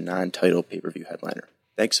as a non-title pay-per-view headliner.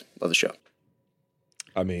 Thanks. Love the show.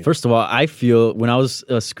 First of all, I feel when I was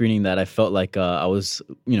screening that, I felt like I was,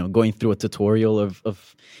 going through a tutorial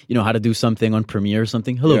of how to do something on Premiere or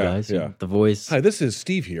something. Hello, guys. Yeah. The voice. Hi, this is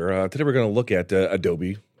Steve here. Today we're going to look at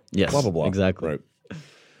Adobe. Yes. Blah, blah, blah. Exactly.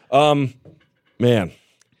 Right. Man.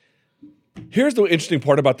 Here's the interesting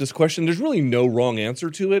part about this question. There's really no wrong answer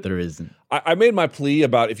to it. There isn't. I made my plea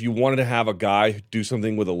about if you wanted to have a guy do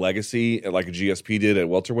something with a legacy, like a GSP did at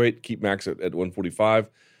welterweight, keep Max at 145.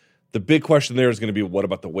 The big question there is going to be, what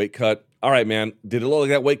about the weight cut? All right, man, did it look like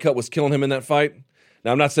that weight cut was killing him in that fight?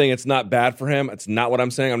 Now, I'm not saying it's not bad for him. It's not what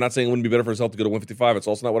I'm saying. I'm not saying it wouldn't be better for himself to go to 155. It's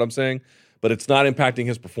also not what I'm saying. But it's not impacting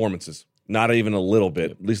his performances. Not even a little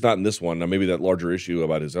bit. At least not in this one. Now, maybe that larger issue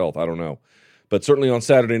about his health. I don't know. But certainly on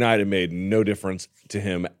Saturday night, it made no difference to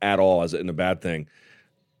him at all as in a bad thing.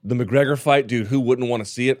 The McGregor fight, dude, who wouldn't want to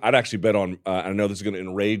see it? I'd actually bet on, I know this is going to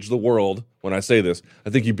enrage the world when I say this, I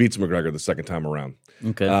think he beats McGregor the second time around.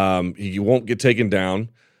 Okay. He won't get taken down.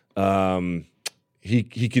 He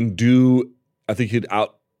can do, I think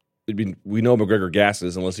we know McGregor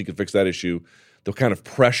gasses unless he can fix that issue. The kind of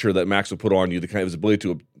pressure that Max would put on you, the kind of his ability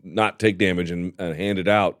to not take damage and hand it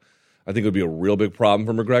out, I think it would be a real big problem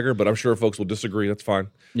for McGregor, but I'm sure folks will disagree. That's fine.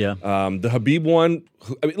 Yeah. The Khabib one,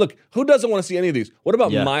 look, who doesn't want to see any of these? What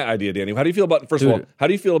about my idea, Danny? How do you feel about, first of all, how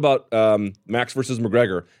do you feel about Max versus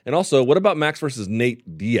McGregor? And also, what about Max versus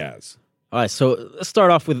Nate Diaz? All right, so let's start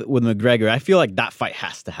off with McGregor. I feel like that fight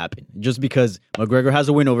has to happen just because McGregor has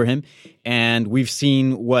a win over him, and we've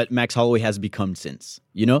seen what Max Holloway has become since,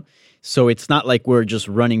 So it's not like we're just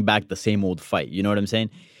running back the same old fight. You know what I'm saying?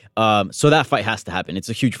 So that fight has to happen. It's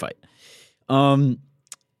a huge fight. And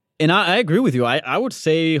I agree with you. I would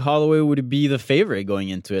say Holloway would be the favorite going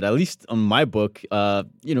into it, at least on my book.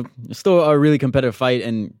 Still a really competitive fight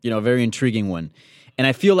and, a very intriguing one. And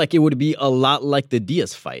I feel like it would be a lot like the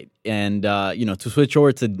Diaz fight. And, to switch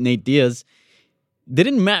over to Nate Diaz,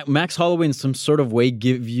 didn't Max Holloway in some sort of way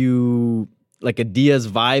give you like a Diaz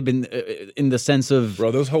vibe in the sense of...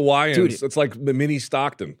 Bro, those Hawaiians, dude, it's like the mini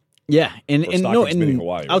Stockton. Yeah, and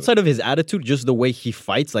Hawaii, outside of his attitude, just the way he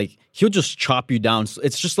fights, like he'll just chop you down.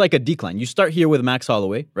 It's just like a decline. You start here with Max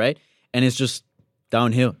Holloway, right? And it's just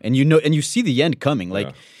downhill. And you see the end coming.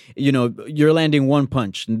 Like, you're landing one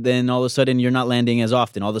punch, and then all of a sudden you're not landing as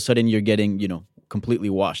often. All of a sudden you're getting, completely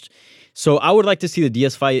washed. So I would like to see the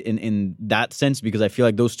Diaz fight in that sense because I feel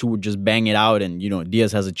like those two would just bang it out. And,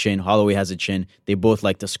 Diaz has a chin, Holloway has a chin. They both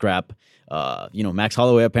like to scrap. Max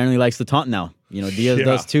Holloway apparently likes to taunt now. Diaz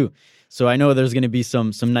does too. So I know there's going to be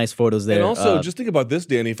some nice photos there. And also, just think about this,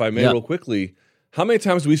 Danny, if I may, real quickly. How many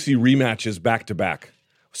times do we see rematches back to back?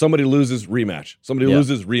 Somebody loses, rematch. Somebody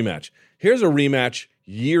loses, rematch. Here's a rematch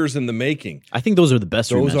years in the making. I think those are the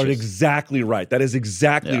best rematches. Those are exactly right. That is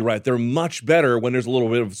exactly right. They're much better when there's a little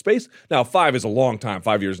bit of space. Now, 5 is a long time,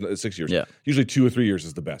 5 years, 6 years. Yeah. Usually 2 or 3 years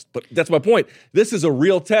is the best. But that's my point. This is a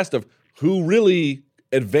real test of who really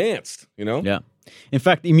advanced, Yeah. In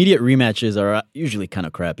fact, immediate rematches are usually kind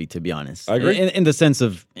of crappy, to be honest. I agree. In the sense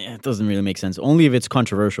of, it doesn't really make sense. Only if it's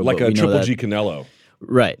controversial. Like a Triple G Canelo.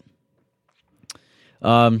 Right.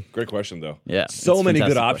 Great question, though. Yeah. So many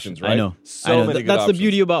good options, right? I know. So many good That's options. the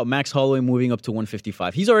beauty about Max Holloway moving up to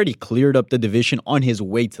 155. He's already cleared up the division on his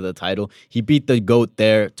way to the title. He beat the GOAT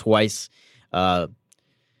there twice.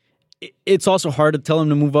 It's also hard to tell him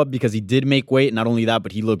to move up because he did make weight. Not only that,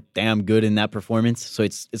 but he looked damn good in that performance. So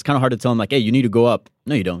it's kind of hard to tell him, like, hey, you need to go up.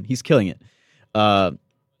 No, you don't. He's killing it.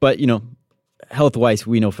 But, health-wise,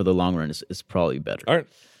 we know for the long run is probably better. All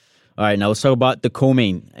right, now let's talk about the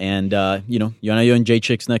co-main and, Joanna and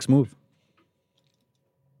Jacek's next move.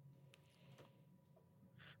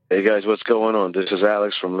 Hey, guys, what's going on? This is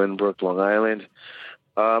Alex from Lynbrook, Long Island.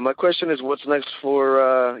 My question is, what's next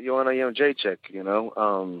for Joanna Jacek?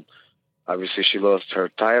 Obviously, she lost her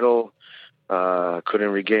title,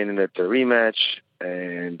 couldn't regain it at the rematch,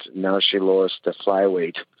 and now she lost the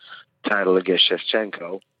flyweight title against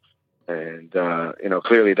Shevchenko. And,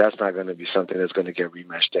 clearly that's not going to be something that's going to get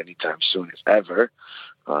rematched anytime soon, if ever.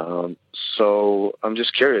 So I'm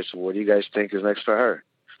just curious, what do you guys think is next for her?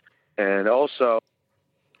 And also...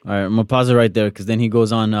 All right, I'm going to pause it right there because then he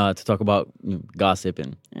goes on to talk about gossip,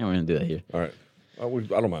 and we're going to do that here. All right. I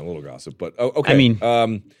don't mind a little gossip, but okay. I mean,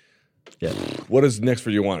 yeah. What is next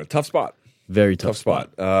for Joanna? Tough spot. Very tough spot.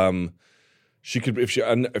 She could, if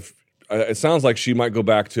it sounds like she might go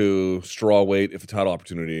back to straw weight if the title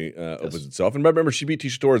opportunity opens itself. And remember, she beat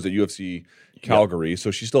Tisha Torres at UFC Calgary,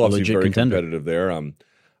 so she's still obviously very competitive there.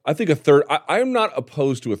 I think a third. I am not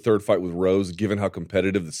opposed to a third fight with Rose, given how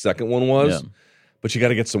competitive the second one was. Yeah. But you got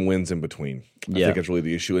to get some wins in between. I think that's really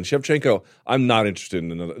the issue. And Shevchenko, I'm not interested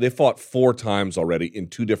in another. They fought 4 times already in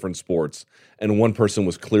 2 different sports, and one person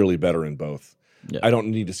was clearly better in both. Yeah. I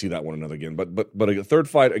don't need to see that one another again. But a third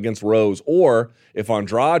fight against Rose, or if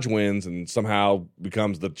Andrade wins and somehow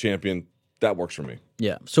becomes the champion, that works for me.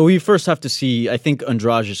 Yeah. So we first have to see. I think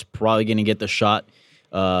Andrade is probably going to get the shot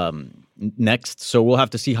next. So we'll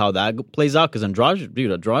have to see how that plays out because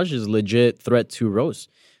Andrade is a legit threat to Rose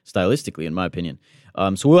stylistically, in my opinion.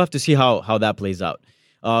 So we'll have to see how that plays out.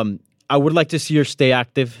 I would like to see her stay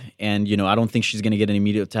active, and I don't think she's going to get an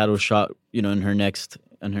immediate title shot, in her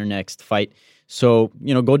next fight. So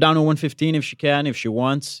go down to 115 if she can, if she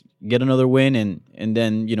wants, get another win, and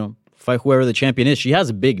then fight whoever the champion is. She has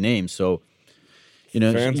a big name, so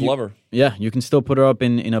fans love her. Yeah, you can still put her up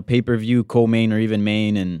in a pay-per-view, co-main, or even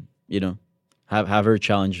main, and have her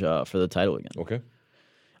challenge for the title again. Okay.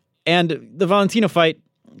 And the Valentina fight.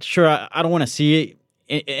 Sure, I don't want to see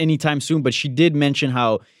it anytime soon, but she did mention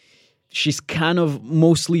how she's kind of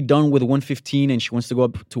mostly done with 115 and she wants to go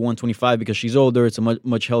up to 125 because she's older. It's a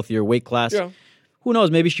much healthier weight class. Yeah. Who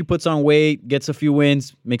knows? Maybe she puts on weight, gets a few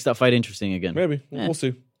wins, makes that fight interesting again. Maybe. We'll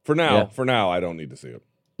see. For now, I don't need to see it.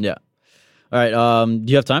 Yeah. All right. Do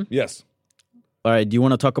you have time? Yes. All right. Do you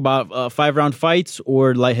want to talk about 5-round fights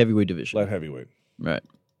or light heavyweight division? Light heavyweight. Right.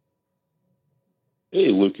 Hey,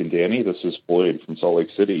 Luke and Danny, this is Floyd from Salt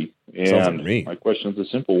Lake City. And my question is a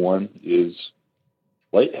simple one. Is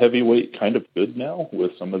light heavyweight kind of good now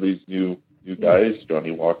with some of these new guys,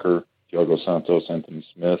 Johnny Walker, Thiago Santos, Anthony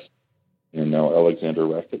Smith, and now Alexander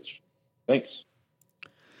Rakic? Thanks.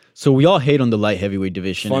 So we all hate on the light heavyweight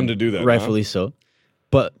division. Fun to do that, rightfully so.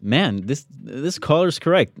 But man, this caller's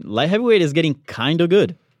correct. Light heavyweight is getting kind of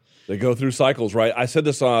good. They go through cycles, right? I said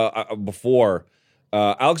this before.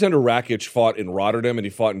 Alexander Rakic fought in Rotterdam and he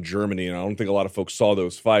fought in Germany, and I don't think a lot of folks saw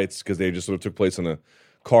those fights because they just sort of took place on a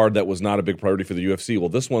card that was not a big priority for the UFC. Well,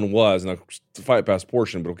 this one was, and the fight past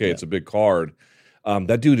portion, but okay, it's a big card.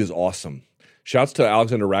 That dude is awesome. Shouts to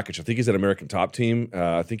Alexander Rakic. I think he's at American Top Team.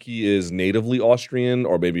 I think he is natively Austrian,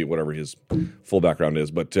 or maybe whatever his full background is,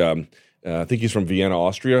 but I think he's from Vienna,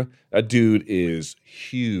 Austria. That dude is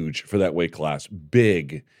huge for that weight class.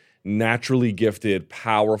 Big, naturally gifted,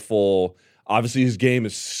 powerful. Obviously, his game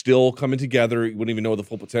is still coming together. You wouldn't even know the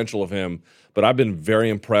full potential of him. But I've been very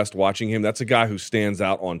impressed watching him. That's a guy who stands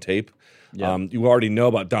out on tape. Yeah. You already know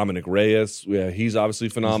about Dominic Reyes. Yeah, he's obviously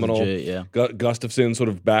phenomenal. He's legit, yeah. Gustafsson sort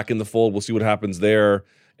of back in the fold. We'll see what happens there.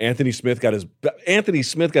 Anthony Smith got his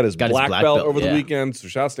black belt over the weekend. So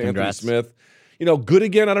shouts to Anthony Smith. Good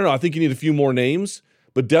again. I don't know. I think you need a few more names.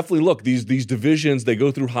 But definitely look, these divisions, they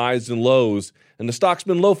go through highs and lows. And the stock's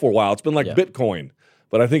been low for a while. It's been like Bitcoin.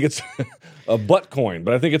 But I think it's a butt coin.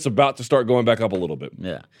 But I think it's about to start going back up a little bit.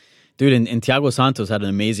 Yeah. Dude, and Thiago Santos had an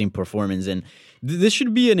amazing performance. And this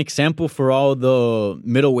should be an example for all the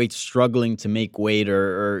middleweights struggling to make weight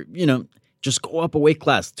or just go up a weight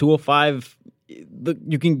class. 205,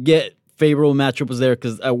 you can get favorable matchups there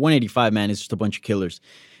because at 185, man, it's just a bunch of killers.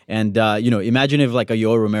 And, imagine if like a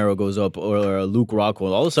Yoel Romero goes up or a Luke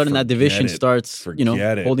Rockhold. All of a sudden that division starts,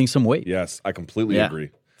 holding some weight. Yes, I completely agree.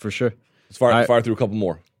 For sure. Let's fire through a couple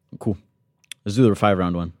more. Cool. Let's do the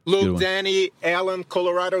 5-round one. Luke, Danny, Alan,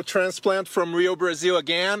 Colorado transplant from Rio, Brazil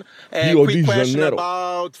again. Quick question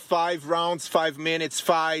about 5 rounds, 5 minutes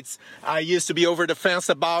fights. I used to be over the fence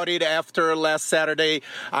about it after last Saturday.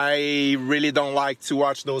 I really don't like to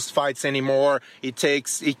watch those fights anymore. It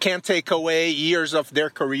can take away years of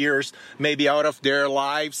their careers, maybe out of their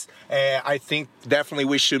lives. I think definitely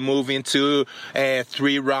we should move into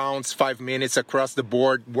 3 rounds, 5 minutes across the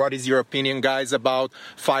board. What is your opinion, guys, about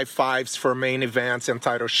 5-5s for main events and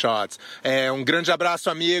title shots? Grande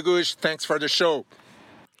abraço, amigos. Thanks for the show.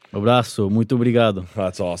 Abraço. Muito obrigado.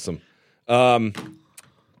 That's awesome.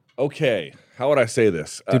 Okay. how would I say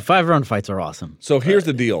this? Dude, 5-round fights are awesome. So here's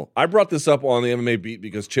the deal. I brought this up on the MMA Beat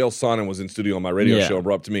because Chael Sonnen was in studio on my radio show and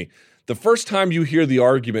brought up to me. The first time you hear the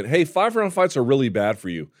argument, hey, 5-round fights are really bad for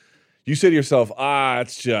you, you say to yourself,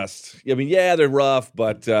 it's just, I mean, yeah, they're rough,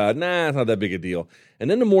 but it's not that big a deal. And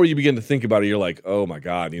then the more you begin to think about it, you're like, oh my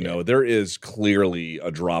God, there is clearly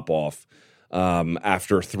a drop-off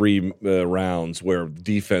after 3 rounds where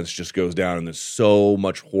defense just goes down and there's so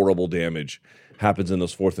much horrible damage happens in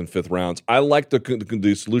those 4th and 5th rounds. I like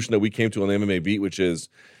the solution that we came to on the MMA Beat, which is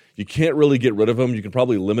you can't really get rid of them. You can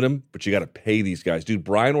probably limit them, but you got to pay these guys. Dude,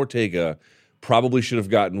 Brian Ortega probably should have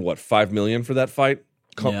gotten, $5 million for that fight?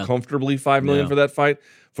 Comfortably $5 million for that fight.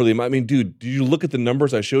 I mean, dude, did you look at the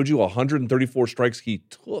numbers I showed you? 134 strikes he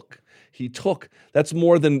took. That's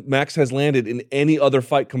more than Max has landed in any other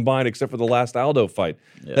fight combined except for the last Aldo fight.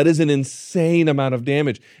 Yeah. That is an insane amount of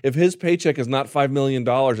damage. If his paycheck is not $5 million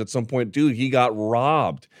at some point, dude, he got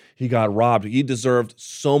robbed. He deserved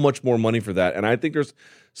so much more money for that. And I think there's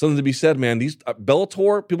something to be said, man. These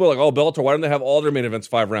Bellator, people are like, Bellator, why don't they have all their main events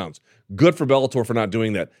 5 rounds? Good for Bellator for not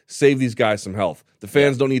doing that. Save these guys some health. The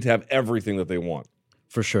fans don't need to have everything that they want.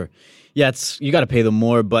 For sure. Yeah, you got to pay them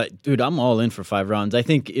more, but dude, I'm all in for 5 rounds. I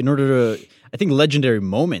think legendary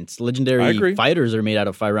moments, legendary fighters are made out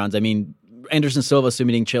of 5 rounds. I mean, Anderson Silva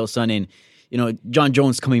submitting Chael Sonnen, John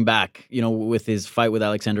Jones coming back, with his fight with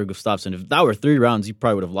Alexander Gustafsson. If that were 3 rounds, he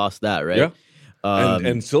probably would have lost that, right? Yeah.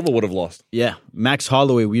 And Silva would have lost. Yeah. Max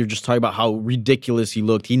Holloway, we were just talking about how ridiculous he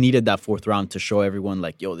looked. He needed that 4th round to show everyone,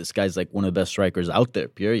 this guy's one of the best strikers out there,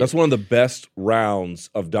 period. That's one of the best rounds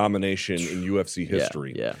of domination in UFC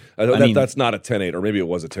history. Yeah. That's not a 10-8, or maybe it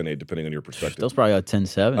was a 10-8, depending on your perspective. That was probably a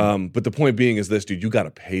 10-7. But the point being is this, dude, you got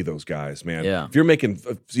to pay those guys, man. Yeah. If you're making,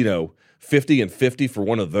 50 and 50 for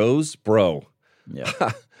one of those, bro,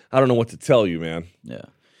 I don't know what to tell you, man. Yeah.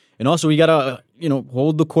 And also, we got to,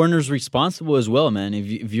 hold the corners responsible as well, man.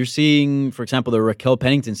 If you're seeing, for example, the Raquel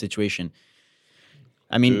Pennington situation,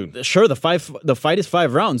 I mean, sure, the fight is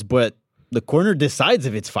 5 rounds, but the corner decides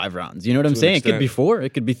if it's 5 rounds. You know what I'm saying? It could be 4,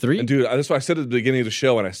 it could be 3. And dude, that's why I said at the beginning of the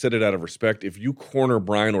show, and I said it out of respect, if you corner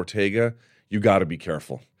Brian Ortega, you got to be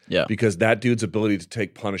careful. Yeah. Because that dude's ability to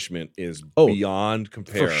take punishment is beyond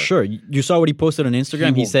compare. For sure. You saw what he posted on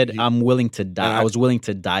Instagram? He said, I'm willing to die. I was willing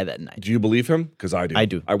to die that night. Do you believe him? Because I do. I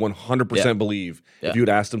do. I 100% believe if you had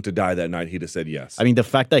asked him to die that night, he'd have said yes. I mean, the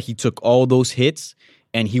fact that he took all those hits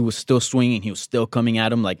and he was still swinging, he was still coming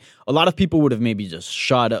at him. A lot of people would have maybe just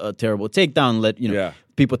shot a terrible takedown, let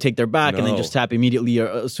people take their back and then just tap immediately or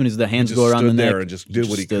as soon as the hands go around the neck. And just did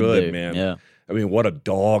what he could, man. Yeah. I mean, what a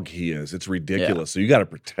dog he is. It's ridiculous. Yeah. So you got to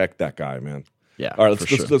protect that guy, man. Yeah. All right, let's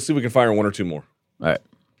see if we can fire 1 or 2 more. All right.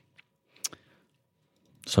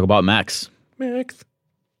 Let's talk about Max.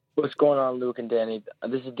 What's going on, Luke and Danny?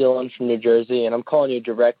 This is Dylan from New Jersey, and I'm calling you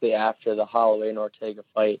directly after the Holloway and Ortega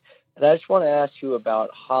fight. And I just want to ask you about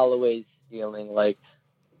Holloway's ceiling.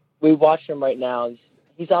 We watch him right now.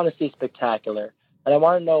 He's honestly spectacular. And I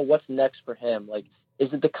want to know what's next for him.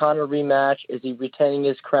 Is it the Conor rematch? Is he retaining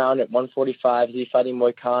his crown at 145? Is he fighting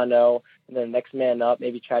Moicano? And then the next man up,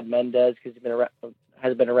 maybe Chad Mendes, because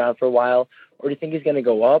has been around for a while? Or do you think he's going to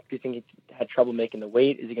go up? Do you think he had trouble making the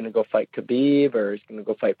weight? Is he going to go fight Khabib, or is he going to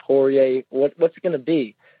go fight Poirier? What's it going to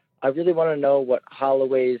be? I really want to know what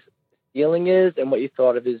Holloway's ceiling is and what you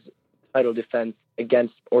thought of his title defense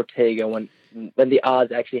against Ortega when the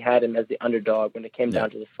odds actually had him as the underdog when it came down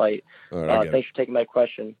to the fight. Right, thanks for taking my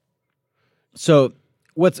question. So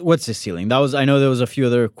what's his ceiling? I know there was a few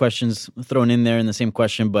other questions thrown in there in the same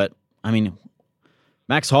question, but I mean,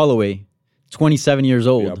 Max Holloway, 27 years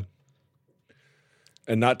old. Yep.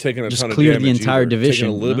 And not taking a ton of damage. Just cleared the entire division.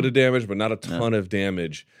 Taking a little bit of damage, but not a ton of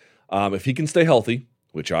damage. If he can stay healthy,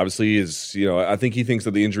 which obviously is, I think he thinks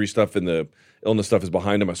that the injury stuff and the illness stuff is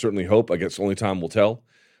behind him. I certainly hope. I guess only time will tell.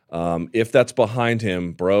 If that's behind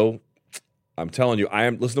him, bro, I'm telling you,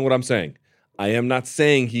 listen to what I'm saying. I am not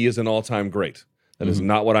saying he is an all-time great. That is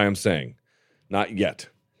not what I am saying. Not yet.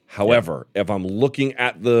 However, if I'm looking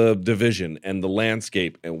at the division and the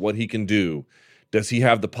landscape and what he can do, does he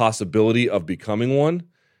have the possibility of becoming one?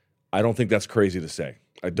 I don't think that's crazy to say.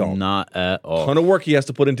 I don't. Not at all. Ton of work he has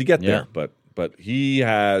to put in to get there, but he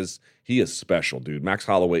is special, dude. Max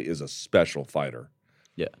Holloway is a special fighter.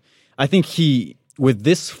 Yeah. I think with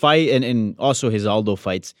this fight and also his Aldo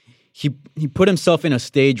fights, he put himself in a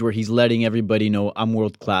stage where he's letting everybody know, I'm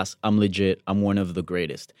world class, I'm legit, I'm one of the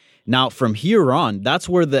greatest. Now, from here on, that's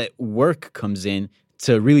where the work comes in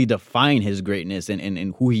to really define his greatness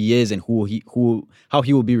and who he is and how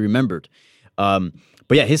he will be remembered. But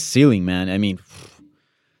yeah, his ceiling, man. I mean,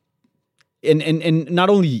 and not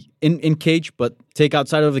only in cage, but take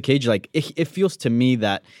outside of the cage. It feels to me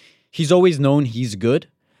that he's always known he's good.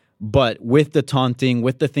 But with the taunting,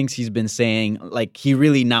 with the things he's been saying, like he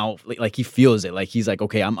really now, like he feels it. Like he's like,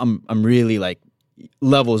 okay, I'm really like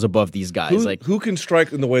levels above these guys. Who can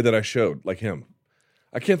strike in the way that I showed, like him?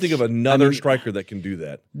 I can't think of another striker that can do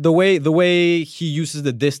that. The way he uses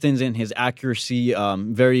the distance and his accuracy,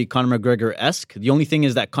 very Conor McGregor-esque. The only thing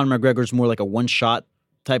is that Conor McGregor's more like a one-shot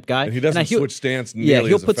type guy. And he doesn't switch stance nearly Yeah,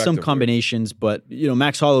 he'll as put some effectively. combinations, but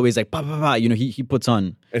Max Holloway's like, bah, bah, bah, he puts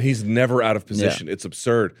on. And he's never out of position. Yeah. It's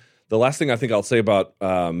absurd. The last thing I think I'll say about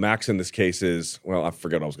Max in this case is, well, I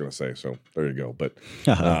forgot what I was going to say, so there you go. But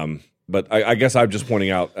I guess I'm just pointing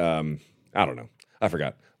out, I don't know. I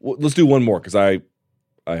forgot. Well, let's do one more because I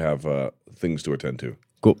have things to attend to.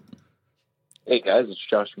 Cool. Hey guys, it's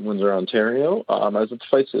Josh from Windsor, Ontario. I was at the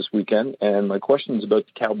fights this weekend, and my question is about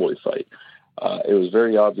the Cowboy fight. It was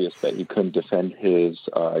very obvious that he couldn't defend his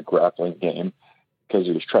grappling game because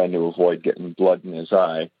he was trying to avoid getting blood in his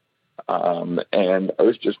eye. And I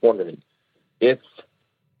was just wondering if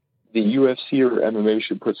the UFC or MMA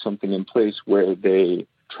should put something in place where they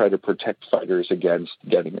try to protect fighters against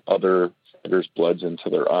getting other fighters' bloods into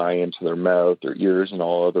their eye, into their mouth, their ears, and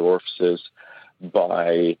all other orifices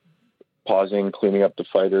by pausing, cleaning up the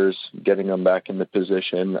fighters, getting them back into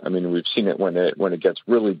position. I mean, we've seen it when it gets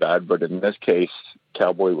really bad, but in this case,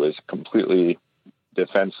 Cowboy was completely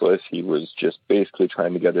defenseless. He was just basically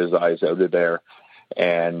trying to get his eyes out of there,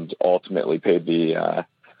 and ultimately paid the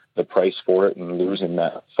price for it and losing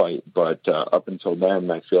that fight. But up until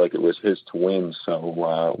then, I feel like it was his to win. So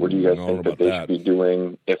what do you guys think that they should be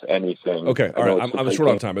doing, if anything? Okay, all right. I'm short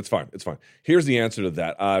on time. It's fine. Here's the answer to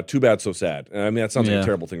that. Too bad, so sad. I mean, that sounds like a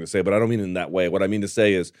terrible thing to say, but I don't mean it in that way. What I mean to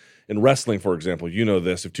say is, in wrestling, for example, you know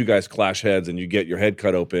this, if two guys clash heads and you get your head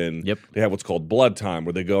cut open, they have what's called blood time,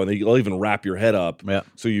 where they go and they'll even wrap your head up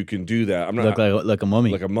so you can do that. I'm not Look like a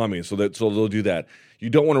mummy. Like a mummy. So they'll do that. You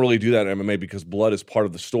don't want to really do that in MMA because blood is part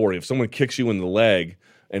of the story. If someone kicks you in the leg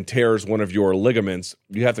and tears one of your ligaments,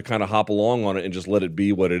 you have to kind of hop along on it and just let it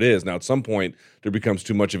be what it is. Now, at some point, there becomes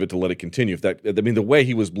too much of it to let it continue. The way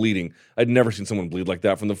he was bleeding, I'd never seen someone bleed like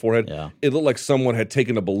that from the forehead. Yeah. It looked like someone had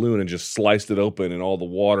taken a balloon and just sliced it open and all the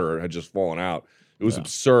water had just fallen out. It was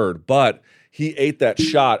absurd. But he ate that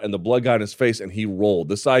shot and the blood got in his face and he rolled.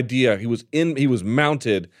 This idea, he was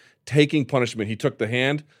mounted, taking punishment. He took the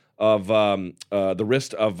hand of the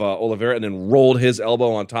wrist of Oliveira and then rolled his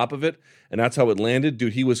elbow on top of it, and that's how it landed.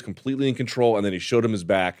 Dude, he was completely in control, and then he showed him his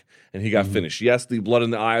back, and he got finished. Yes, the blood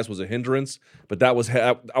in the eyes was a hindrance, but that was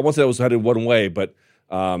I won't say it was headed one way, but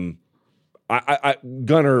Gunnar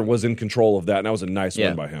was in control of that, and that was a nice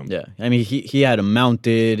win by him. Yeah, I mean, he had him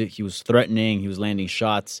mounted. He was threatening. He was landing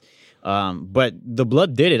shots. But the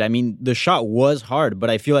blood did it. I mean, the shot was hard, but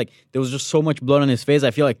I feel like there was just so much blood on his face. I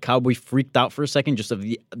feel like Cowboy freaked out for a second just of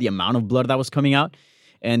the amount of blood that was coming out.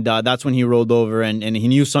 And that's when he rolled over and he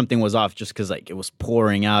knew something was off just because like it was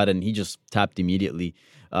pouring out and he just tapped immediately.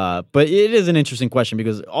 But it is an interesting question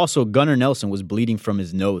because also Gunnar Nelson was bleeding from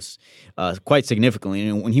his nose quite significantly.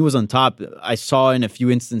 And when he was on top, I saw in a few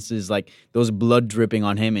instances like there was blood dripping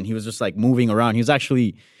on him and he was just like moving around. He was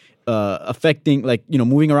actually affecting, like,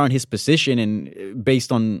 moving around his position and based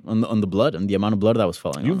on the blood and the amount of blood that was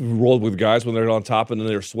falling. You've rolled with guys when they're on top and then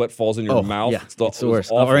their sweat falls in your mouth. Yeah, it's the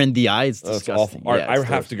worst. Or in the eye, it's disgusting. Awful. All right, I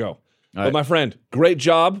have to go. But my friend, great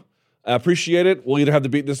job. I appreciate it. We'll either have the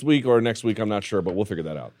beat this week or next week. I'm not sure, but we'll figure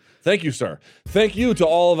that out. Thank you, sir. Thank you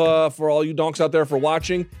to for all you donks out there for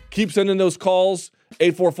watching. Keep sending those calls.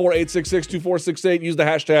 844-866-2468. Use the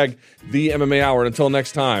hashtag #TheMMAHour. And until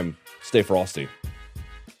next time, stay frosty.